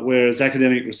 whereas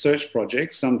academic research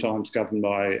projects, sometimes governed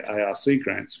by ARC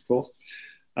grants, of course,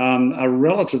 are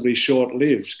relatively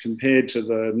short-lived compared to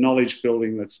the knowledge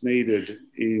building that's needed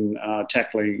in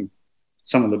tackling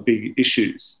some of the big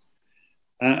issues.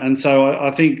 And so I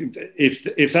think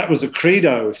if that was a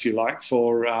credo, if you like,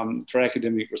 for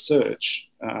academic research,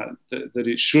 that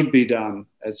it should be done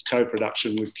as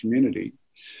co-production with community,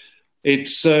 it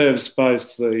serves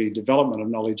both the development of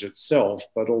knowledge itself,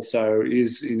 but also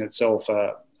is in itself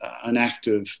a an act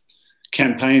of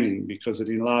campaigning because it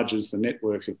enlarges the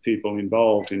network of people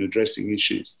involved in addressing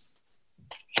issues.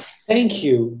 Thank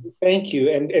you.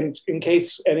 And in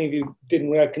case any of you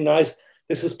didn't recognize,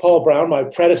 this is Paul Brown, my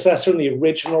predecessor and the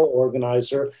original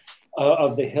organizer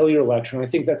of the Hillier lecture. And I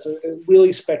think that's a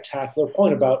really spectacular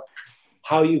point about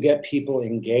how you get people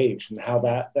engaged and how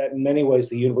that in many ways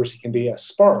the university can be a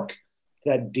spark to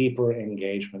that deeper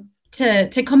engagement.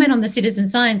 To comment on the citizen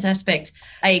science aspect,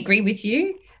 I agree with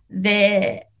you.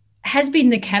 There has been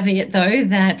the caveat, though,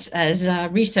 that as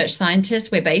research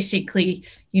scientists, we're basically,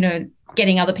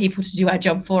 getting other people to do our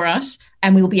job for us,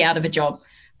 and we'll be out of a job.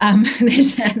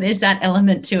 There's that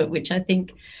element to it, which I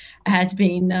think has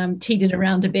been teetered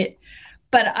around a bit.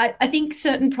 But I think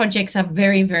certain projects are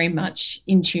very, very much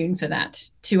in tune for that,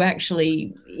 to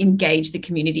actually engage the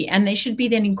community. And they should be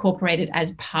then incorporated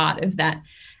as part of that.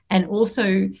 And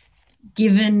also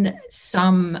given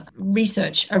some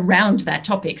research around that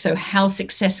topic. So how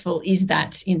successful is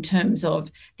that in terms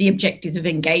of the objectives of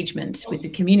engagement with the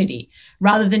community,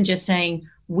 rather than just saying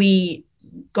we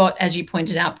got, as you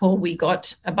pointed out, Paul, we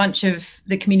got a bunch of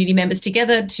the community members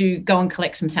together to go and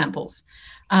collect some samples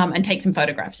and take some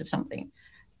photographs of something.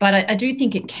 But I do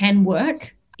think it can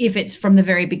work if it's from the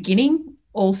very beginning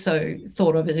also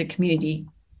thought of as a community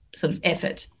sort of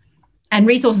effort, and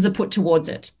resources are put towards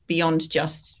it beyond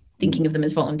just thinking of them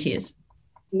as volunteers.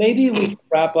 Maybe we can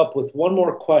wrap up with one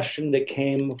more question that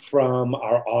came from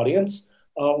our audience.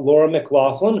 Laura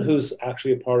McLaughlin, who's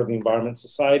actually a part of the Environment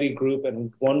Society group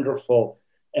and a wonderful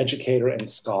educator and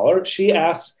scholar. She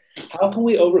asks, how can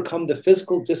we overcome the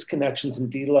physical disconnections and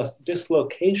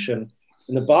dislocation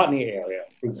in the botany area?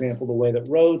 For example, the way that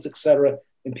roads, et cetera,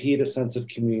 impede a sense of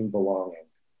community belonging.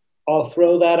 I'll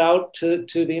throw that out to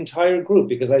the entire group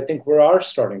because I think we are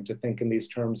starting to think in these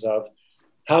terms of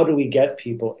how do we get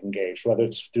people engaged, whether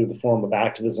it's through the form of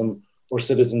activism or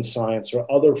citizen science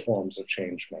or other forms of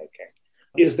change making.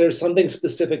 Is there something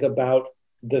specific about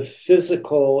the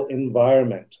physical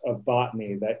environment of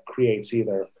botany that creates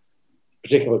either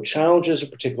particular challenges or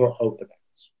particular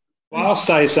openings? Well, I'll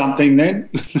say something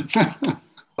then.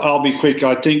 I'll be quick.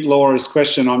 I think Laura's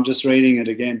question, I'm just reading it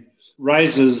again,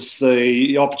 raises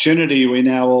the opportunity we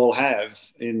now all have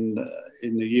in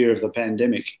the year of the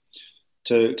pandemic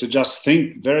to just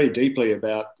think very deeply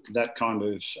about that kind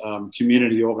of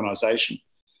community organisation,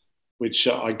 which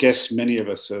I guess many of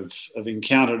us have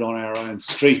encountered on our own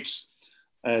streets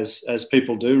as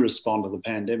people do respond to the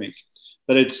pandemic.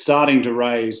 But it's starting to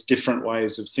raise different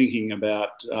ways of thinking about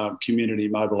community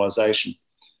mobilisation.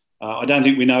 I don't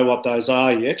think we know what those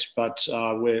are yet, but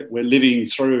we're living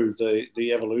through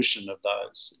the evolution of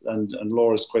those. And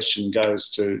Laura's question goes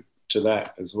to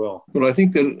that as well. Well, I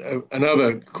think that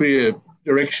another clear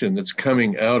direction that's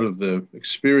coming out of the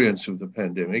experience of the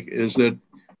pandemic is that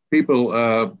people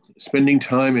are spending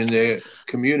time in their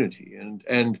community,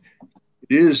 and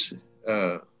it is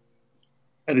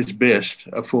at its best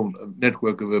a form of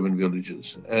network of urban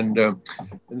villages, and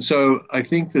so I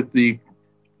think that the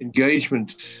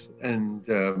engagement and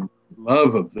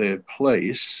love of their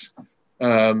place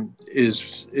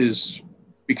is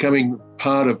becoming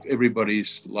part of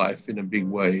everybody's life in a big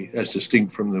way, as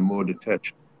distinct from the more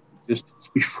detached distance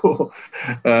before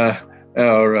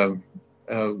our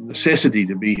necessity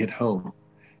to be at home.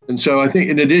 And so I think,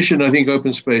 in addition, I think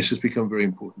open space has become very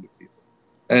important to people.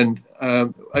 And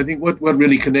I think what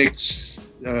really connects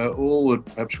all that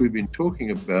perhaps we've been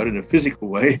talking about in a physical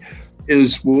way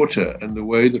is water, and the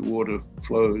way that water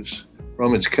flows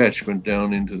from its catchment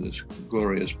down into this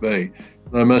glorious bay.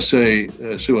 And I must say,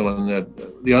 Sue Ellen,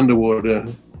 that the underwater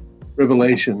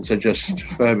revelations are just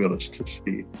fabulous to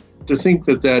see. To think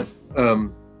that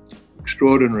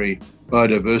extraordinary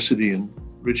biodiversity and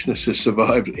richness has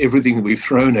survived everything we've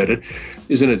thrown at it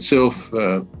is in itself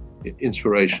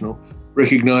inspirational,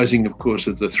 recognizing, of course,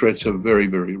 that the threats are very,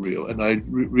 very real. And I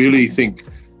really think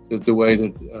that the way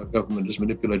that government has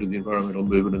manipulated the environmental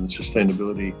movement and the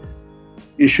sustainability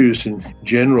issues in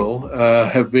general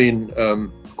have been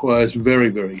requires very,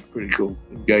 very critical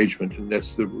engagement, and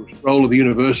that's the role of the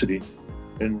university,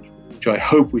 and which I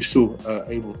hope we still are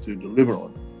able to deliver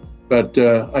on. But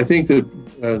I think that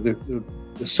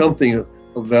the something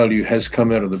of value has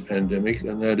come out of the pandemic,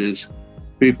 and that is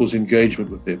people's engagement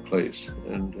with their place.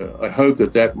 And I hope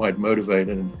that might motivate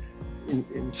and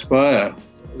inspire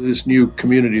this new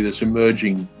community that's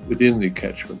emerging within the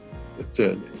catchment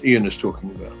that Ian is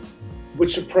talking about.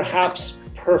 Which are perhaps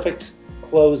perfect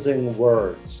closing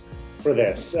words for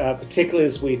this, particularly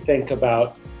as we think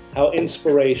about how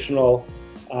inspirational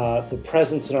the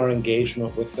presence and our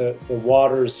engagement with the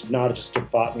waters, not just of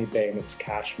Botany Bay and its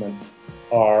catchment,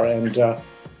 are. And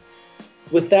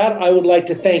with that, I would like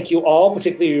to thank you all,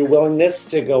 particularly your willingness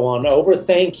to go on over.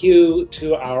 Thank you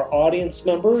to our audience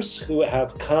members who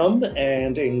have come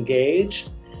and engaged.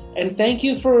 And thank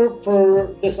you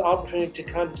for this opportunity to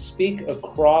kind of speak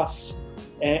across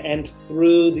and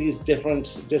through these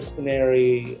different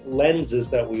disciplinary lenses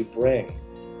that we bring.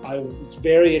 I was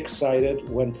very excited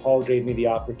when Paul gave me the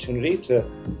opportunity to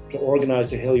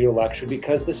organize a Hillier lecture,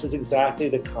 because this is exactly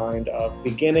the kind of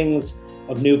beginnings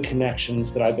of new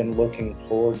connections that I've been looking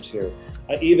forward to.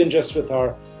 Even just with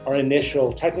our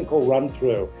initial technical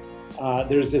run-through,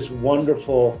 there's this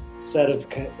wonderful set of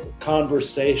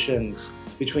conversations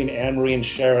between Anne-Marie and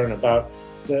Sharon about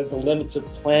the limits of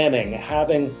planning,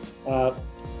 having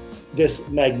this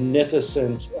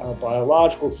magnificent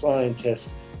biological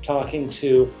scientist talking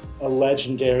to a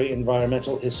legendary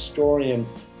environmental historian.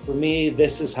 For me,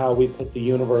 this is how we put the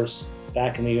universe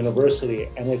back in the university.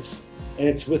 And it's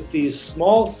with these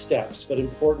small steps, but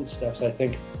important steps, I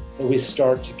think, that we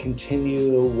start to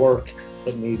continue the work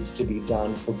that needs to be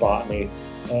done for botany,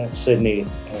 Sydney,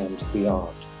 and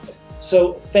beyond.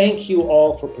 So thank you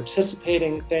all for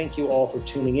participating. Thank you all for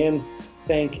tuning in.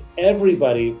 Thank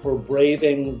everybody for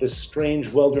braving the strange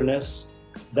wilderness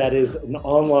that is an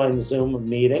online Zoom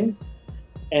meeting.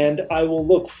 And I will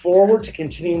look forward to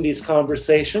continuing these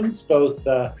conversations, both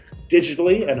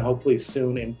digitally and hopefully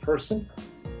soon in person,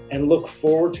 and look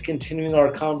forward to continuing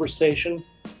our conversation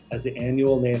as the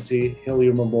annual Nancy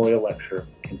Hillier Memorial Lecture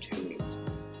continues.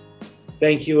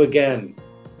 Thank you again.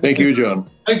 Thank you, John.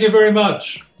 Thank you very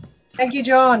much. Thank you,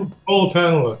 John. All the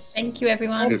panelists. Thank you,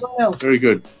 everyone. Yes, Everyone else. very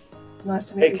good.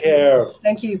 Nice to meet you. Take care.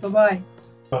 Thank you. Bye-bye.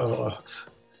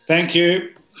 Thank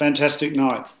you. Fantastic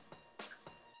night.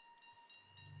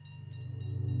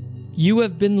 You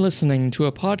have been listening to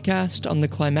a podcast on the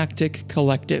Climactic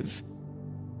Collective,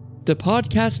 the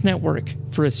podcast network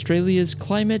for Australia's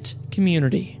climate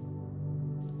community.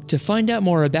 To find out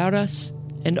more about us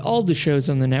and all the shows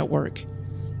on the network,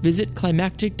 visit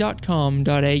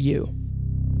climactic.com.au.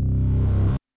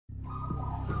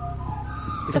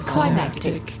 The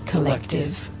Climactic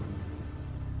Collective.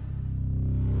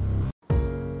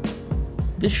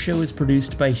 This show is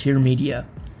produced by Hear Media,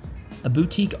 a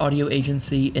boutique audio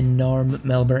agency in Narm,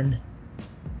 Melbourne.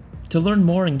 To learn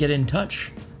more and get in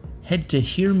touch, head to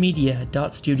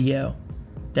hearmedia.studio.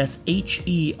 That's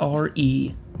HERE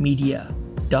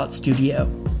media.studio.